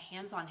just put my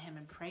hands on him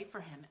and pray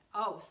for him.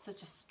 Oh,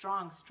 such a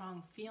strong,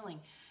 strong feeling.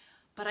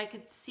 But I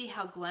could see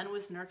how Glenn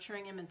was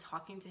nurturing him and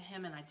talking to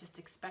him, and I just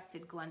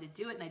expected Glenn to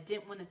do it, and I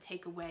didn't want to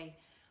take away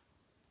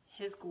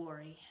his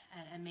glory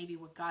and maybe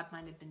what God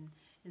might have been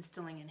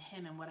instilling in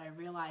him. And what I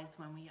realized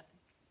when we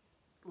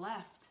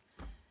left,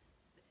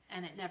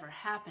 and it never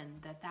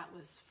happened, that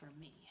was for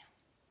me.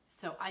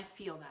 So I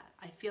feel that.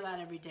 I feel that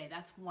every day.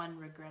 That's one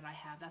regret I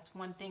have. That's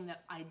one thing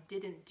that I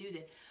didn't do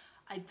that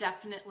I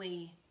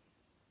definitely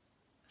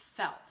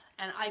felt.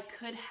 And I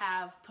could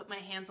have put my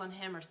hands on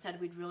him or said,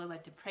 we'd really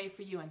like to pray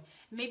for you. And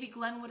maybe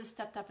Glenn would have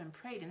stepped up and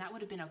prayed, and that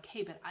would have been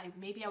okay, but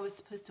maybe I was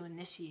supposed to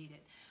initiate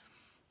it.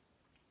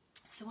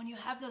 So when you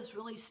have those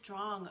really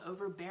strong,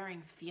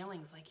 overbearing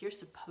feelings like you're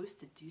supposed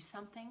to do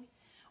something,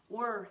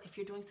 or if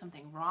you're doing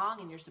something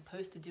wrong and you're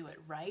supposed to do it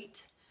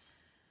right,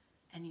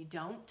 and you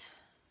don't,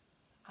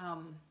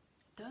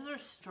 those are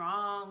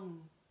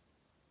strong.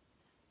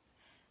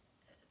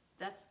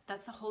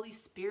 That's the Holy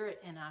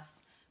Spirit in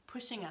us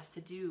pushing us to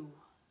do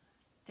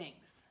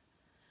things.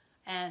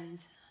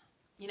 And,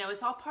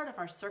 it's all part of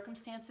our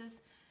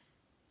circumstances.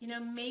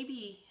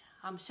 Maybe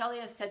Shelley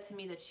has said to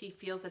me that she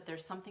feels that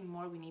there's something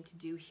more we need to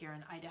do here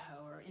in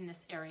Idaho or in this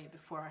area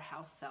before our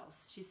house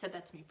sells. She said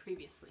that to me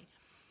previously.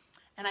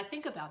 And I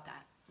think about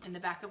that. In the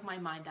back of my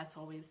mind, that's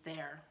always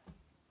there.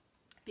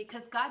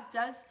 Because God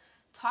does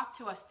talk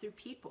to us through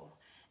people.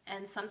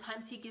 And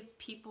sometimes he gives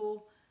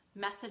people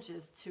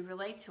messages to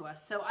relate to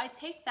us. So I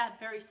take that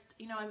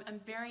I'm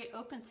very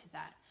open to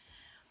that.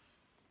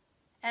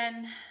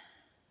 And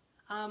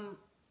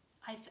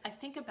I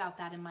think about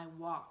that in my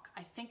walk.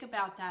 I think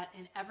about that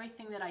in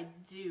everything that I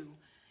do.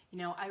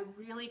 I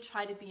really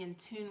try to be in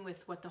tune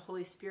with what the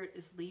Holy Spirit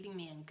is leading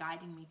me and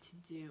guiding me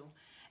to do.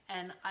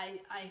 And I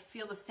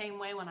feel the same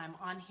way when I'm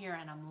on here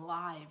and I'm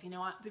live.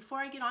 Before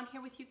I get on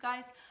here with you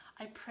guys,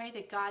 I pray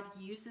that God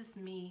uses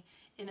me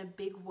in a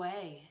big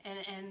way,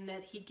 and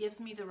that he gives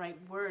me the right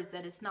words,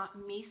 that it's not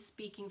me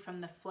speaking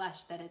from the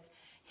flesh, that it's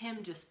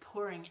him just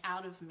pouring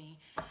out of me.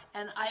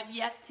 And I've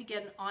yet to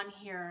get on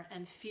here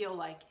and feel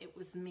like it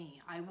was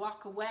me. I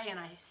walk away and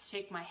I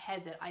shake my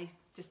head that I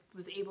just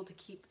was able to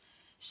keep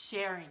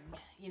sharing.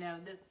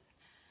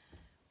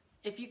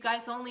 If you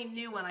guys only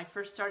knew when I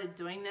first started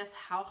doing this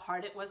how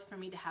hard it was for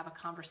me to have a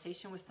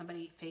conversation with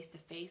somebody face to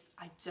face.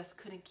 I just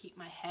couldn't keep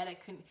my head. I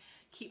couldn't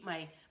keep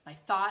my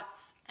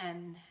thoughts,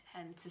 and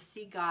to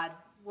see God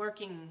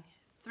working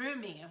through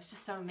me, it was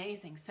just so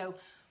amazing. So,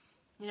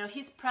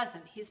 he's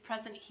present. He's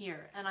present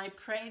here. And I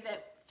pray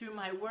that through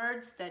my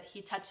words that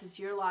he touches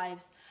your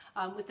lives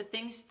with the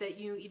things that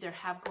you either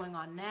have going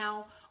on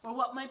now or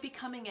what might be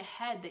coming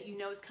ahead that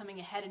is coming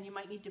ahead and you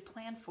might need to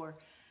plan for.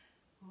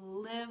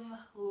 Live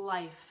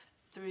life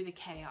through the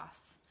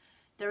chaos.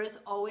 There is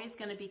always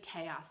going to be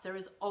chaos. There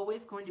is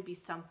always going to be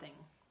something.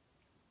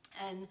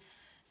 And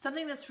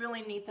something that's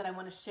really neat that I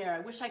want to share, I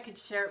wish I could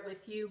share it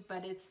with you,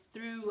 but it's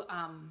through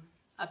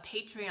a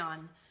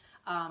Patreon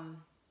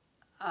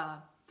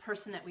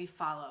person that we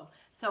follow.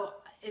 So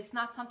it's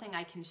not something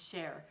I can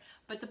share.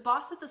 But the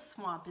Boss of the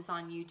Swamp is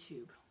on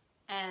YouTube.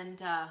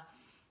 And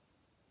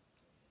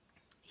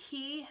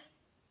he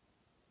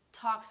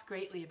talks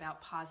greatly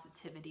about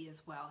positivity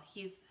as well.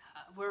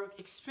 We're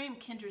extreme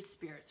kindred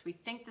spirits. We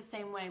think the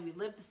same way, we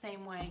live the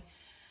same way,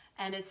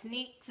 and it's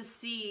neat to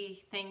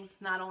see things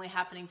not only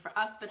happening for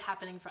us, but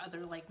happening for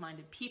other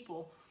like-minded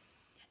people.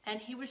 And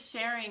he was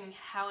sharing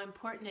how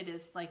important it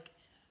is, like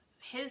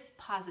his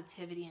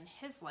positivity in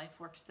his life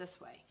works this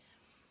way.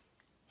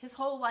 His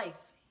whole life,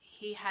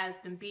 he has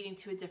been beating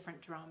to a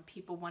different drum.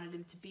 People wanted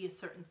him to be a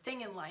certain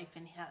thing in life,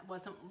 and it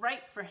wasn't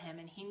right for him,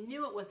 and he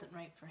knew it wasn't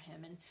right for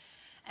him.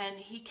 And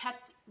he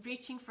kept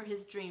reaching for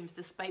his dreams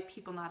despite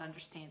people not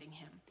understanding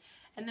him.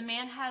 And the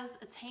man has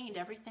attained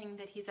everything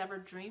that he's ever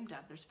dreamed of.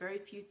 There's very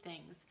few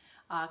things.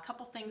 A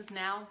couple things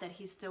now that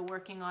he's still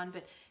working on,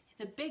 but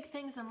the big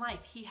things in life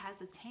he has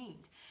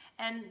attained.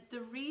 And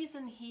the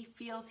reason he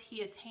feels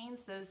he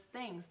attains those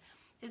things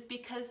is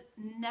because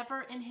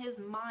never in his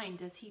mind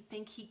does he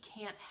think he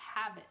can't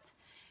have it.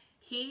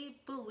 He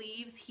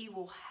believes he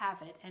will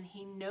have it, and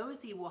he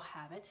knows he will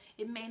have it.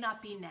 It may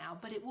not be now,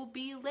 but it will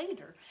be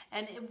later,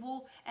 and it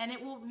will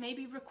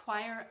maybe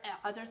require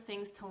other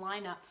things to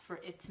line up for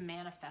it to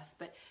manifest.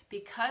 But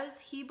because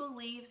he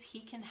believes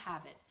he can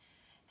have it,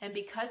 and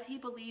because he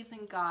believes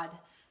in God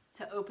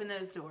to open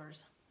those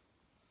doors,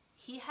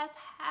 he has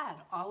had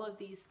all of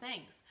these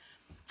things.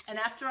 And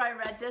after I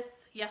read this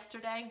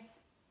yesterday,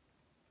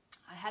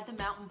 I had the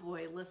mountain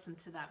boy listen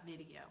to that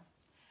video.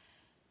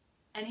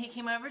 And he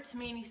came over to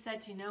me and he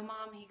said, you know,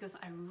 Mom, he goes,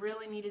 I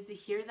really needed to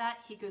hear that.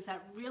 He goes,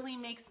 that really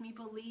makes me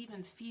believe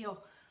and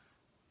feel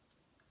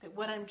that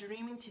what I'm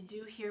dreaming to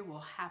do here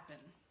will happen.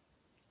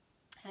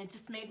 And it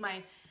just made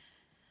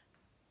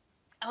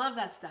I love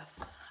that stuff.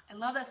 I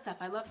love that stuff.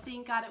 I love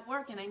seeing God at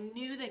work, and I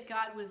knew that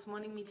God was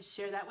wanting me to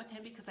share that with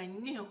him because I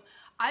knew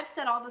I've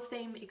said all the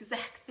same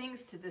exact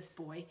things to this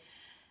boy,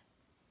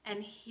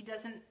 and he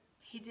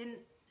didn't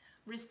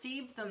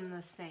receive them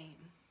the same.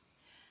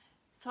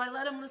 So I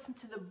let him listen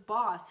to the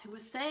boss, who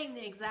was saying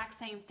the exact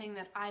same thing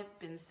that I've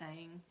been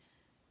saying,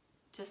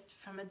 just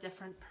from a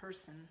different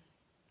person.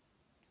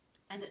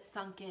 And it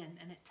sunk in,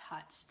 and it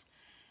touched,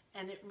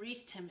 and it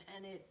reached him,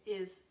 and it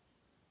is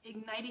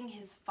igniting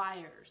his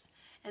fires.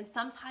 And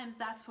sometimes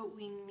that's what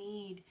we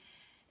need,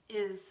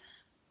 is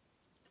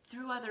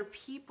through other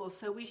people.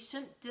 So we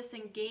shouldn't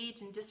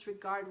disengage and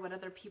disregard what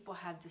other people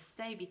have to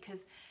say, because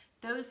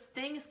those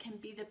things can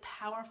be the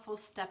powerful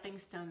stepping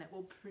stone that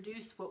will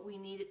produce what we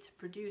need it to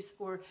produce,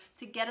 or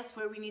to get us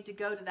where we need to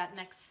go to that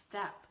next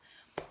step.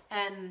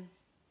 And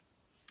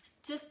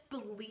just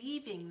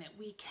believing that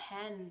we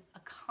can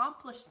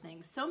accomplish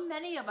things. So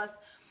many of us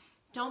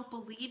don't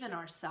believe in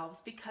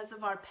ourselves because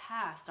of our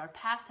past. Our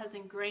past has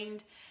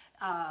ingrained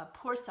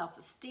poor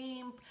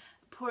self-esteem,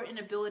 poor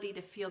inability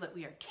to feel that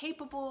we are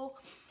capable,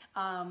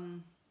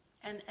 and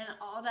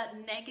all that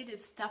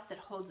negative stuff that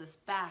holds us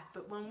back.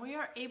 But when we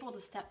are able to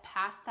step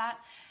past that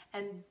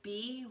and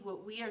be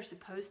what we are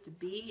supposed to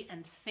be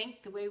and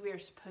think the way we are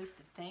supposed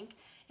to think,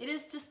 it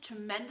is just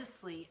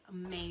tremendously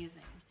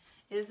amazing.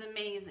 It is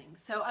amazing.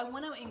 So I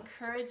want to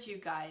encourage you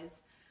guys.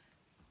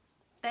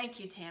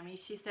 Thank you, Tammy.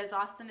 She says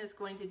Austin is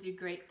going to do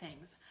great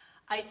things.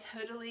 I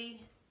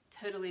totally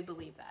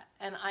believe that.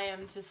 And I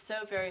am just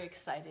so very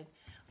excited.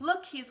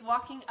 Look, he's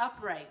walking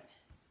upright.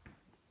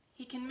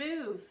 He can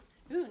move.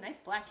 Ooh, nice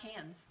black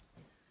hands.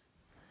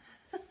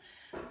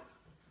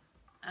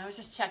 I was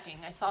just checking.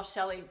 I saw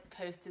Shelley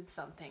posted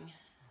something.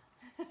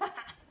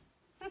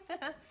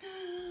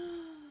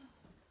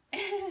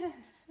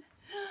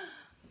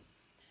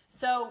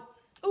 So,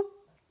 oop,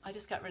 I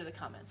just got rid of the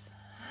comments.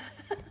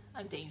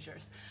 I'm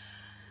dangerous.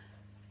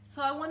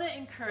 So I want to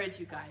encourage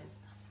you guys.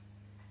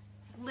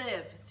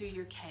 Live through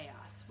your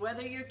chaos.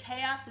 Whether your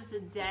chaos is a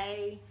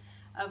day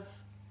of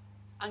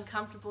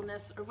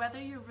uncomfortableness, or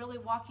whether you're really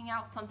walking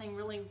out something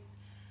really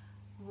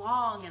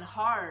long and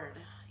hard.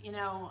 You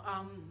know,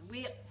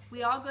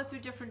 we all go through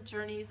different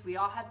journeys. We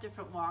all have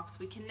different walks.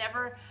 We can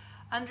never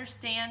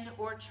understand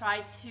or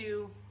try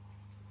to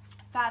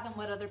fathom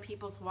what other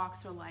people's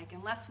walks are like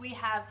unless we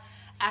have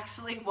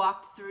actually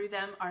walked through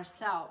them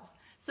ourselves.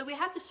 So we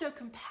have to show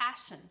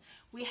compassion.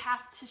 We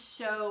have to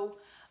show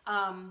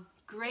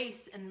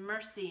grace and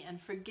mercy and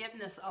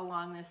forgiveness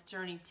along this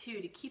journey too,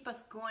 to keep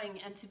us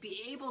going and to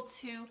be able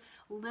to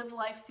live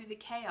life through the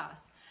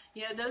chaos.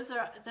 You know,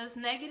 those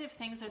negative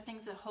things are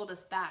things that hold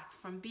us back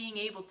from being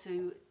able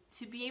to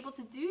be able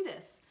to do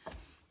this.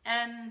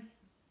 And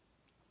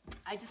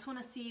I just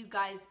want to see you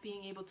guys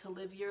being able to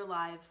live your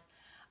lives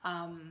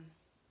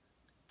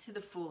to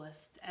the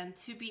fullest, and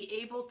to be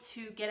able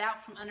to get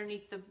out from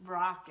underneath the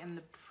rock and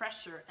the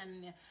pressure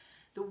and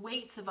the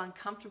weights of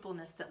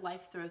uncomfortableness that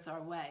life throws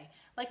our way.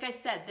 Like I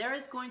said, there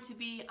is going to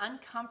be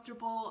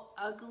uncomfortable,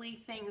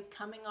 ugly things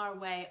coming our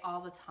way all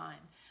the time.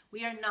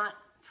 We are not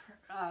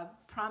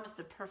promised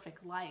a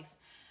perfect life,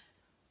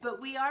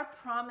 but we are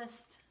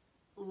promised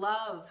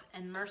love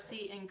and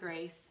mercy and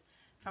grace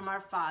from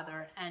our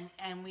Father,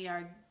 and we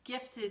are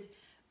gifted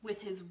with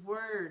His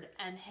Word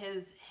and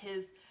His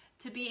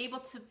to be able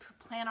to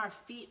plant our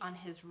feet on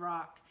His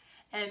rock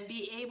and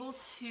be able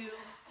to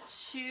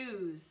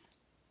choose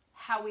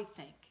how we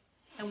think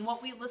and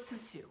what we listen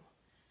to.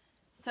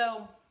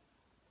 So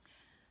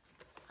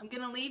I'm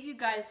going to leave you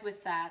guys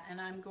with that,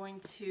 and I'm going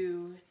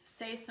to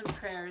say some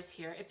prayers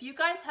here. If you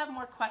guys have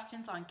more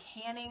questions on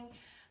canning,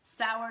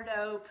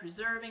 sourdough,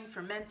 preserving,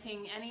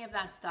 fermenting, any of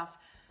that stuff,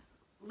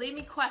 leave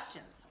me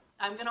questions.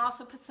 I'm going to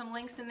also put some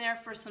links in there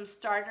for some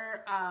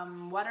starter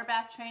water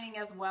bath training,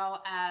 as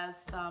well as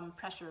some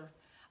pressure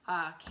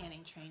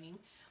canning training.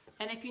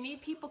 And if you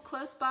need people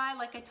close by,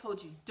 like I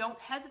told you, don't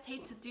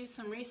hesitate to do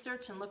some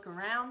research and look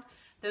around.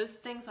 Those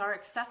things are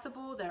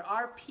accessible. There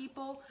are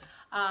people.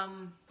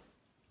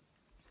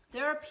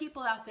 There are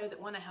people out there that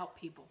want to help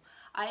people.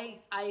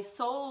 I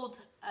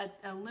sold an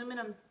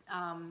aluminum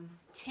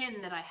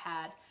tin that I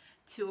had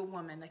to a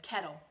woman, a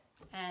kettle,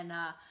 and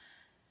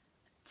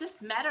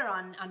just met her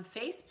on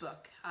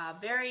Facebook,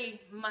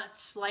 very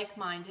much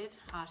like-minded.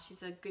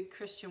 She's a good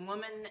Christian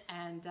woman,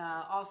 and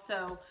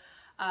also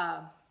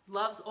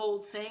loves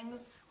old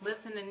things,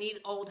 lives in a neat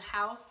old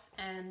house,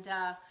 and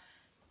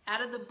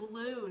out of the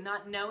blue,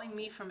 not knowing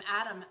me from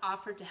Adam,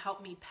 offered to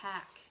help me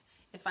pack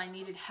if I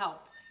needed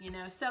help, you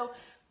know. So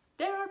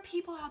there are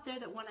people out there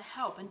that want to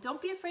help, and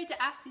don't be afraid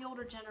to ask the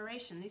older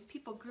generation. These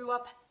people grew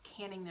up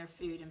canning their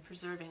food and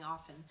preserving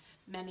often.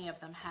 Many of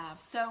them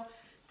have. So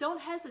don't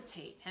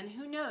hesitate, and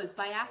who knows,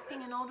 by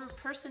asking an older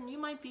person, you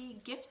might be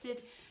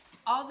gifted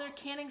all their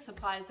canning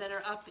supplies that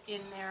are up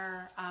in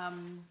their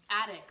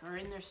attic or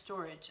in their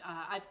storage.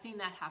 I've seen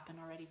that happen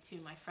already too.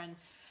 My friend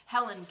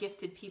Helen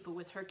gifted people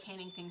with her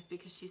canning things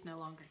because she's no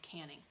longer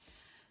canning.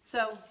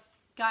 So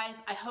guys,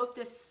 I hope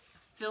this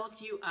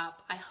filled you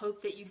up. I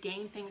hope that you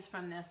gained things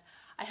from this.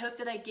 I hope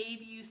that I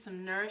gave you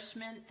some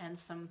nourishment and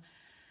some,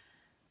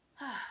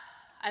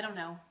 I don't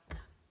know,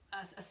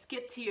 a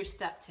skip to your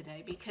step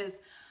today, because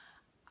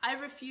I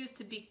refuse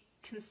to be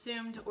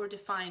consumed or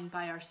defined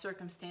by our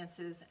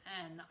circumstances,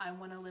 and I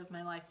want to live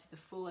my life to the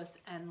fullest.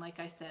 And like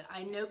I said,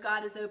 I know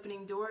God is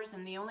opening doors,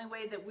 and the only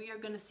way that we are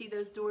going to see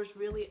those doors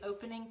really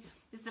opening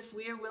is if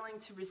we are willing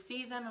to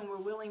receive them, and we're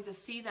willing to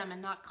see them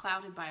and not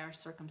clouded by our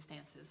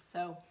circumstances.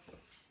 So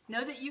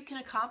know that you can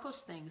accomplish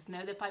things.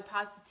 Know that by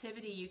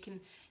positivity you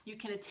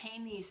can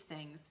attain these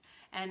things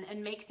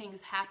and make things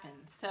happen.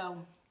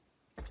 So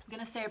I'm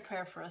going to say a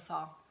prayer for us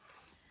all.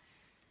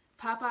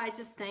 Papa, I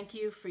just thank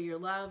you for your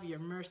love, your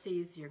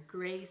mercies, your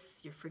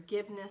grace, your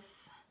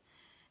forgiveness,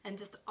 and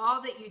just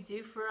all that you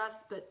do for us,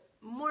 but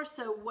more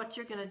so what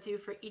you're going to do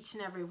for each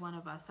and every one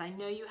of us. I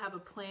know you have a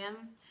plan.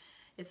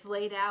 It's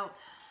laid out.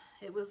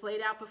 It was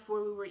laid out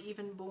before we were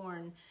even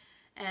born,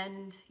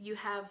 and you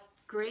have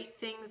great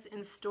things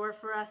in store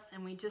for us,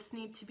 and we just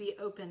need to be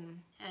open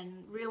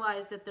and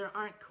realize that there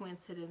aren't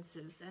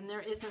coincidences and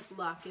there isn't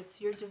luck. It's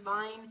your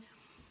divine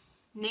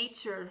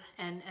nature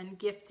and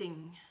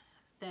gifting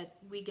that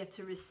we get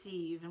to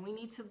receive, and we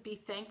need to be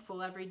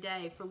thankful every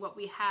day for what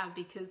we have,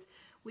 because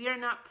we are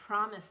not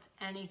promised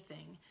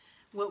anything.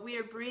 What we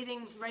are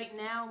breathing right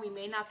now, we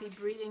may not be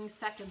breathing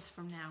seconds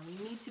from now.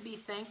 We need to be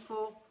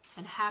thankful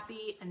and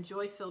happy and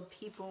joy-filled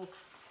people,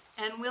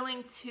 and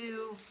willing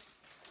to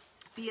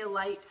be a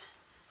light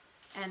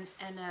and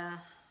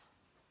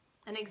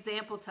an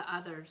example to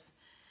others.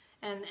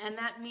 And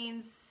that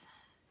means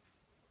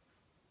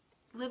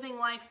living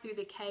life through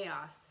the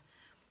chaos.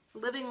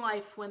 Living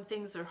life when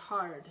things are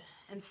hard,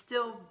 and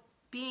still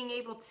being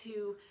able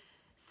to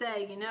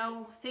say, you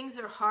know, things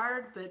are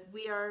hard, but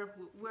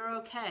we're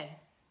okay.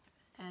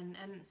 And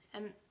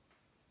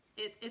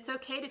it's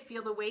okay to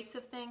feel the weights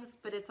of things,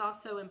 but it's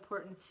also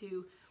important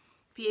to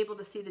be able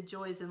to see the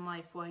joys in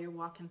life while you're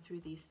walking through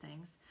these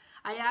things.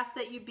 I ask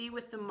that you be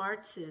with the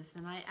Martzes,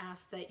 and I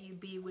ask that you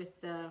be with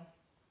the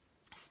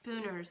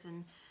Spooners,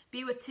 and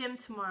be with Tim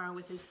tomorrow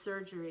with his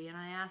surgery, and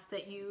I ask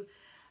that you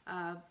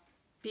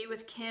be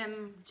with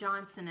Kim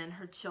Johnson and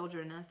her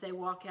children as they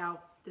walk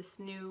out this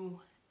new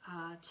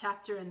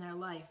chapter in their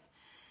life.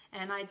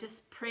 And I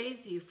just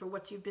praise you for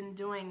what you've been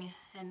doing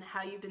and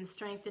how you've been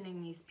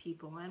strengthening these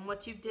people, and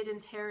what you did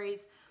in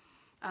Terry's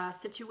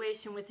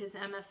situation with his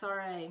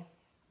MSRA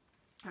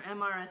or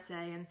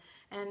MRSA.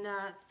 And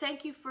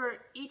thank you for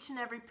each and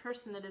every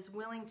person that is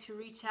willing to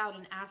reach out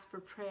and ask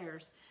for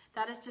prayers.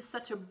 That is just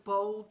such a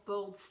bold,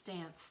 bold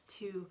stance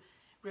to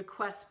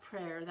request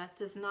prayer. That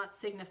does not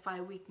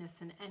signify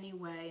weakness in any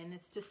way, and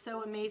it's just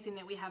so amazing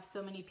that we have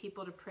so many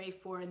people to pray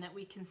for, and that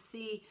we can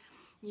see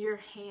your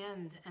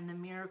hand and the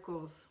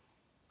miracles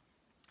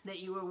that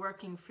you are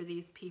working for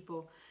these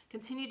people.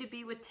 Continue to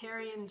be with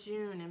Terry and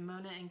June and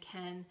Mona and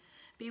Ken.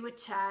 Be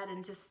with Chad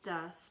and just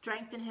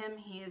strengthen him.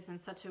 He is in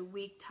such a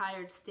weak,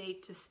 tired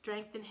state. Just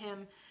strengthen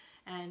him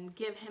and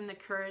give him the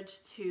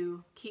courage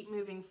to keep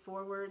moving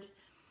forward,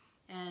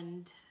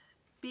 and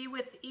be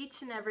with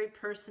each and every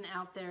person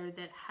out there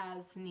that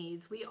has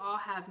needs. We all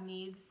have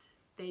needs.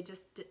 They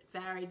just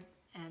vary,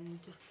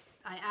 and just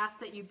I ask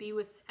that you be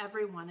with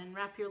everyone and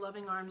wrap your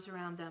loving arms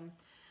around them.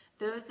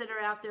 Those that are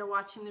out there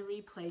watching the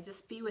replay,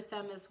 just be with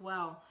them as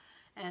well,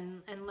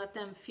 and let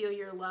them feel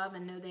your love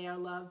and know they are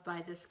loved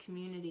by this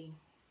community.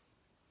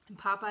 And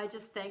Papa, I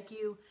just thank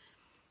you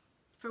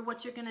for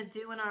what you're going to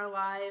do in our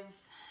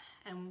lives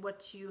and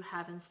what you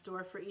have in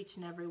store for each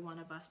and every one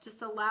of us.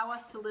 Just allow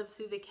us to live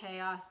through the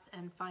chaos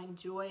and find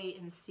joy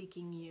in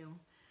seeking you.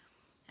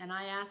 And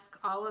I ask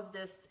all of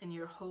this in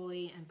your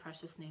holy and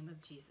precious name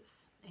of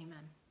Jesus.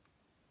 Amen.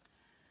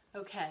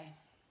 Okay.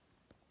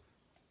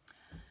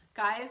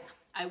 Guys,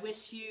 I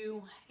wish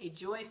you a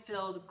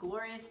joy-filled,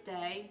 glorious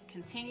day.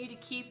 Continue to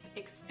keep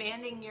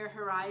expanding your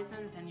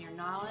horizons and your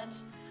knowledge.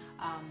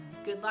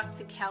 Good luck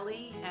to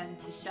Kelly and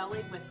to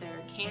Shelley with their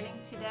canning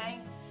today.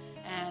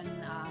 And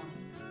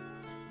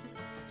just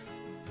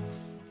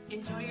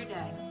enjoy your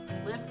day.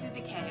 Live through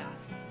the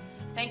chaos.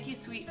 Thank you,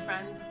 sweet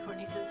friend.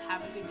 Courtney says,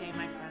 have a good day,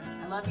 my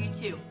friend. I love you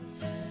too.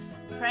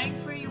 Praying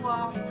for you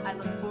all. I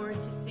look forward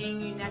to seeing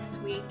you next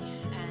week.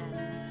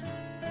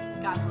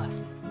 And God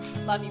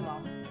bless. Love you all.